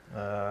guy.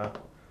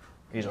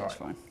 He's alright. That's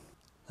fine.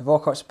 The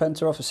Volkite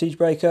Serpenter off a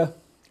Siegebreaker.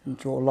 And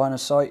draw a line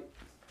of sight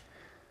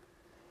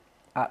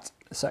at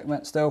the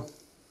Sekhmet still.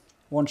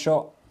 1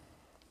 shot.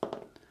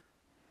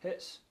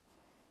 Hits.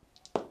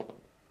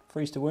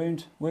 3s to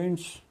wound.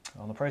 Wounds.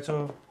 On the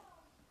Praetor.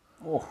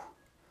 Oh.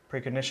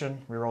 Precognition,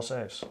 reroll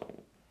saves.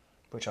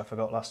 Which I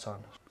forgot last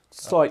time.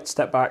 Slight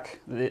step back.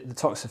 The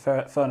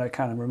Toxinferno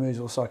Cannon removes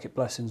all psychic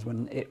blessings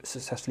when it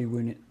successfully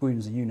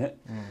wounds a unit,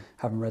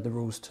 having read the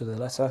rules to the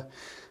letter.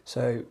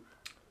 So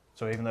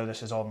even though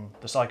this is on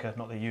the Psyker,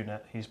 not the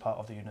unit, he's part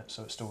of the unit,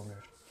 so it's still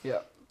removed.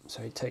 Yeah,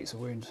 so he takes a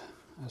wound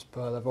as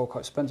per the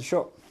Volkite Serpenter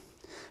shot.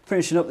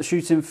 Finishing up the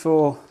shooting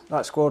for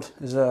that squad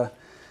is a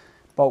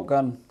bolt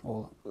gun,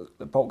 or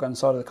the bolt gun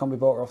side of the combi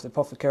bolter off the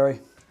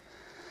Apothecary.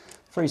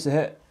 3s to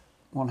hit,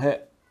 1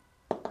 hit,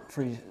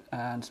 3,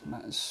 and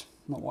that's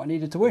not what I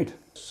needed to wound.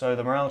 So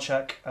the morale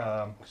check,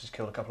 because he's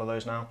killed a couple of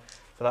those now.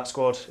 For that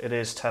squad, it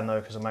is 10 though,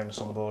 because of Magnus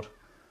on the board.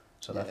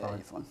 So they're fine. You're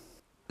fine.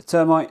 The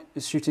Termite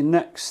is shooting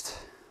next.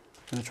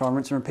 I'm going to try and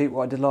rinse and repeat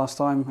what I did last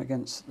time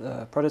against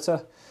the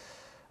Predator,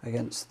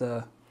 against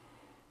the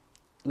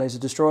Laser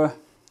Destroyer.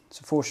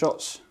 So 4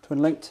 shots,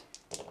 twin linked.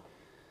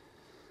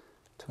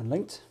 Twin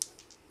linked.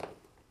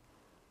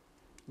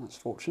 That's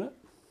fortunate.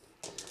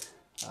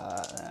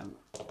 5s.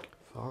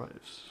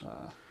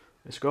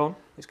 It's gone.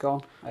 It's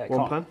gone. It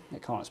 1 pen.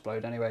 It can't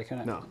explode anyway, can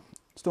it? No.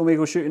 Storm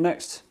Eagle shooting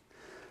next.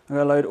 I'm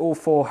going to load all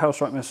 4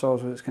 Hellstrike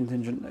missiles with its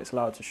contingent that it's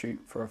allowed to shoot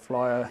for a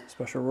flyer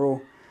special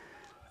rule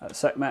at the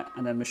Sekhmet,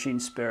 and then Machine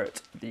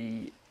Spirit,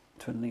 the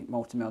twin link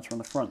multi-melter on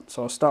the front.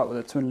 So I'll start with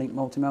a twin link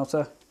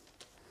multi-melter.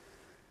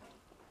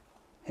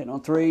 Hitting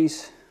on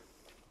 3s,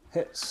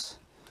 hits,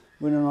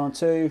 winning on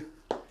 2,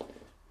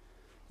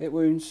 hit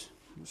wounds,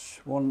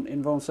 just 1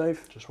 invuln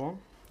save. Just 1.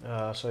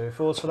 So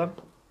 4s for them.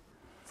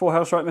 4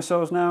 Hellstrike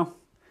missiles now.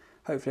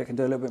 Hopefully I can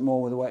do a little bit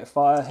more with the weight of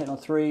fire. Hitting on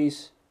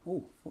 3s.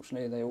 Oh,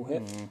 fortunately they all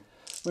hit.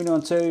 Wounding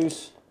on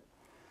 2s.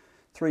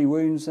 3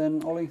 wounds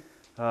then, Ollie.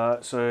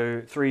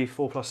 So 3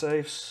 4+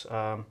 saves.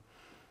 I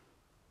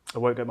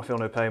won't get my Feel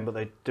No Pain, but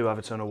they do have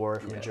Eternal Warrior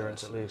from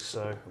Endurance at least,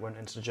 so I went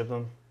into the jib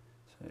them.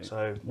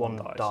 So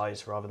 1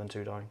 dies rather than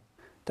 2 dying.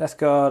 Death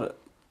Guard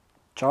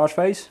charge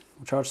phase,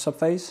 or charge sub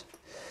phase.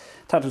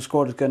 Tactical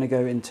squad is going to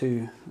go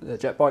into the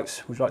jet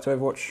bikes. Would you like to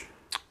overwatch?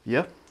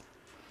 Yeah.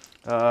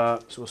 So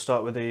we'll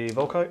start with the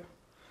Volkite.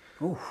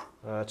 Ooh.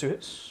 2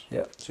 hits.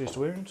 Yeah. 2s to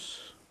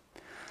wounds.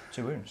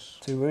 2 wounds.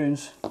 2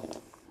 wounds.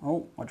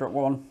 Oh, I dropped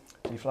 1.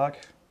 Deflag.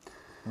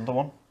 Another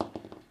 1.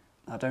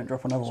 I don't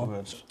drop another one.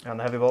 Words. And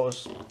the heavy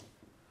bolters.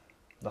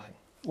 Nothing.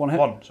 1 hit.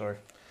 1, sorry.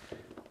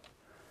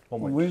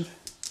 1 1 wound.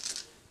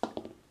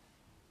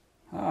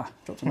 Ah,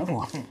 dropped another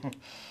one.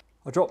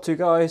 I dropped 2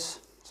 guys,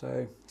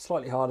 so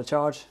slightly harder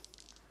charge.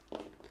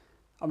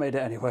 I made it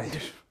anyway.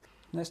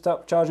 Next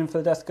up, charging for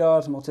the Death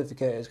Guard.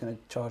 Mortificator is going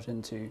to charge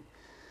into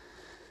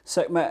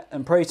Sekhmet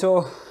and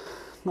Praetor.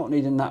 Not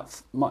needing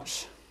that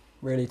much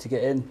really to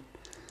get in.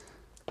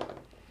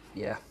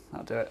 Yeah,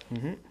 that'll do it.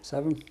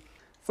 7.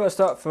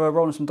 First up for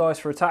rolling some dice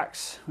for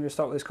attacks, we're going to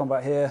start with this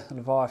combat here, the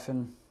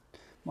Leviathan.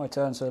 My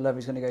turn, so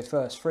Levy's going to go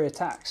first. 3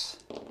 attacks.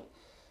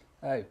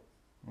 Oh.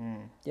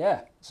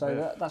 Yeah,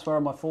 so that's where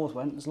my 4th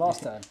went, it was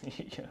last turn.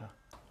 Yeah.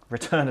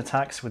 Return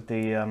attacks with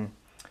the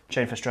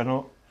Chainfist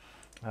Dreadnought.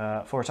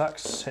 4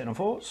 attacks, hitting on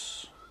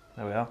 4s.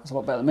 There we are. That's a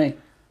lot better than me.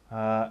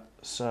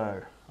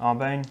 So,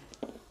 Armbane,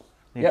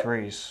 need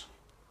 3s.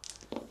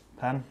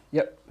 Pen?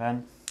 Yep.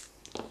 Pen.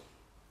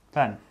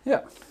 Pen?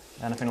 Yep.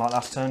 Anything like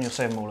last turn, you'll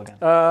save them all again.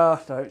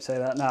 Don't say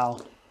that now.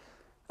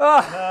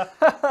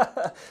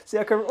 See,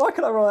 why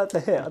can I roll that to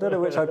hit? I don't know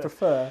which I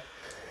prefer.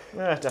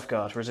 Yeah, Death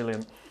Guard,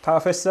 resilient. Power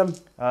Fist them?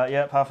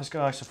 Yeah, Power Fist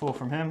guy, so 4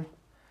 from him.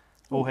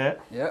 All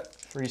hit. Yep.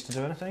 3s to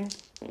do anything.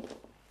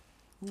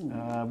 Ooh,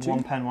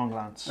 1 pen, 1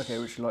 glance. Okay,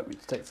 which would you like me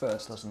to take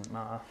first? Doesn't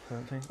matter, I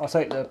don't think. I'll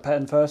take the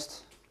pen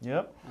first.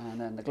 Yep. And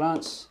then the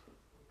glance.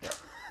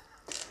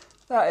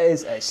 That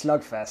is a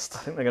slugfest. I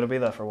think they're going to be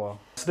there for a while.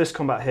 So this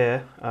combat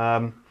here,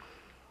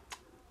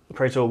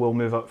 Praetor will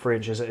move up 3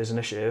 inches at his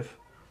initiative.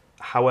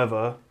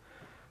 However,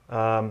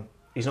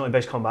 he's not in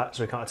base combat,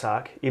 so he can't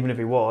attack. Even if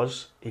he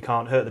was, he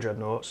can't hurt the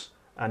Dreadnoughts,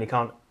 and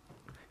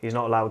he's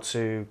not allowed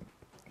to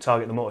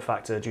target the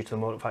Mortifactor due to the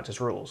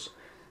Mortifactor's rules.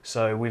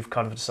 So we've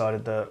kind of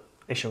decided that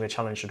issuing a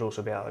challenge should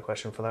also be out of the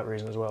question for that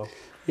reason as well.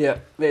 Yeah,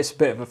 it's a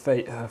bit of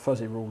a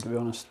fuzzy rule, to be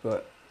honest,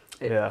 but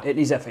it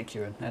needs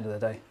FAQ at the end of the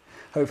day.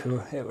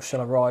 Hopefully it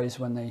shall arise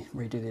when they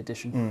redo the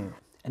edition.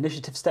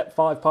 Initiative step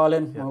 5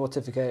 piling. My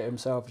Mortificator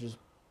himself has just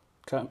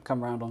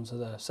come round onto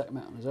the second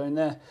mount on his own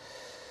there.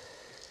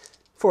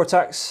 4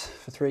 attacks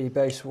for 3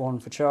 base, 1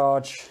 for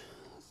charge.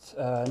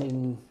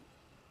 Needing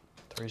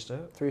 3s to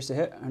hit. 3s to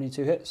hit, only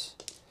 2 hits.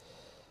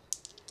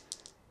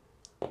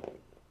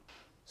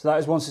 So that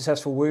is 1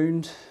 successful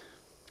wound.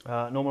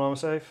 Normal armor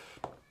save.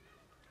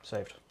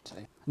 Saved.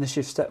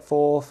 Initiative step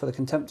 4 for the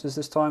Contemptors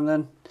this time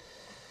then.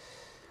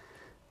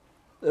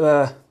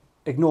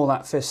 Ignore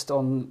that fist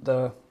on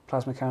the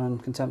Plasma Cannon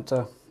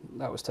Contemptor.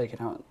 That was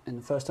taken out in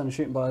the first turn of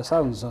shooting by the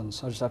Thousand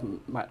Suns. I just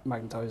haven't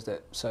magnetised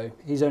it. So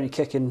he's only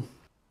kicking.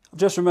 I've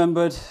just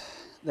remembered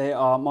they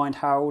are mind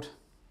howled.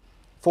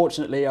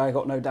 Fortunately, I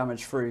got no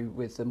damage through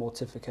with the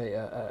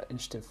Mortificator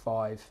initiative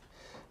 5.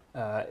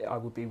 I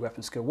would be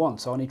weapon skill 1,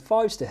 so I need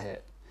 5s to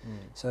hit.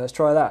 So let's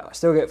try that. I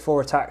still get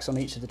 4 attacks on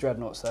each of the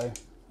Dreadnoughts though,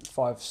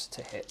 5s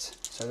to hit.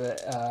 So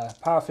the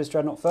Power Fist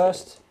Dreadnought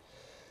first,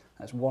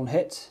 that's 1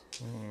 hit.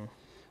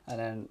 And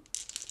then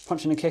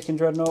punching and kicking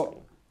Dreadnought,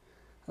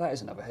 that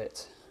is another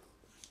hit.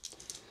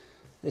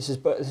 This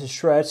is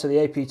Shred, so the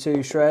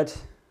AP2 Shred,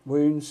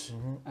 wounds,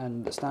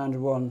 and the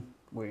standard one,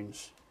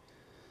 wounds.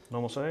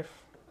 Normal save?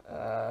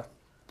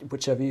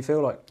 Whichever you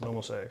feel like.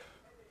 Normal save.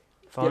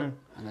 Fine. Yep.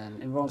 And then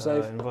invuln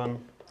save. Invuln.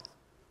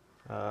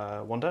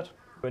 1 dead.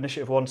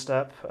 Initiative 1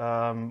 step,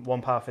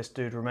 1 Power Fist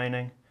dude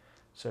remaining,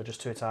 so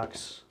just 2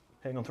 attacks,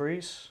 hitting on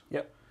 3s.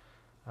 Yep.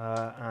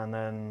 And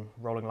then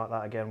rolling like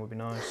that again would be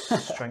nice.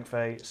 Strength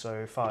 8,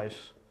 so 5s.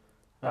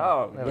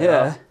 Oh,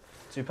 yeah.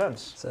 2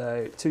 pence.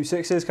 So 2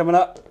 6s coming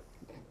up.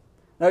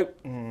 Nope.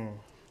 2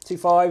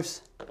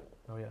 5s.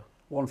 Oh yeah.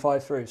 1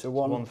 5 through. So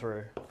 1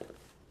 through.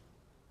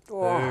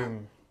 Oh.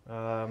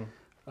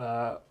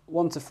 Boom.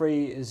 1 to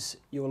 3 is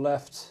your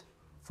left.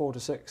 4 to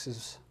 6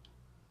 is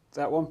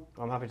that one.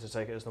 I'm happy to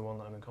take it as the one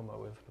that I'm in combat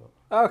with. But.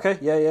 Oh, okay.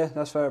 Yeah.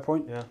 That's a fair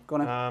point. Yeah. Go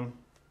on then.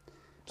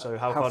 So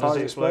how far does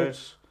it explode?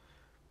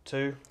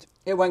 2.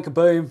 It went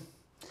kaboom.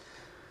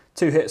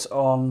 2 hits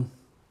on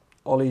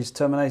Ollie's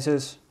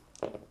Terminators.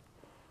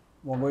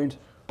 1 wound.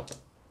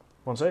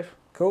 1 save.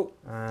 Cool.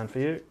 And for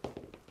you,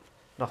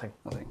 nothing.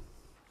 Nothing.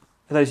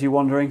 For those of you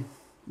wondering,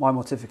 my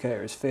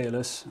Mortificator is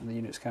fearless, and the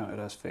unit's counted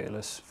as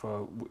fearless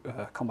for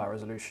combat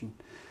resolution.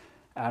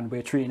 And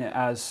we're treating it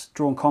as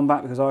drawn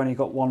combat because I only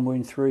got 1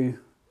 wound through.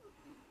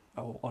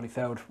 Oh, Ollie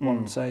failed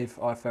 1 save,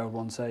 I failed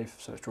 1 save,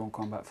 so it's drawn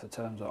combat for the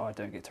terms that I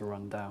don't get to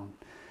run down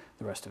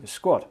the rest of his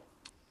squad.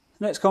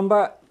 Next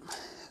combat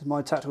is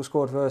my tactical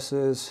squad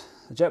versus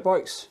the jet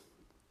bikes.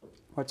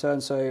 My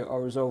turn, so I'll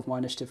resolve my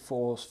initiative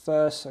 4s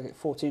first. I get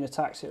 14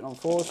 attacks hitting on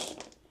 4s.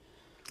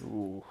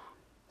 Ooh.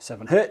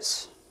 7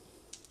 hits.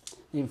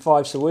 Even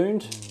 5s to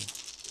wound.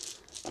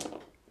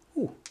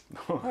 Ooh.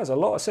 That's a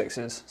lot of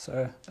 6s.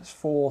 So that's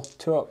 4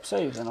 2-up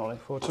saves then, Ollie.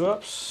 4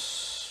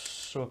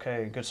 2-ups.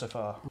 Okay, good so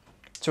far.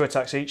 2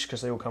 attacks each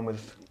because they all come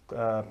with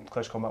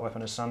close combat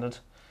weapon as standard.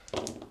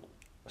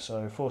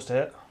 So 4s to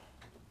hit.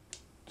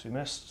 2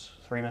 missed.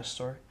 3 missed,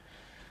 sorry.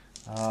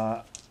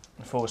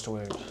 4s to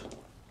wound.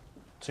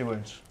 2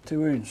 wounds. 2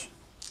 wounds.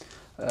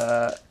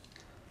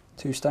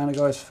 2 standard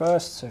guys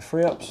first, so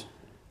 3-ups.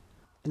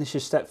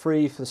 Initiative step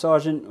 3 for the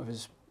sergeant with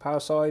his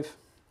power scythe.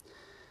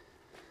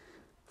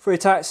 3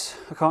 attacks.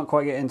 I can't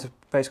quite get into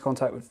base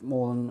contact with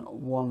more than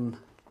 1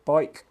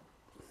 bike,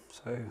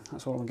 so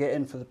that's what I'm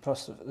getting for the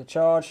plus of the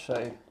charge.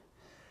 So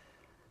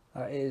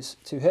that is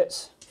 2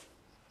 hits,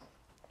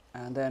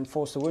 and then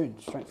 4s to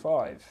wound. Strength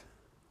 5.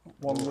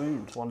 1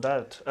 wound. 1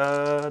 dead.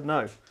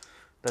 No.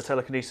 They're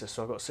telekinesis,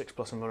 so I've got 6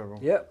 plus invulnerable.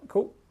 Yep,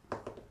 cool.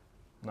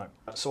 No.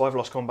 So I've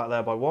lost combat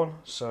there by 1,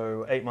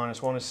 so 8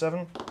 minus 1 is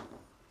 7.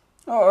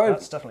 Oh,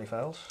 That's definitely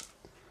fails.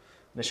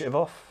 Initiative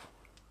off.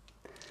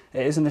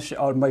 It is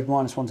initiative. I'd make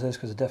 -1 to this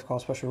because of Death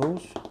Card special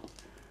rules.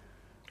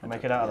 I'll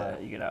make it out of Yeah,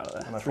 there. you get out of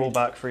there. And I fall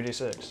back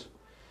 3d6.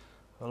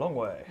 A long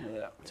way.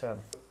 Yeah. 10.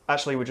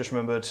 Actually, we just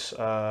remembered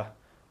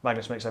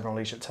Magnus makes everyone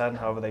leash at 10,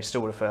 however, they still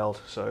would have failed,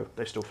 so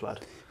they still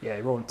fled. Yeah,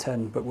 he rolled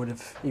 10, but would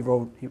have. He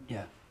rolled.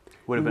 Yeah.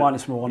 Would have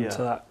 -1 yeah.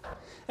 to that.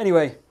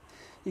 Anyway,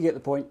 you get the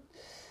point.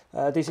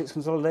 D6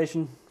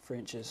 consolidation, 3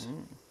 inches.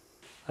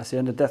 That's the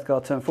end of Death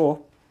Guard turn 4.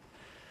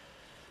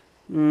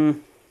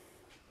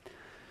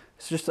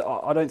 It's just that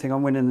I don't think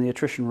I'm winning the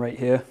attrition rate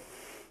here.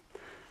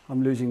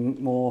 I'm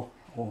losing more,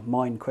 or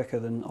mine quicker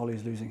than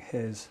Ollie's losing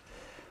his.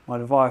 My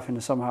Leviathan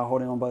is somehow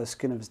holding on by the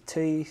skin of his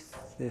teeth.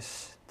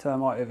 This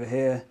termite over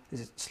here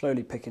is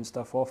slowly picking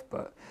stuff off,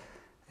 but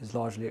is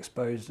largely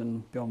exposed,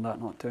 and beyond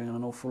that, not doing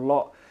an awful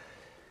lot.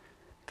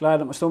 Glad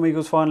that my Storm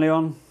Eagle's finally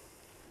on.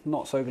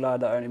 Not so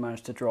glad that I only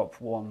managed to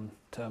drop 1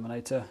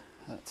 Terminator.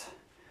 That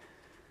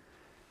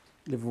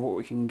live with what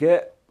we can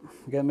get.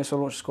 Again, Missile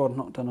Launcher Squad,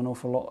 not done an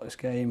awful lot this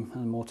game,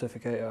 and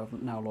Mortificator,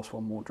 I've now lost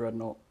 1 more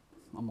Dreadnought.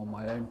 I'm on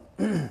my own.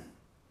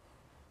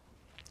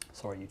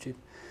 Sorry, YouTube.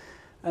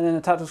 And then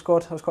the Tactical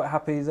Squad, I was quite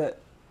happy that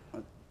I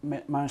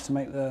managed to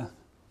make the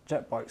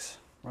jet bikes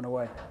run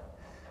away.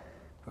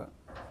 But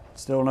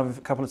still another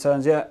couple of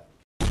turns yet.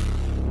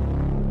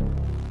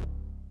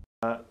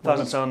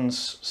 Thousand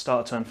Suns,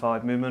 start of turn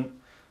 5 movement.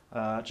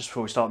 Just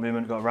before we start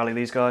movement, got to rally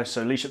these guys.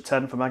 So leash at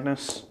 10 for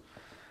Magnus.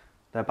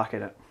 They're back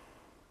in it.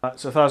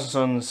 So Thousand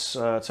Suns,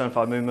 turn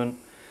 5 movement.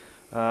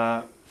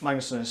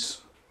 Magnus and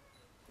his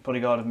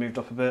bodyguard have moved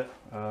up a bit.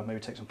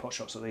 Maybe take some pot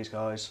shots at these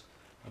guys.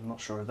 I'm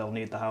not sure if they'll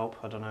need the help,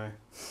 I don't know.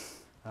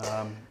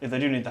 If they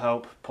do need the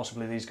help,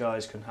 possibly these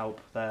guys can help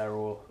there,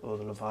 or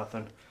the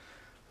Leviathan.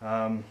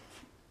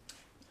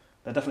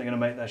 They're definitely going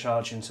to make their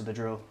charge into the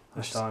drill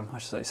this time. I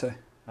should say so.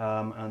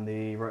 And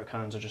the rotor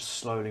cannons are just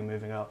slowly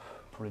moving up,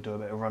 probably do a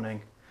bit of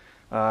running.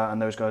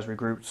 And those guys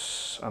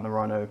regrouped, and the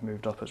Rhino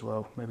moved up as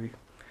well. Maybe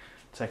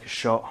take a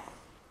shot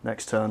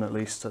next turn at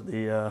least at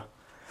the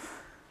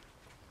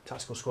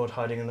tactical squad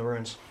hiding in the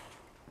ruins.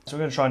 So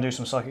we're going to try and do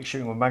some psychic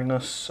shooting with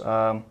Magnus.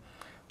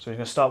 So he's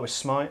going to start with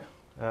Smite.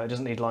 It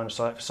doesn't need line of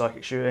sight for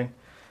psychic shooting,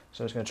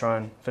 so he's going to try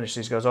and finish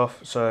these guys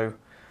off. So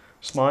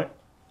Smite,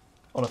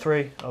 on a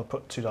 3, I'll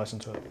put 2 dice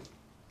into it.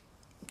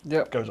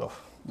 Yep. Goes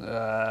off. Do you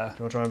want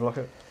to try and block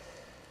it?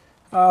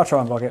 I'll try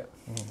and block it.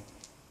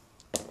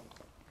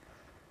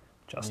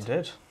 Just. You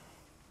did.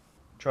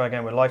 Try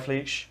again with Life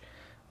Leech.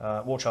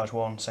 War Charge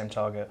 1, same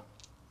target.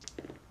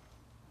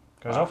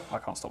 Goes off. I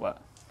can't stop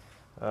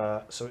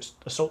that. So it's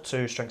Assault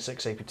 2, Strength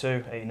 6, AP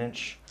 2, 18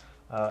 inch.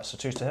 So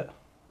 2's to hit.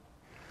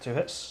 2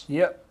 hits.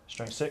 Yep.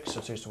 Strength 6, so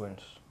 2's to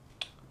wound.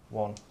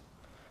 1,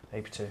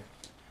 AP 2.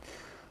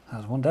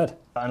 That's 1 dead.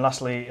 And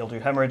lastly, he'll do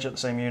Hemorrhage at the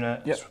same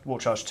unit. Yep. It's War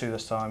Charge 2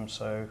 this time,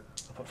 so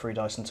I'll put 3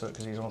 dice into it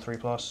because he's on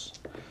 3+.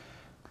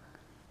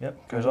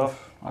 Yep, goes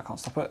off. I can't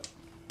stop it.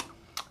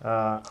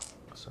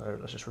 So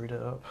let's just read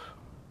it up.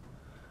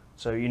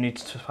 So you need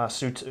to pass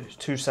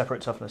 2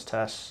 separate toughness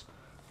tests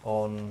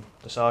on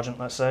the Sergeant,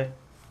 let's say,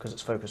 because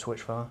it's focused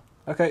Witchfire.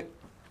 Okay.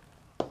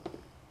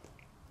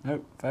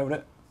 Nope, failed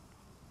it.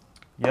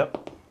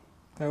 Yep.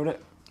 Failed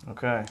it.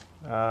 Okay.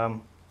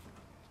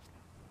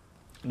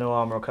 No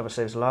armor or cover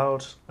saves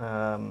allowed.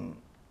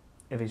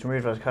 If he's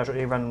removed as a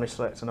casualty, randomly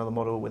select another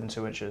model within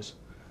 2 inches,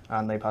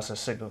 and they pass a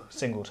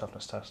single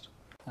toughness test.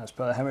 As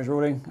per the hemorrhage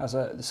ruling,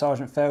 the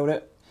Sergeant failed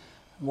it.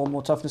 1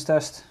 more toughness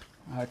test.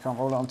 I can't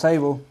roll it on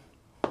table.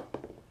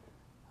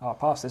 Oh, I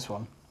passed this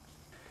one.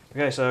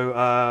 Okay, so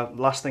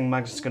last thing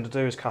Magnus is going to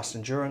do is cast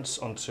Endurance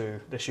onto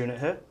this unit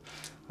here.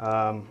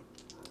 So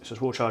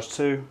it's War Charge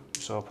 2,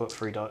 so I'll put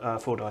 4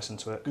 dice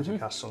into it because he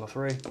casts on a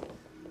 3.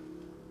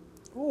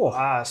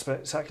 Oh.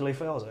 Spectacularly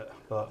fails it,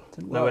 but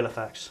Didn't no work. ill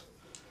effects.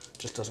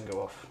 Just doesn't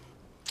go off.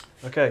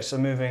 Okay, so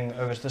moving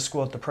over to the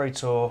squad, the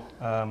Praetor,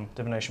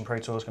 Divination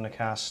Praetor is going to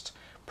cast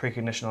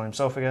Precognition on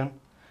himself again.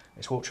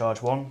 It's Warp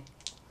Charge 1,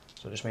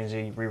 so it just means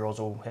he rerolls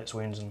all hits,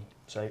 wounds, and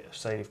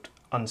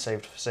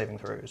unsaved saving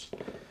throws.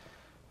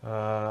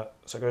 So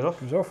it goes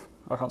off. Goes off.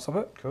 I can't stop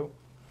it. Cool.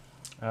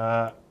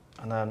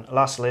 And then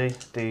lastly,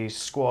 the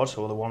squad,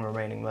 or the 1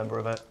 remaining member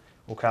of it,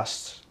 will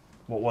cast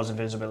what was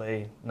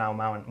Invisibility, now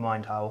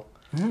Mind Howl,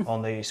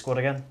 on the squad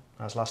again,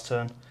 as last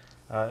turn.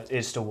 It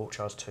is still Warp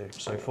Charge 2,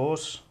 so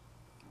 4s,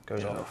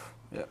 goes off.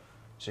 Yep.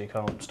 So you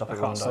can't stop I it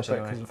can't on stop dice it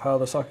anyway. because of how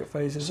the psychic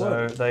phases So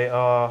work. they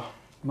are...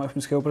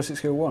 Motion skill, ballistic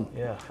skill 1.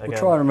 Yeah, We'll again.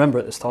 try and remember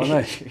it this time,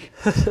 eh?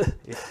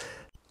 Yeah.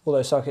 All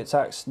those psychic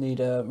attacks need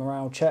a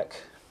morale check.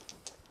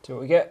 See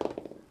what we get.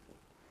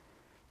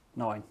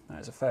 9.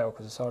 That is a fail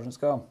because the Sergeant's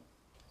gone.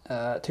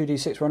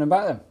 2d6 running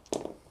back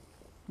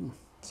then.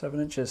 7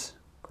 inches.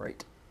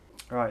 Great.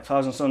 Right,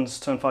 Thousand Suns,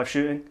 turn 5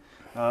 shooting.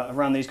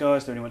 Around these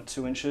guys, they only went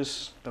 2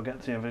 inches. They'll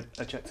get the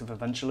objective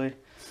eventually.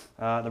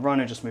 The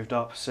Rhino just moved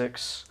up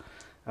 6.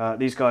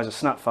 These guys are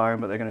snap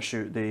firing, but they're going to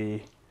shoot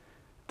the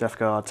Death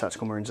Guard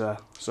Tactical Marines there.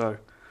 So,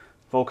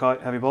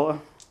 Volkite, Heavy Bolter.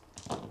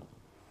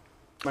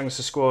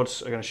 Magnus'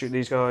 squads are going to shoot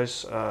these guys.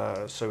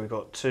 So we've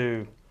got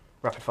 2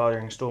 rapid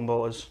firing Storm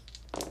Bolters.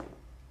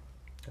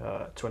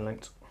 Twin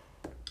linked.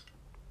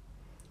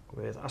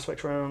 with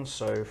aspect rounds,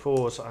 so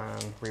 4s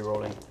and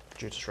re-rolling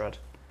due to shred.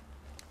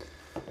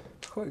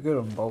 It's quite good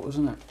on Bolt,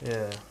 isn't it?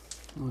 Yeah.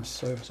 Nice.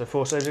 So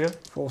 4 saves again?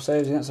 4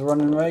 saves against the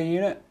running ray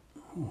unit.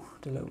 Ooh,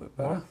 did a little bit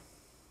better.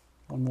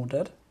 One more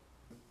dead.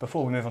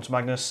 Before we move on to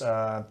Magnus,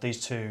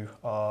 these two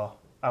are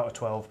out of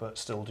 12 but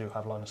still do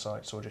have line of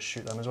sight, so we'll just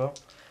shoot them as well.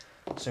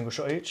 Single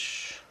shot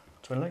each,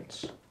 twin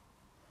links,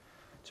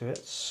 2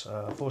 hits,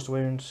 4 to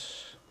wound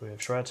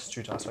with shred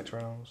due to aspect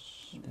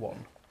rounds,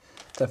 1.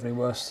 Definitely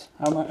worse.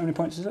 How many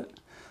points is it?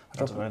 I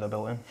don't know, they're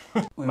built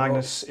in.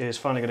 Magnus is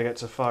finally going to get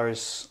to fire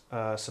his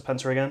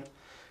Serpenter again.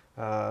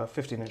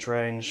 15-inch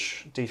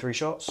range, D3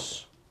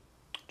 shots,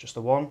 just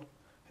the 1.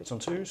 Hits on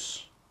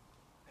 2s,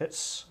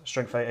 hits,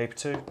 strength 8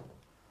 AP2,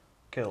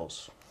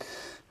 kills.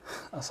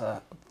 That's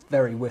a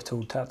very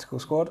whittled tactical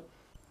squad.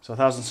 So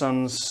 1,000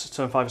 Suns,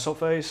 turn 5 assault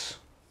phase,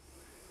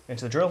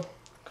 into the drill,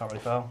 can't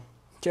really fail.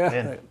 Yeah,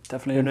 In.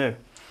 definitely. Who knew?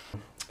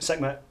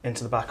 Segment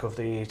into the back of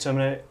the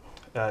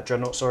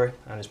Dreadnought, sorry,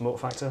 and his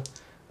mortar factor.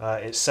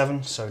 It's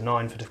 7, so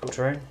 9 for difficult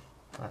terrain.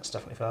 That's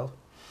definitely failed.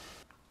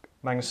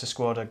 Magnus'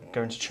 squad are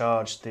going to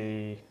charge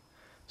the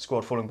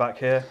squad falling back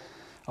here.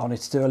 I'll need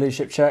to do a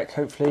leadership check,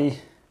 hopefully.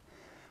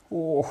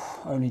 Oh,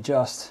 only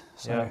just,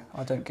 so Yeah.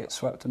 I don't get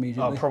swept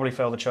immediately. I'll probably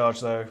fail the charge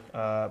though,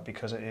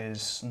 because it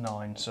is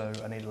 9, so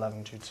I need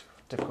 11 due to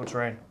difficult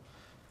terrain.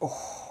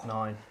 Oh.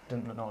 9,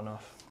 not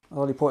enough.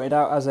 Ollie pointed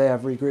out, as they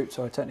have regrouped,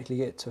 so I technically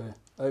get to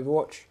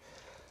Overwatch.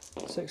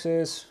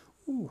 6s.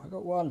 Ooh, I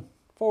got 1.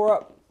 4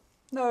 up.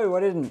 No, I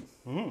didn't.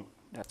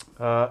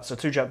 So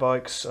 2 jet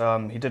bikes.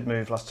 He did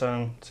move last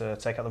turn to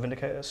take out the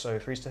Vindicator, so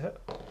 3s to hit.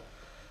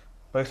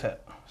 Both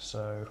hit.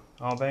 So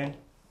Arbane.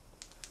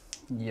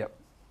 Yep.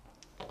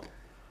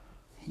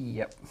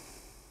 Yep.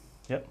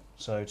 Yep.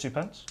 So 2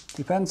 pence.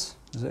 Depends.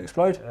 Does it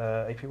explode?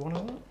 AP1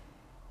 is it?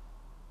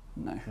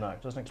 No. No,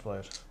 it doesn't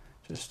explode.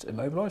 Just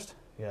immobilised?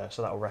 Yeah,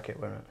 so that'll wreck it,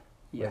 won't it?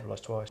 Yeah.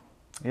 Immobilised twice.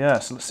 Yeah,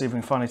 so let's see if we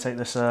can finally take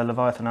this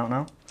Leviathan out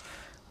now.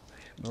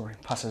 Or he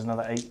passes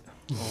another 8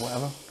 or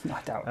whatever.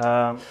 I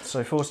doubt it.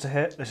 So 4s to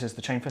hit. This is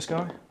the Chain Fist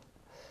guy.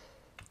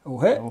 All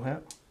hit? All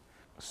hit.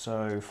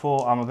 So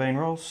 4 Armour Bane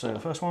rolls. So the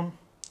first one.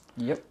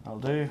 Yep. That'll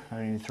do.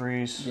 Only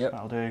 3s. Yep.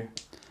 That'll do.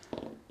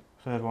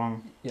 Third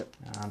one. Yep.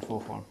 And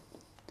 4th one.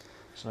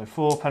 So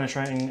 4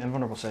 penetrating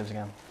invulnerable saves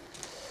again.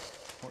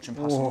 Watch him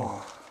pass them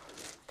all.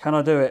 Can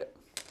I do it?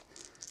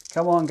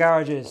 Come on,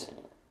 garages.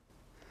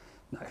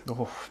 No.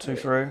 Oh, 2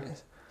 through.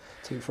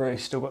 2 through.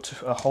 He's still got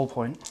a whole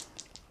point.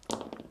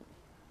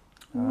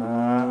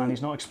 And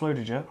he's not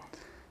exploded yet.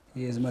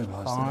 He is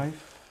immobilised.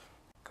 5.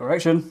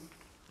 Correction.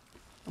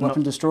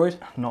 Weapon destroyed.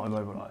 Not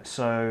immobilised.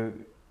 So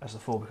as the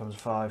 4 becomes a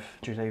 5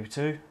 due to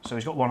AP2. So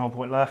he's got 1 whole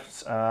point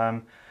left. He's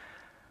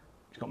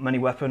got many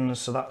weapons,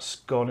 so that's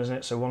gone, isn't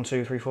it? So 1,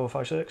 2, 3, 4,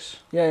 5, 6.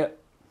 Yeah.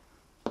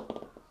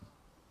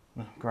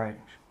 Great.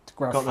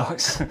 Grab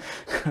fucks.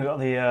 Got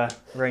the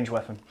range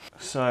weapon.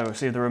 So we'll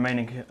see if the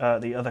remaining,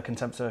 the other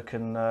Contemptor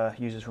can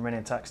use his remaining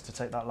attacks to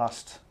take that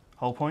last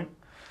whole point.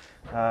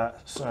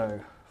 So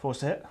 4s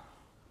to hit,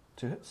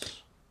 2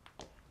 hits,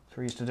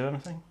 3s to do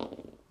anything,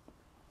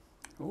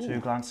 Ooh. 2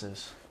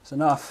 glances. It's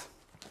enough.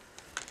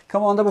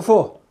 Come on, double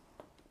 4.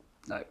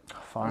 No, that's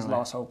Finally. the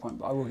last whole point,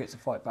 but I will get to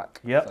fight back.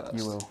 Yep, first.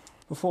 you will.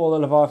 Before the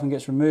Leviathan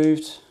gets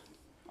removed,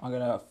 I'm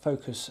going to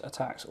focus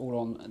attacks all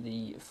on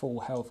the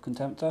full health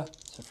Contemptor.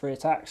 So 3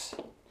 attacks,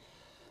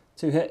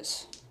 2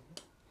 hits.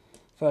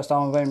 First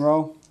Armour Bane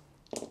roll.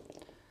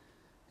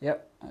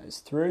 Yep, that is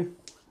through.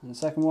 And the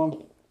second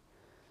one,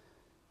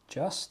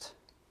 just.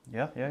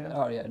 Yeah.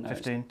 Oh yeah, no.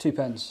 15. 2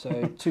 pens, so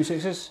 2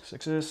 6s.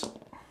 6s.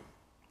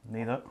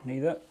 Neither.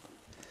 Neither.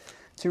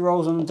 2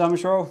 rolls on the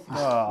damage roll.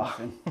 Ah.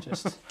 Nothing.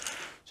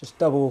 Just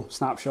double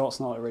snapshots,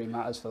 not that it really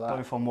matters for that.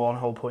 Both on 1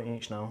 whole point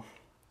each now.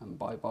 And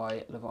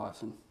bye-bye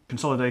Leviathan.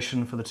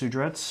 Consolidation for the 2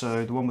 dreads,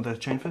 so the one with the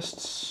chain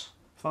fists,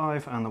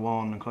 5, and the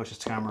one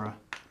closest to camera,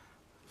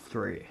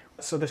 3.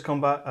 So this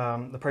combat,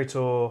 the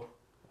Praetor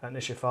at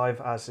initiative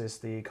 5, as is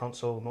the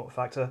console mortar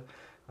factor.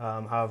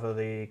 However,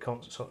 the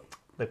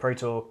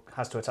Praetor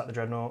has to attack the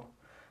Dreadnought,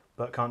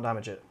 but can't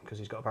damage it because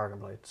he's got a Paragon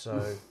Blade.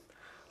 So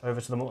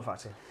over to the mortar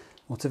factor.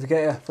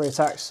 Mortificator, 3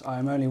 attacks. I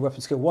am only weapon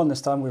skill 1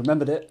 this time, we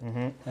remembered it.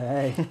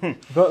 Hey, we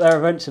got there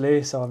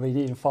eventually, so I'll be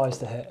needing 5s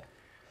to hit.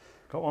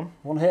 Got 1.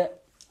 1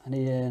 hit, I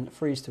need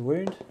 3s to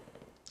wound.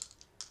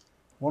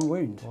 1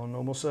 wound. 1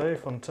 normal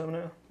save on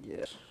Terminator.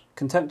 Yes.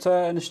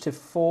 Contemptor, initiative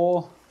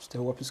 4,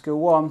 still weapon skill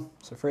 1,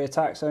 so 3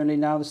 attacks only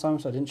now this time,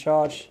 so I didn't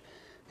charge.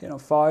 Hitting on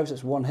 5s,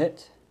 that's 1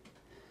 hit.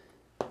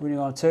 Wounding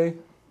on a 2,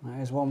 that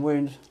is 1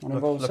 wound, 1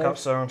 involved Look save. up,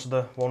 sir, onto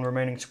the 1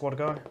 remaining squad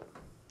guy.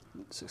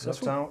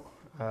 Successful.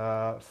 Looked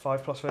out.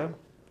 5 plus for him.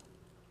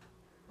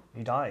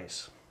 He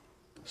dies.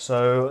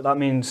 So that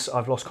means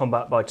I've lost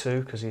combat by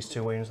 2 because he's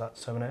 2 wounds,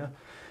 that's Terminator.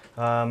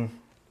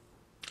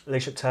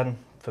 Leadership 10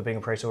 for being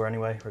a Praetor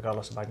anyway,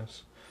 regardless of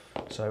Magnus.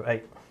 So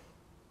 8.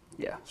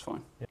 Yeah, it's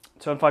fine. Yeah.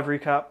 Turn 5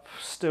 recap,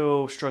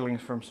 still struggling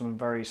from some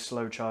very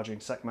slow charging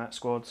Sekhmet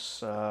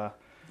squads.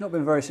 Not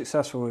been very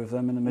successful with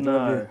them in the middle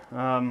of you.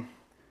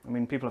 I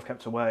mean, people have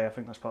kept away, I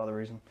think that's part of the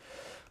reason.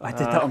 I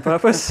did that on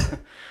purpose.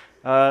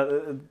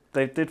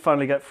 They did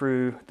finally get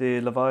through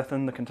the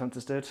Leviathan, the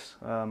Contemptors did,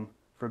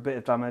 for a bit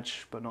of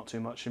damage, but not too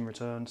much in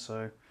return.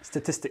 So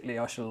statistically,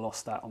 I should have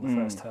lost that on the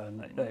first turn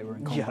that they were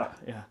in combat.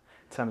 Yeah,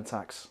 10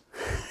 attacks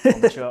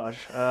on the charge.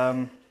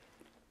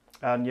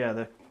 And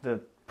yeah, the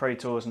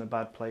Praetor's in a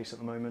bad place at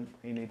the moment.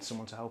 He needs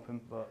someone to help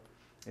him, but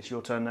it's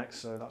your turn next,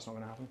 so that's not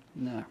going to happen.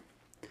 No.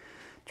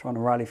 Trying to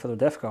rally for the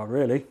Death Guard,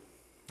 really.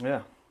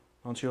 Yeah,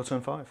 on to your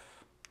turn 5.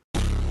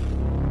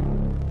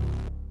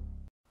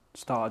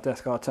 Start at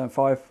Death Guard turn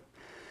 5.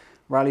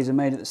 Rallies are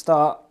made at the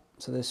start,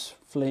 so this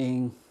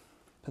fleeing,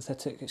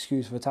 pathetic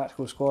excuse for a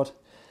tactical squad.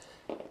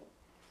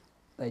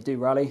 They do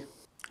rally.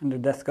 And the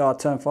Death Guard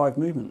turn 5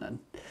 movement then.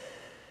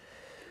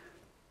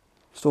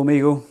 Storm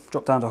Eagle,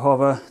 drop down to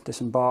hover,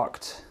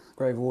 disembarked,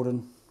 Grave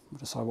Warden. We'll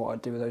decide what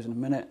I'd do with those in a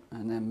minute,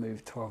 and then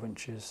move 12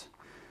 inches.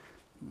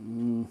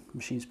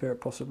 Machine Spirit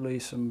possibly,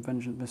 some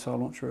Vengeance Missile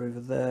Launcher over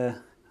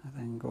there. I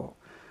then got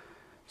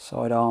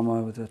side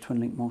armour with a Twin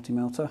Link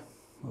Multi-Melter.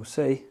 We'll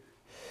see.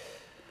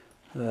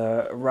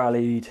 The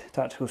rallied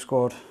tactical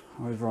squad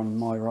over on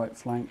my right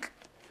flank,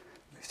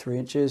 move 3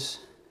 inches.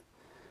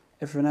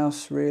 Everything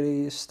else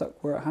really is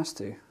stuck where it has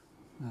to.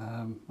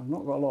 I've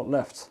not got a lot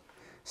left.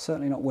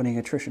 Certainly not winning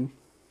attrition.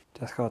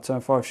 Death Guard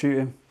turn 5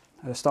 shooting.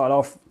 Started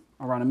off,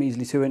 I ran a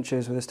measly 2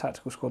 inches with this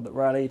tactical squad that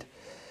rallied.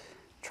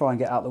 Try and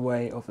get out of the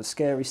way of the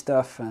scary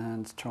stuff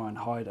and try and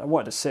hide. I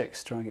wanted a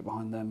 6, try and get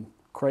behind them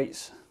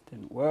crates.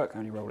 Didn't work,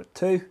 only rolled a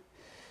 2.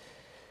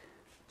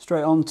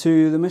 Straight on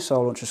to the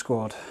missile launcher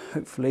squad.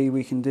 Hopefully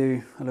we can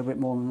do a little bit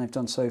more than they've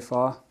done so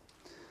far.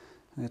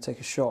 I'm going to take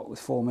a shot with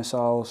 4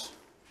 missiles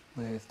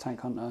with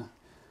Tank Hunter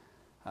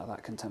at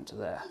that Contemptor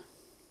there.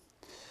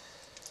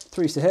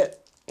 3's to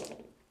hit.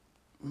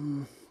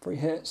 3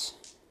 hits.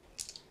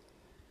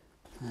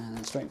 And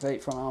then strength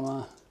 8 front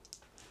armour.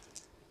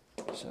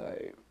 So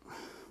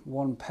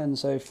 1 pen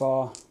so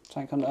far,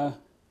 Tank Hunter.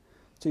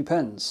 2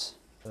 pens.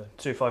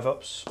 2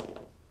 5-ups.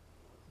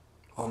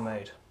 1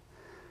 made.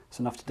 It's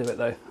enough to do it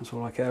though, that's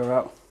all I care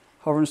about.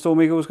 Hovering Storm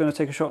Eagle is going to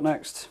take a shot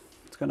next.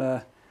 It's going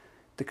to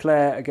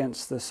declare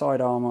against the side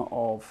armour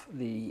of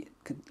the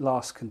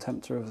last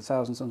Contemptor of the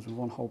Thousand Suns with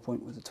 1 whole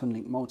point with a Twin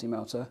Link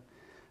Multi-Melter.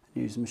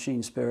 And use the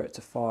Machine Spirit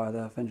to fire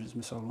the Vengeance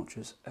Missile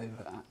Launchers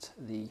over at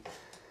the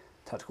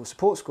Tactical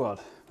Support Squad.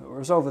 But we'll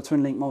resolve the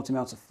Twin Link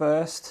Multi-Melter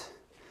first.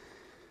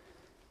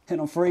 Hit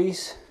on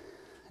freeze,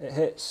 it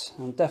hits.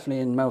 I'm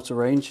definitely in melter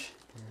range.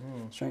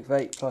 Strength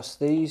 8 plus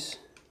these.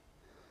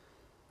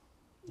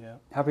 Yeah.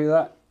 Happy with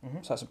that?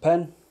 So that's a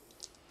pen.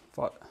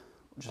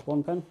 Just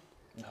 1 pen?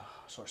 Oh,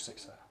 sorry,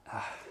 6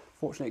 there.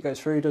 Fortunately it goes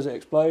through. Does it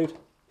explode?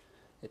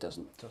 It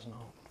doesn't. Does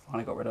not.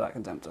 Finally got rid of that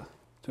Contemptor.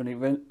 Do we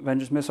need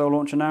Vengeance Missile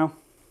Launcher now?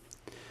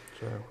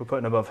 So we're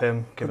putting above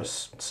him, give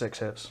us 6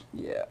 hits.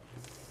 Yeah.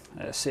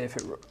 Let's see if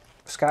it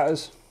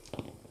scatters.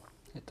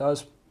 It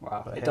does.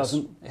 Wow, it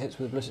doesn't. It hits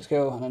with a ballistic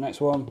skill, and the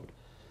next one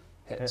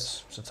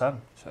hits. It's a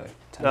 10. So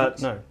 10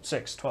 hits. No,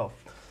 6, 12.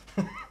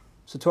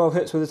 So 12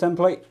 hits with a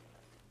template.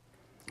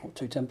 Or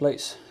 2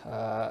 templates.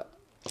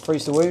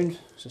 3's to wound,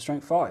 so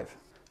strength 5.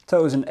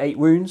 Total's in 8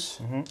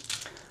 wounds.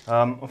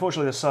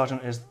 Unfortunately, the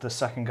sergeant is the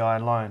second guy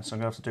in line, so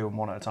I'm going to have to do them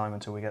one at a time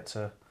until we get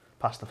to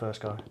past the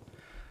first guy.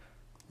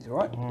 He's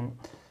alright. 1,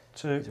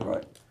 2, He's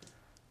alright.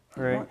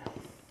 3,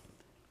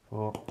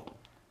 4.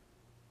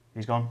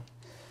 He's gone.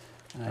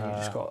 And you've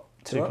just got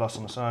 2 plus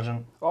on the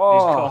sergeant.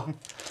 Oh! He's gone.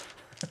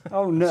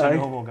 Oh no! 2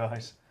 normal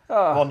guys.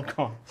 1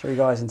 gone. 3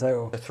 guys in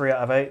total. So 3 out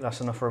of 8,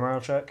 that's enough for a morale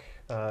check.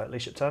 At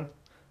least at 10.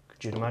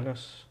 Due to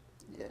Magnus.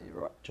 Yeah,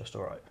 you're right. Just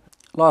alright.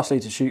 Lastly,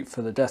 to shoot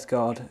for the Death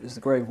Guard is the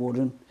Grave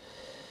Warden.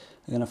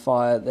 They're going to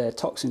fire their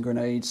toxin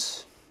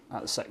grenades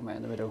at the segment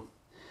in the middle.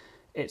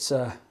 It's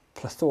a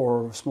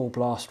plethora of small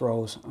blast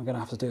rolls. I'm going to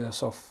have to do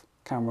this off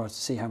camera to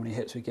see how many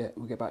hits we get.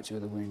 We'll get back to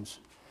you with the wounds.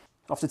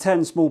 After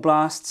 10 small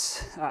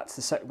blasts at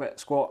the Sekbet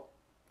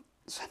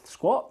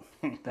squat,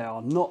 they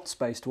are not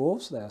space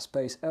dwarves, they are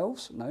space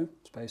elves, no,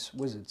 space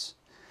wizards.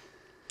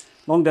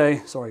 Long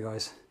day, sorry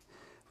guys.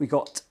 We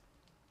got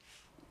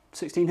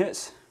 16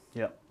 hits.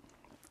 Yep.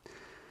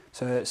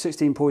 So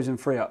 16 poison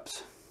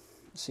 3-ups.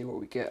 Let's see what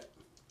we get.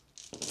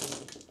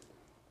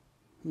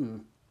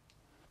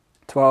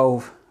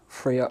 12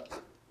 3-up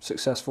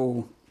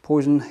successful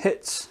poison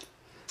hits.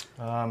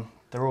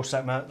 They're all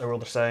set met, they're all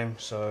the same,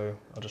 so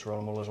I'll just roll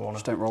them all as one.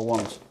 Just don't roll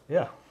ones.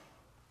 Yeah.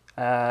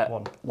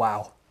 1.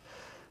 Wow.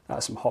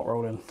 That's some hot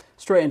rolling.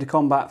 Straight into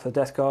combat for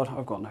Death Guard.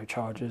 I've got no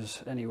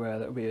charges anywhere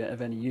that would be of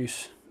any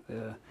use.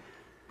 The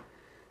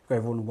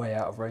Grave Warden way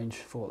out of range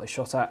for what they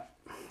shot at.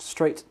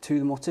 Straight to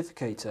the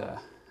Mortificator.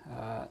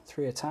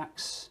 3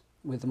 attacks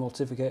with the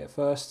Mortificator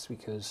first,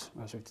 because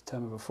as we've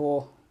determined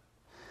before,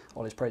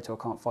 Ollie's Praetor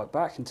can't fight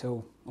back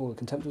until all the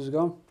Contemptors are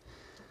gone.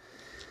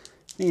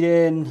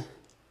 Needing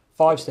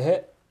 5s to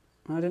hit.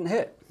 I didn't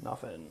hit.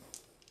 Nothing.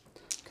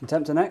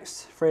 Contemptor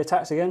next. 3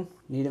 attacks again.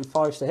 Needing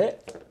 5s to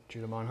hit. Due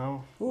to mine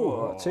how? Ooh,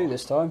 I got 2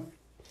 this time.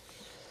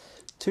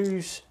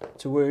 2s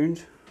to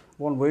wound.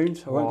 1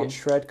 wound. I won't get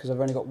shred because I've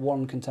only got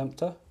 1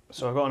 Contemptor.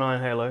 So I've got an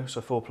Iron Halo,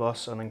 so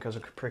 4+, and then because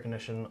of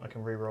precondition I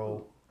can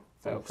re-roll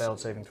failed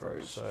saving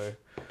throws. So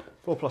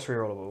 4+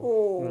 rerollable.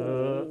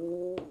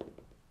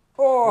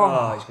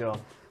 Oh, He's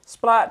gone.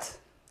 splat.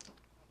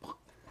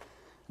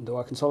 And do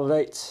I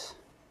consolidate?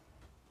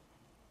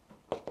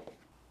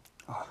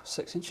 Oh,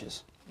 6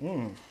 inches.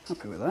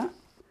 Happy with that.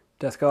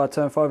 Death Guard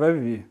turn 5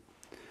 overview.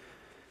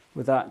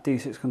 With that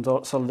D6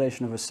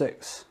 consolidation of a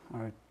 6,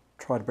 I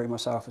try to bring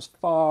myself as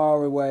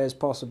far away as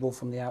possible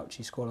from the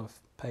ouchie squad of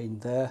pain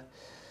there.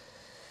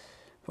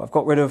 But I've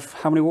got rid of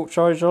how many warp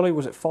charges, Ollie?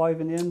 Was it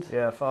 5 in the end?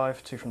 Yeah,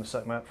 5, 2 from the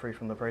Sekhmet, 3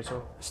 from the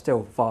Praetor.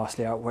 Still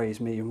vastly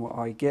outweighs me and what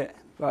I get,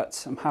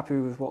 but I'm happy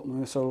with what the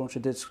missile launcher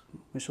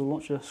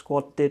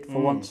squad did for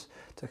once.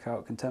 Took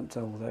out Contemptor,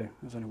 although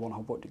there's only one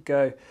whole bot to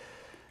go.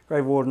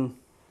 Grave Warden,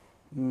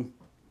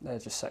 they're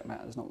just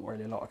Sekhmet. There's not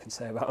really a lot I can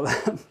say about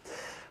them,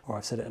 or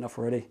I've said it enough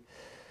already.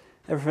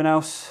 Everything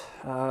else,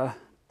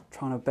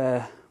 trying to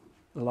bear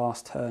the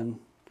last turn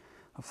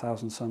of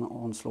Thousand Sun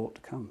Onslaught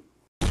to come.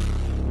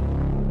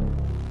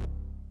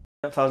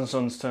 Thousand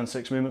Suns turn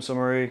 6 movement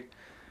summary.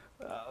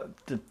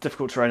 The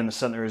difficult terrain in the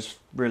centre is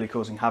really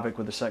causing havoc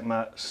with the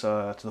Sekhmets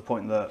to the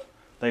point that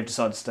they've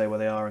decided to stay where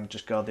they are and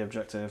just guard the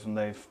objective, and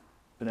they've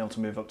been able to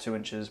move up 2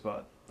 inches,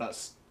 but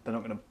they're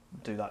not going to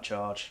do that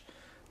charge.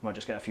 Might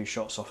just get a few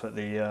shots off at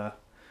the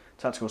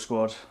tactical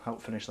squad,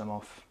 help finish them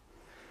off.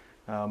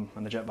 And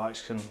the jet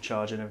bikes can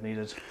charge in if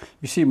needed.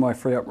 You see my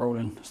free up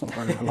rolling, it's not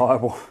very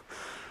reliable.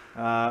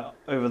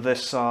 Over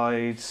this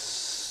side,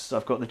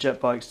 I've got the jet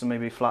bikes to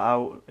maybe flat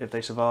out if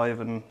they survive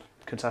and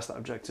contest that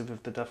objective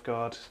if the Death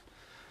Guard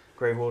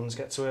Grave Wardens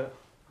get to it.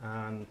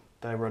 And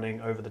they're running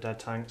over the dead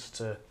tanks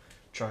to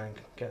try and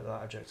get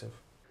that objective.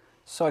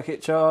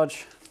 Psychic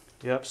charge.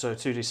 Yep, so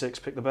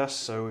 2d6, pick the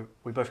best, so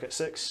we both get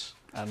 6.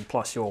 And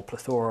plus your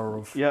plethora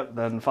of... Yep,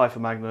 then 5 for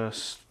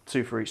Magnus,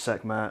 2 for each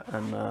Sekhmet,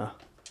 and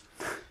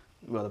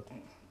well, the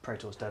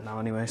Praetor's dead now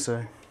anyway,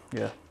 so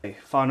yeah. Okay,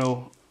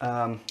 final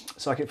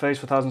psychic phase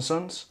for Thousand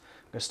Suns.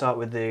 I'm going to start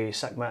with the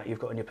Sekhmet you've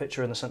got in your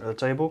picture in the centre of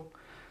the table,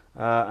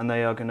 and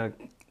they are going to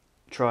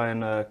try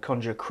and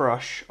conjure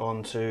Crush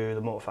onto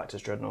the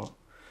Mortifactor's Dreadnought.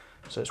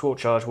 So it's Warp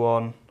Charge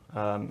 1,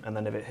 and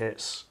then if it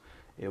hits,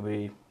 it'll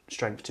be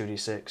Strength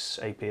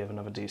 2d6, AP of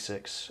another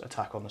d6,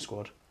 attack on the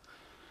squad.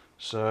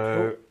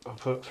 So I'll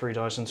put 3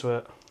 dice into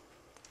it.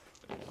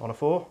 On a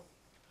 4,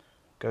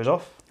 goes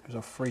off. Goes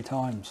off 3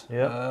 times.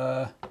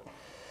 Yeah.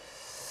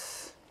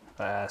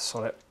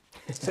 Solid.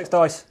 6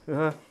 dice.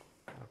 Reroll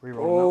that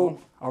one.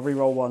 I'll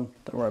re-roll 1.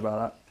 Don't worry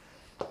about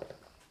that.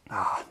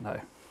 Ah, no.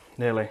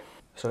 Nearly.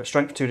 So it's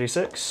Strength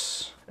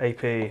 2d6,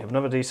 AP of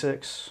another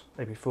d6,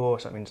 AP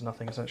 4, so that means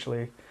nothing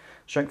essentially.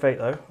 Strength 8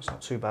 though, that's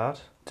not too bad.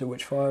 To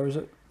which fire is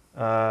it?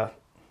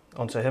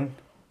 Onto him.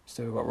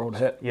 Still got rolled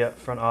hit. Yeah,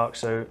 front arc,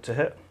 so to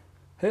hit.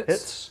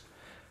 Hits.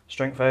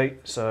 Strength 8,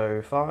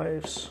 so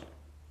 5s.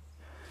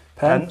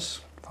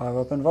 Pens. 5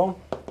 up and roll.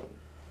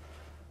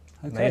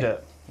 Okay. Made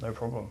it, no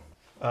problem.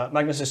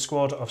 Magnus'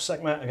 squad of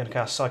Sekhmet are going to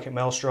cast Psychic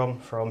Maelstrom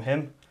from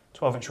him,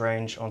 12-inch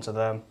range onto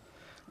them.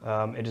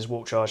 It is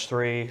Warp Charge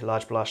 3,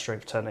 Large Blast,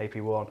 Strength 10, AP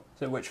 1.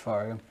 So which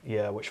fire again?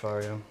 Yeah, which fire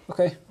again?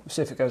 Okay, we'll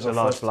see if it goes off. It's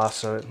a large first. blast,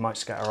 so it might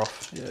scatter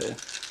off. Yeah.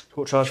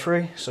 Warp Charge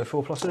 3, so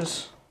 4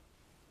 pluses.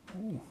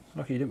 Ooh,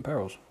 lucky you didn't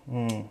perils.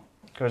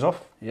 Goes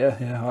off. Yeah,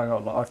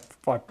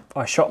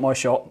 I shot my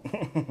shot.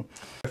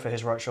 For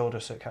his right shoulder,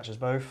 so it catches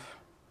both.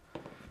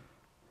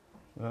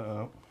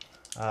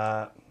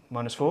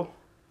 -4.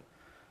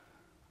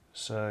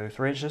 So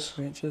 3 inches.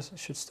 3 inches. It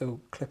should still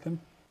clip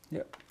him.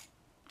 Yep.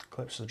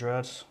 Clips the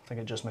dreads. I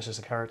think it just misses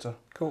the character.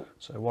 Cool.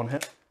 So 1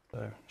 hit.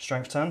 So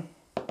Strength 10,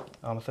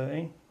 Armor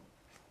 13,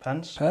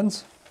 Pens.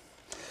 Pens.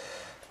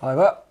 5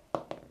 up.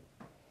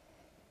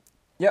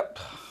 Yep.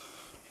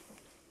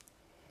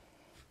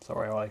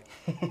 Sorry, Ollie.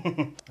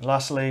 And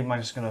lastly,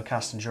 Magnus is going to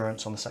cast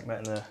Endurance on the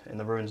Sekhmet in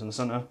the ruins in the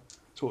centre.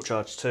 It's Warp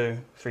Charge 2,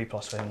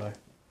 3+ for him though.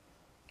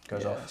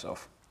 Goes off. It's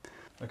off.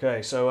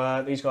 Okay,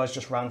 so these guys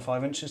just ran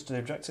 5 inches to the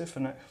objective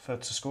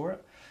to score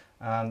it,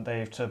 and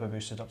they've turbo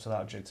boosted up to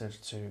that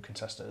objective to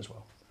contest it as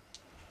well.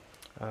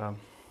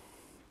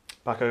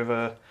 Back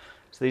over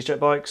to these jet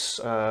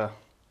bikes. They're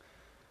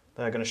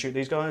going to shoot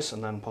these guys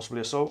and then possibly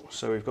assault.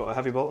 So we've got a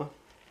heavy bolter.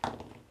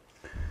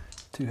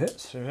 2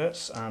 hits. 2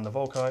 hits, and the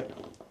Volkite.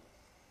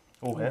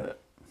 All hit.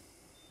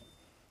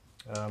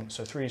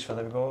 So 3s for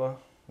the heavy bolter.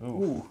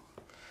 Ooh.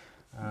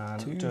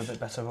 And 2s. do a bit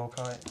better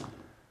Volkite.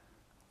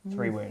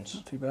 3 wounds.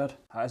 Not too bad.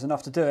 That is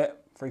enough to do it.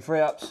 3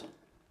 free-ups.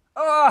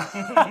 Ah!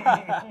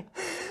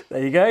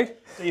 There you go.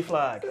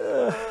 D-flag.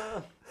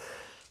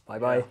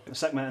 Bye-bye. Yeah. The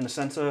Sekhmet in the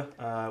centre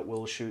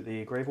will shoot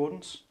the Grave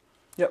Wardens.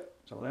 Yep.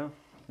 Is that what they are?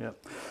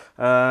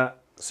 Yep.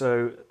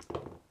 So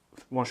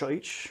 1 shot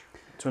each,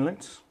 twin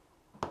linked.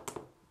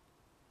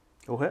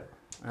 All hit.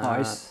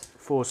 Nice.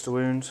 4s to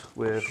wound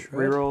with Shred.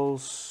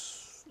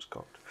 rerolls. It's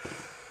cocked.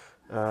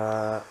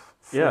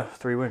 Yeah,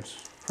 3 wounds.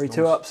 3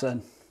 2-ups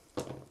then.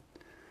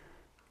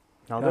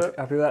 I'll do it.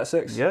 Happy with that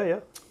 6? Yeah.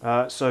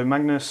 So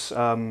Magnus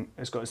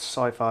has got his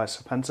Sci-Fi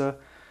Serpenter.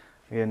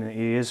 Again,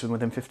 he is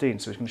within 15,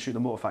 so he's going to shoot the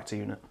Mortifactor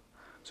unit.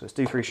 So it's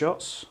D3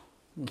 shots.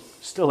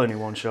 Still only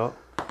 1 shot.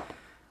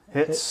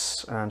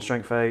 Hits and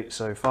Strength 8,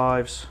 so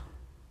 5s.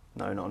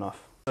 No, not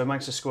enough. So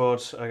Magnus'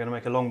 squad are going to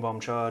make a long bomb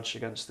charge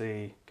against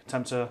the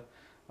Contemptor.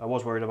 I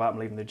was worried about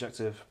them leaving the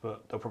objective,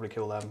 but they'll probably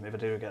kill them if I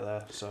do get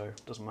there, so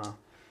it doesn't matter.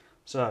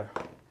 So,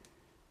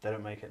 they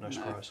don't make it, no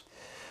surprise.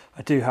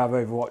 I do have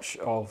Overwatch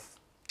of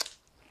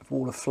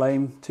Wall of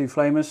Flame, 2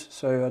 flamers.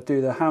 So I do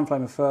the hand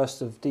flamer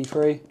first of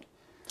D3.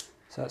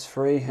 So that's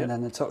 3, and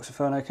then the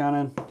Toxinferno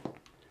cannon.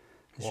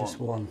 It's just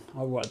 1.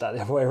 I worked that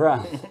the other way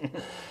around.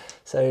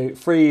 So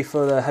 3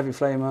 for the heavy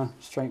flamer,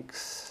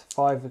 strength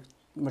 5,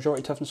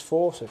 majority toughness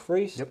 4, so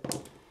 3s. Yep.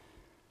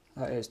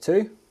 That is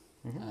 2.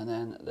 And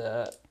then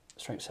the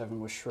strength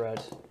 7 was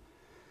shred.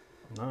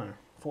 No.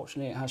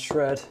 Fortunately, it has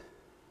shred.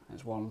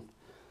 There's 1.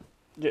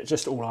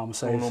 Just all armor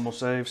saves. All normal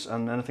saves,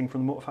 and anything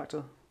from the mortar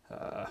factor?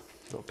 Uh,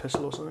 Got a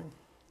pistol or something?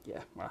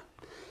 Yeah, well,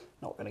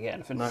 not going to get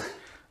anything.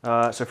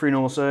 No. So 3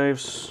 normal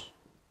saves.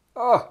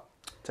 Oh!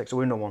 Takes a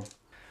wound on 1.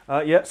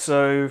 Yeah,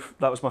 so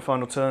that was my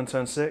final turn,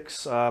 turn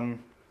 6.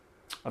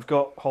 I've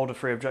got hold of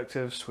 3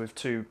 objectives with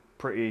 2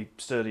 pretty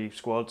sturdy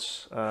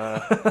squads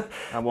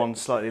and 1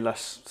 slightly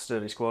less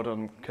sturdy squad.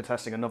 I'm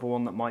contesting another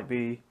one that might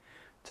be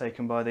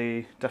taken by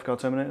the Death Guard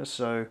Terminators,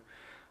 so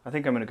I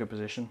think I'm in a good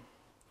position.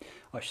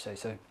 I should say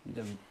so.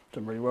 You've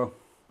done really well.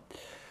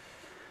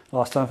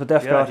 Last time for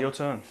Death Guard. Yeah, your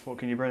turn. What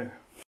can you bring?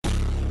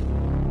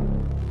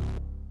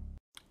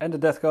 End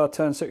of Death Guard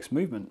turn 6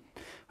 movement.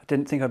 I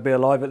didn't think I'd be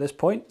alive at this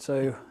point,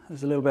 so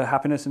there's a little bit of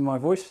happiness in my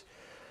voice.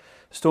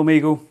 Storm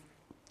Eagle.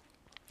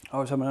 I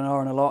was having an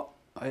hour and a lot.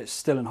 It's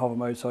still in hover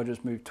mode, so I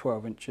just moved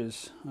 12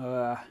 inches.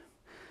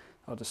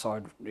 I'll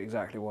decide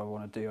exactly what I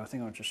want to do. I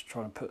think I'll just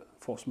try and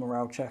force a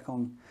morale check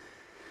on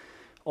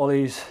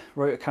Ollie's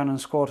rotor cannon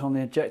squad on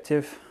the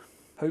objective,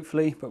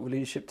 hopefully, but with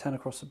leadership 10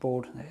 across the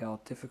board, they are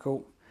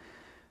difficult.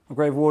 My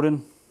Grave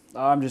Warden,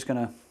 I'm just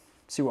going to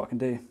see what I can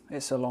do.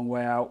 It's a long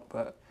way out,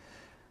 but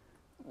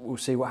we'll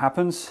see what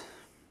happens.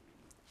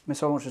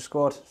 Missile Launcher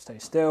Squad, stay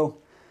still.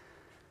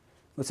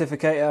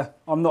 Mortificator,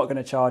 I'm not going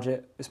to charge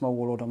it. It's my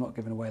Warlord, I'm not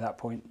giving away that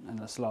point, and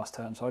that's the last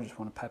turn, so I just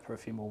want to pepper a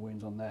few more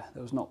wounds on there.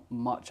 There was not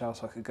much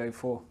else I could go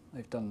for.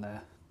 They've done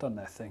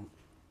their thing.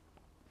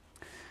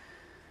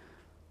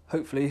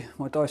 Hopefully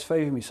my dice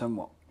favour me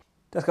somewhat.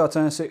 Death Guard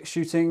turn 6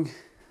 shooting.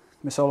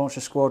 Missile Launcher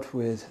Squad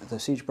with the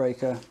Siege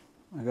Breaker.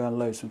 I'm going to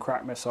load some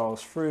crack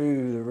missiles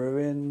through the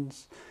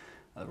ruins.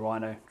 The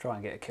Rhino, try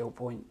and get a kill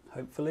point,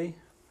 hopefully.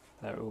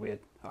 There will be a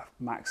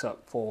max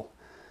up for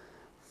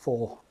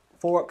 4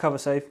 up cover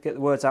save. Get the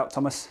words out,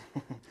 Thomas.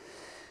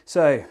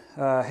 So,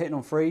 hitting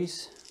on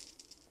 3s.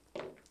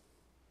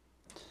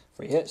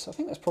 3 hits. I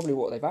think that's probably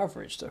what they've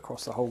averaged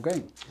across the whole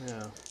game.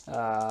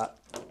 Yeah.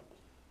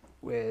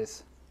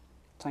 With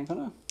Tank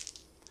Hunter.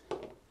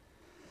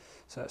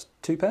 So that's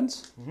 2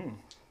 pens.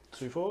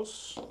 2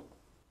 4s.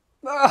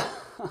 Ah!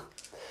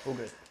 All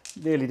good.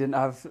 Nearly didn't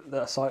have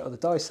the sight of the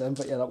dice then,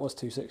 but yeah, that was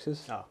 2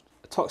 6s. Ah.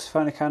 A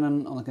Toxinferno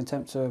cannon on the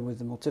Contemptor with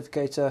the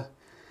Mortificator.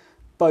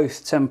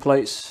 Both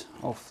templates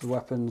of the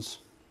weapons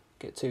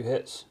get 2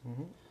 hits.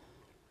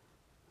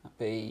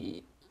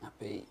 Happy.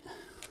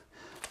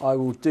 I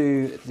will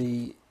do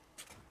the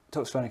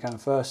Toxinferno cannon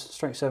first.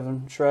 Strength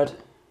 7, shred.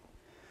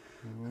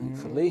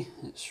 Thankfully,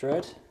 it's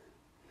shred.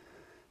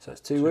 So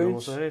it's 2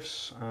 wounds. 2 normal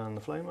saves and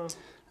the flamer.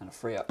 And a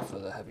 3 up for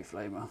the heavy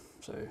flamer.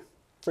 So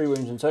 3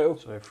 wounds in total.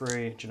 So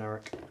 3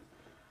 generic.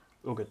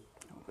 All good.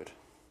 All good.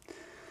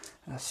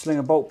 Sling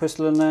a bolt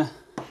pistol in there.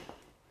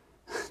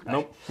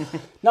 Nope.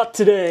 Not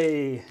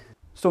today.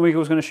 Storm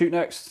Eagle's going to shoot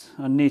next.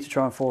 I need to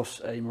try and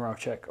force a morale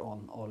check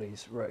on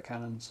Ollie's rotor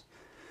cannons.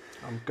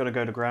 I'm going to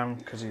go to ground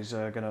because he's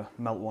going to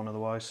melt one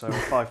otherwise. So a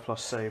 5+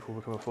 save will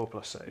become a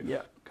 4+ save.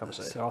 Yeah. Cover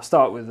save. So I'll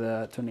start with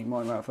Twinning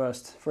Mine out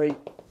first. 3. You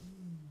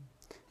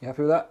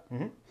happy with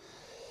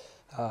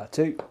that?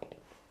 2.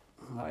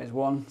 That is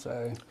 1.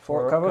 So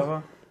 4 up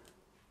cover.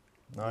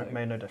 No, it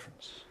made no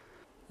difference.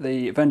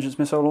 The Vengeance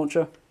Missile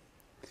Launcher.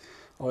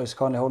 Ollie's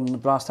kindly holding the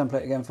blast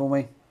template again for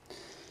me.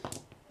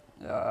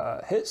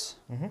 Hits.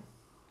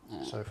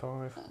 So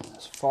 5.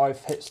 That's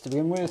 5 hits to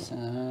begin with,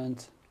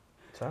 and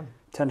 10.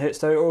 10 hits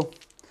total.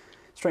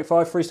 Strength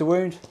 5, 3 to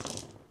wound.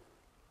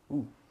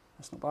 Ooh,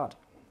 that's not bad.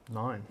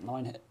 9.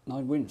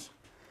 9 wounds.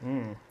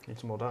 Need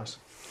some more dice.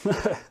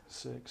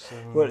 6,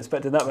 7. Weren't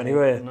expecting that many,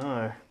 were you?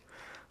 No.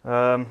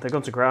 They've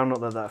gone to ground,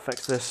 not that that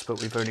affects this, but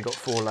we've only got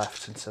 4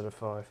 left instead of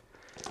 5.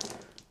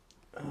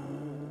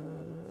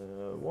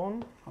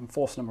 1. I'm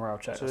forcing a morale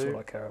check, 2, that's all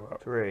I care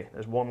about. 3.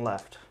 There's 1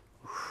 left,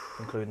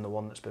 including the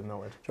one that's been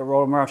melted. Shall I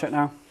roll a morale check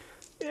now?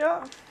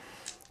 Yeah.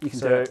 You can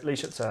so do it.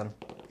 leash at 10.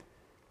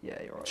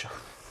 Yeah, you're right.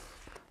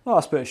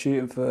 Last bit of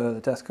shooting for the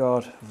Death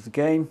Guard of the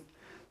game.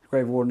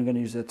 Grave Warden are going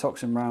to use the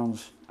toxin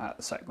rounds at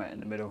the segment in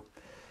the middle.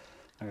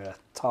 I'm going to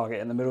target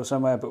in the middle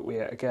somewhere, but we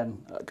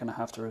again are going to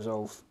have to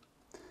resolve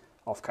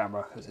off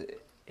camera because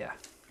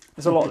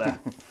there's a lot there.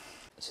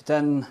 So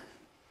 10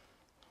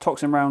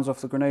 toxin rounds off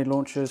the grenade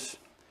launchers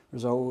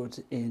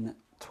resulted in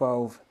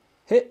 12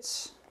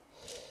 hits.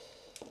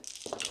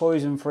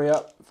 Poison 3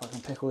 up, if I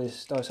can pick all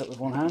these dice up with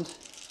one hand.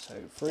 So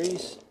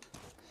 3s.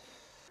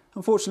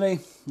 Unfortunately,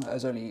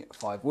 there's only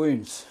 5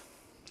 wounds.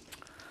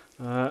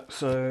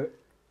 So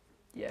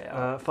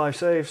Yeah. 5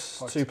 saves,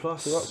 2 2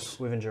 plus, ups.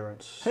 with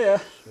endurance. Yeah.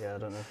 Yeah, I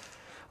don't know.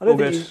 I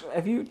don't All think good.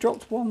 have you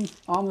dropped one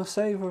armour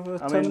save with a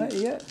Terminator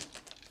yet?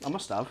 I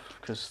must have,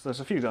 because there's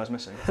a few guys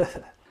missing.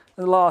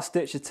 The last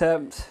ditch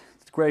attempt,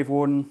 Grave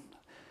Warden.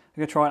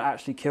 They're going to try and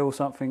actually kill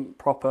something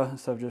proper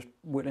instead of just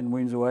whittling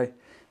wounds away.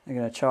 They're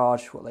going to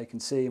charge what they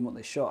can see and what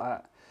they shot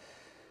at.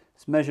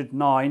 It's measured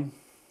 9,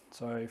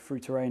 so through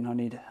terrain I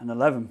need an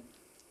 11.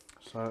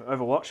 So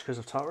Overwatch because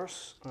of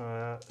Taurus.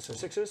 So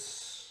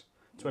 6s.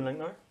 Twin link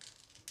no.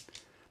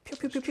 Pew,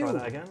 pew, pew, Let's try pew.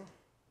 that again.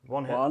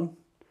 1 hit. 1.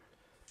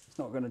 It's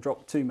not going to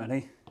drop too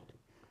many.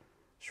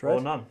 Shred.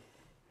 Or none.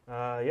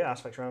 Yeah,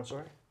 aspect round,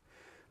 sorry.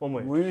 1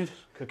 wound. Wound.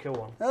 Could kill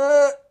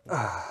 1.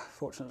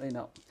 Fortunately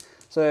not.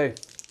 So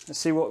let's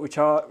see what we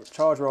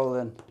charge roll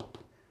then.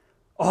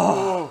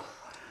 Oh!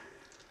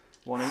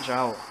 1 inch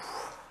out.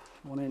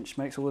 1 inch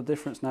makes all the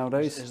difference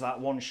nowadays. Is that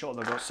one shot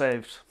that got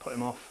saved? Put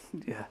him off.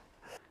 Yeah.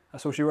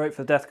 That's all she wrote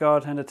for the Death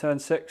Guard, end of turn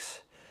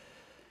 6.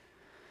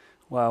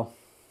 Well,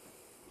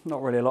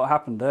 not really a lot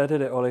happened there,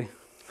 did it, Ollie?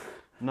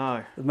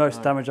 No. The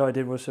most damage I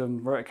did was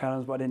some rotor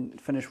cannons, but I didn't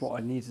finish what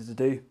I needed to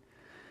do.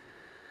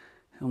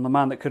 I'm the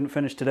man that couldn't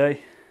finish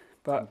today,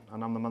 but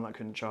And I'm the man that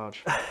couldn't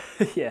charge.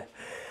 yeah.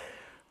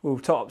 We'll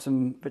top up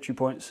some victory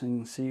points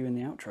and see you in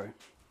the outro.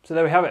 So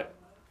there we have it.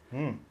 How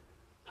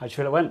do you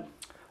feel it went?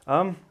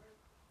 I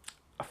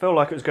feel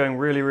like it was going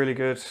really, really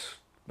good.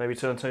 Maybe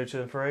turn 2,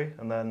 turn 3,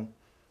 and then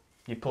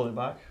you pulled it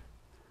back,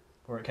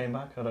 or it came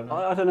back. I don't know.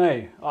 I don't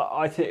know.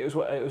 I think it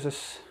was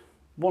just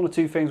one or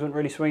two things went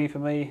really swingy for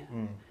me.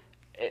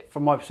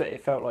 From my perspective,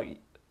 it felt like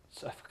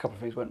a couple of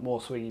things went more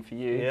swingy for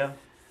you. Yeah.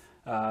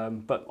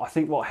 But I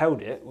think what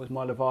held it was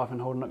my Leviathan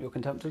holding up your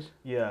Contemptors.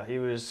 Yeah, he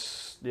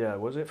was. Yeah,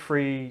 was it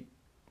 3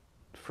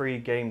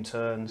 game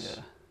turns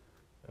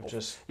of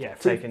just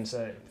taking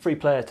save. 3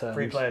 player turns.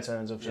 3 player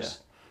turns of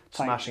just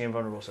smashing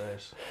invulnerable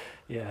saves.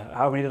 Yeah.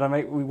 How many did I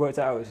make? We worked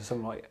it out. It was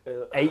something like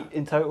 8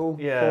 in total.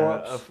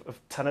 Yeah, of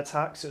 10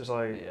 attacks, it was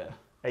like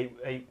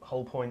 8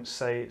 whole points,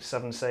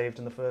 7 saved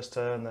in the first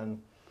turn,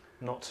 then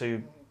not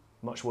too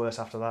much worse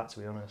after that, to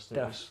be honest. It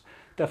was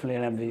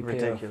definitely an MVP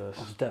ridiculous.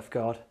 of Death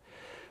Guard.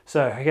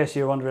 So I guess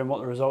you're wondering what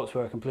the results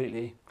were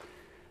completely.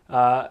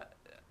 Death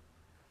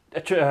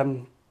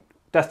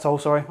toll,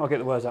 sorry, I'll get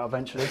the words out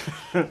eventually.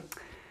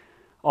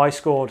 I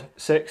scored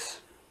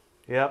 6.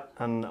 Yeah,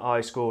 and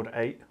I scored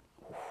 8.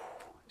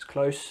 It's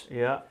close.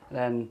 Yeah.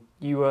 Then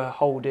you were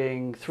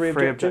holding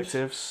 3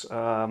 objectives.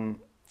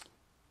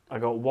 I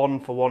got 1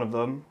 for one of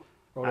them.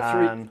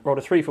 Rolled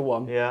a 3 for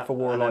 1 for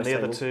War and and then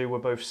the other 2 were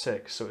both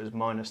 6, so it was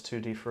minus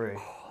 2d3.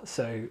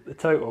 So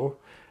the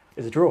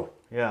is a draw.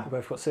 Yeah. We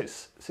both got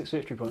six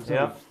victory points.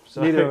 Yeah.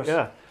 So, neither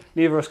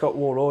of us got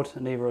Warlord,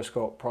 and neither of us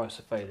got Price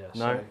of Failure.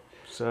 No.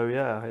 So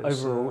yeah.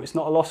 Overall, it's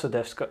not a loss of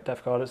Death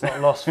Guard. It's not a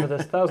loss for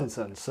the Thousand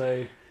Suns.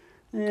 So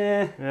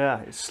yeah.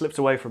 Yeah, it slipped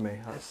away from me.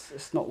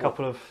 It's not a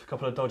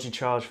couple of dodgy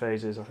charge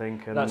phases, I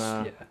think.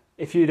 And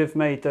if you'd have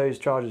made those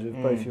charges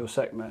with both your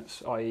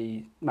Sekhmets,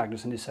 i.e.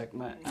 Magnus and his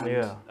Sekhmet,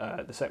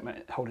 and the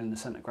Sekhmet holding the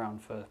centre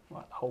ground for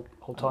the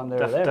whole time they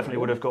were there. Definitely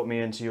would have got me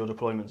into your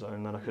deployment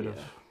zone, then I could have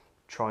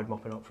tried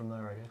mopping up from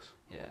there, I guess.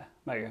 Yeah,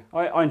 maybe.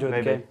 I enjoyed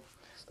the game.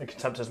 The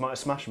Contemptors might have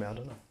smashed me, I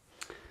don't know.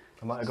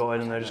 I might have got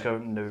in and they just go,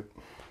 nope.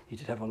 You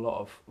did have a lot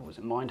of, what was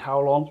it, Mind How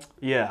Long?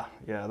 Yeah,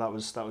 that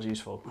was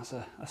useful.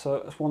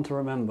 That's one to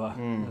remember,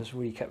 as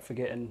we kept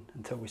forgetting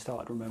until we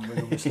started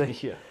remembering, obviously.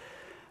 Yeah.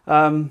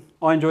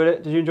 I enjoyed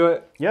it. Did you enjoy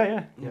it?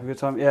 Yeah. You have a good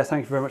time? Yeah,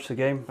 thank you very much for the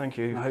game. Thank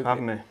you for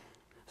having me.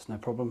 It's no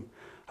problem.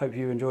 Hope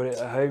you enjoyed it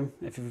at home.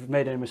 If you've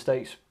made any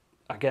mistakes,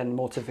 again,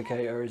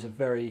 Mortificator is a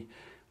very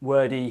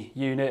wordy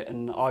unit,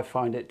 and I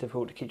find it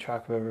difficult to keep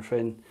track of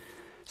everything.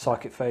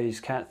 Psychic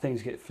phase,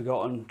 things get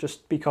forgotten.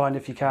 Just be kind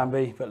if you can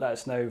be, but let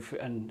us know,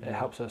 and it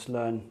helps us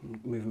learn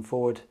moving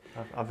forward.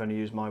 I've only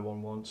used my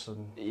one once,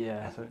 and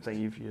I don't think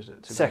you've used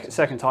it too.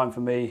 Second time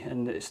for me,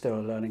 and it's still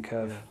a learning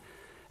curve.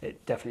 Yeah.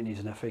 It definitely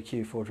needs an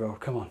FAQ for draw.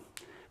 Come on.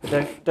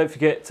 But don't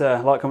forget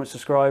to like, comment,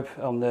 subscribe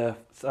on the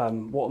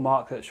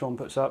watermark that Sean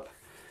puts up.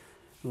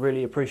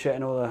 Really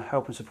appreciating all the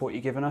help and support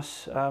you've given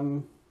us,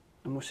 and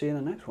we'll see you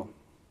in the next one.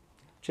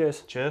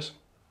 Cheers. Cheers.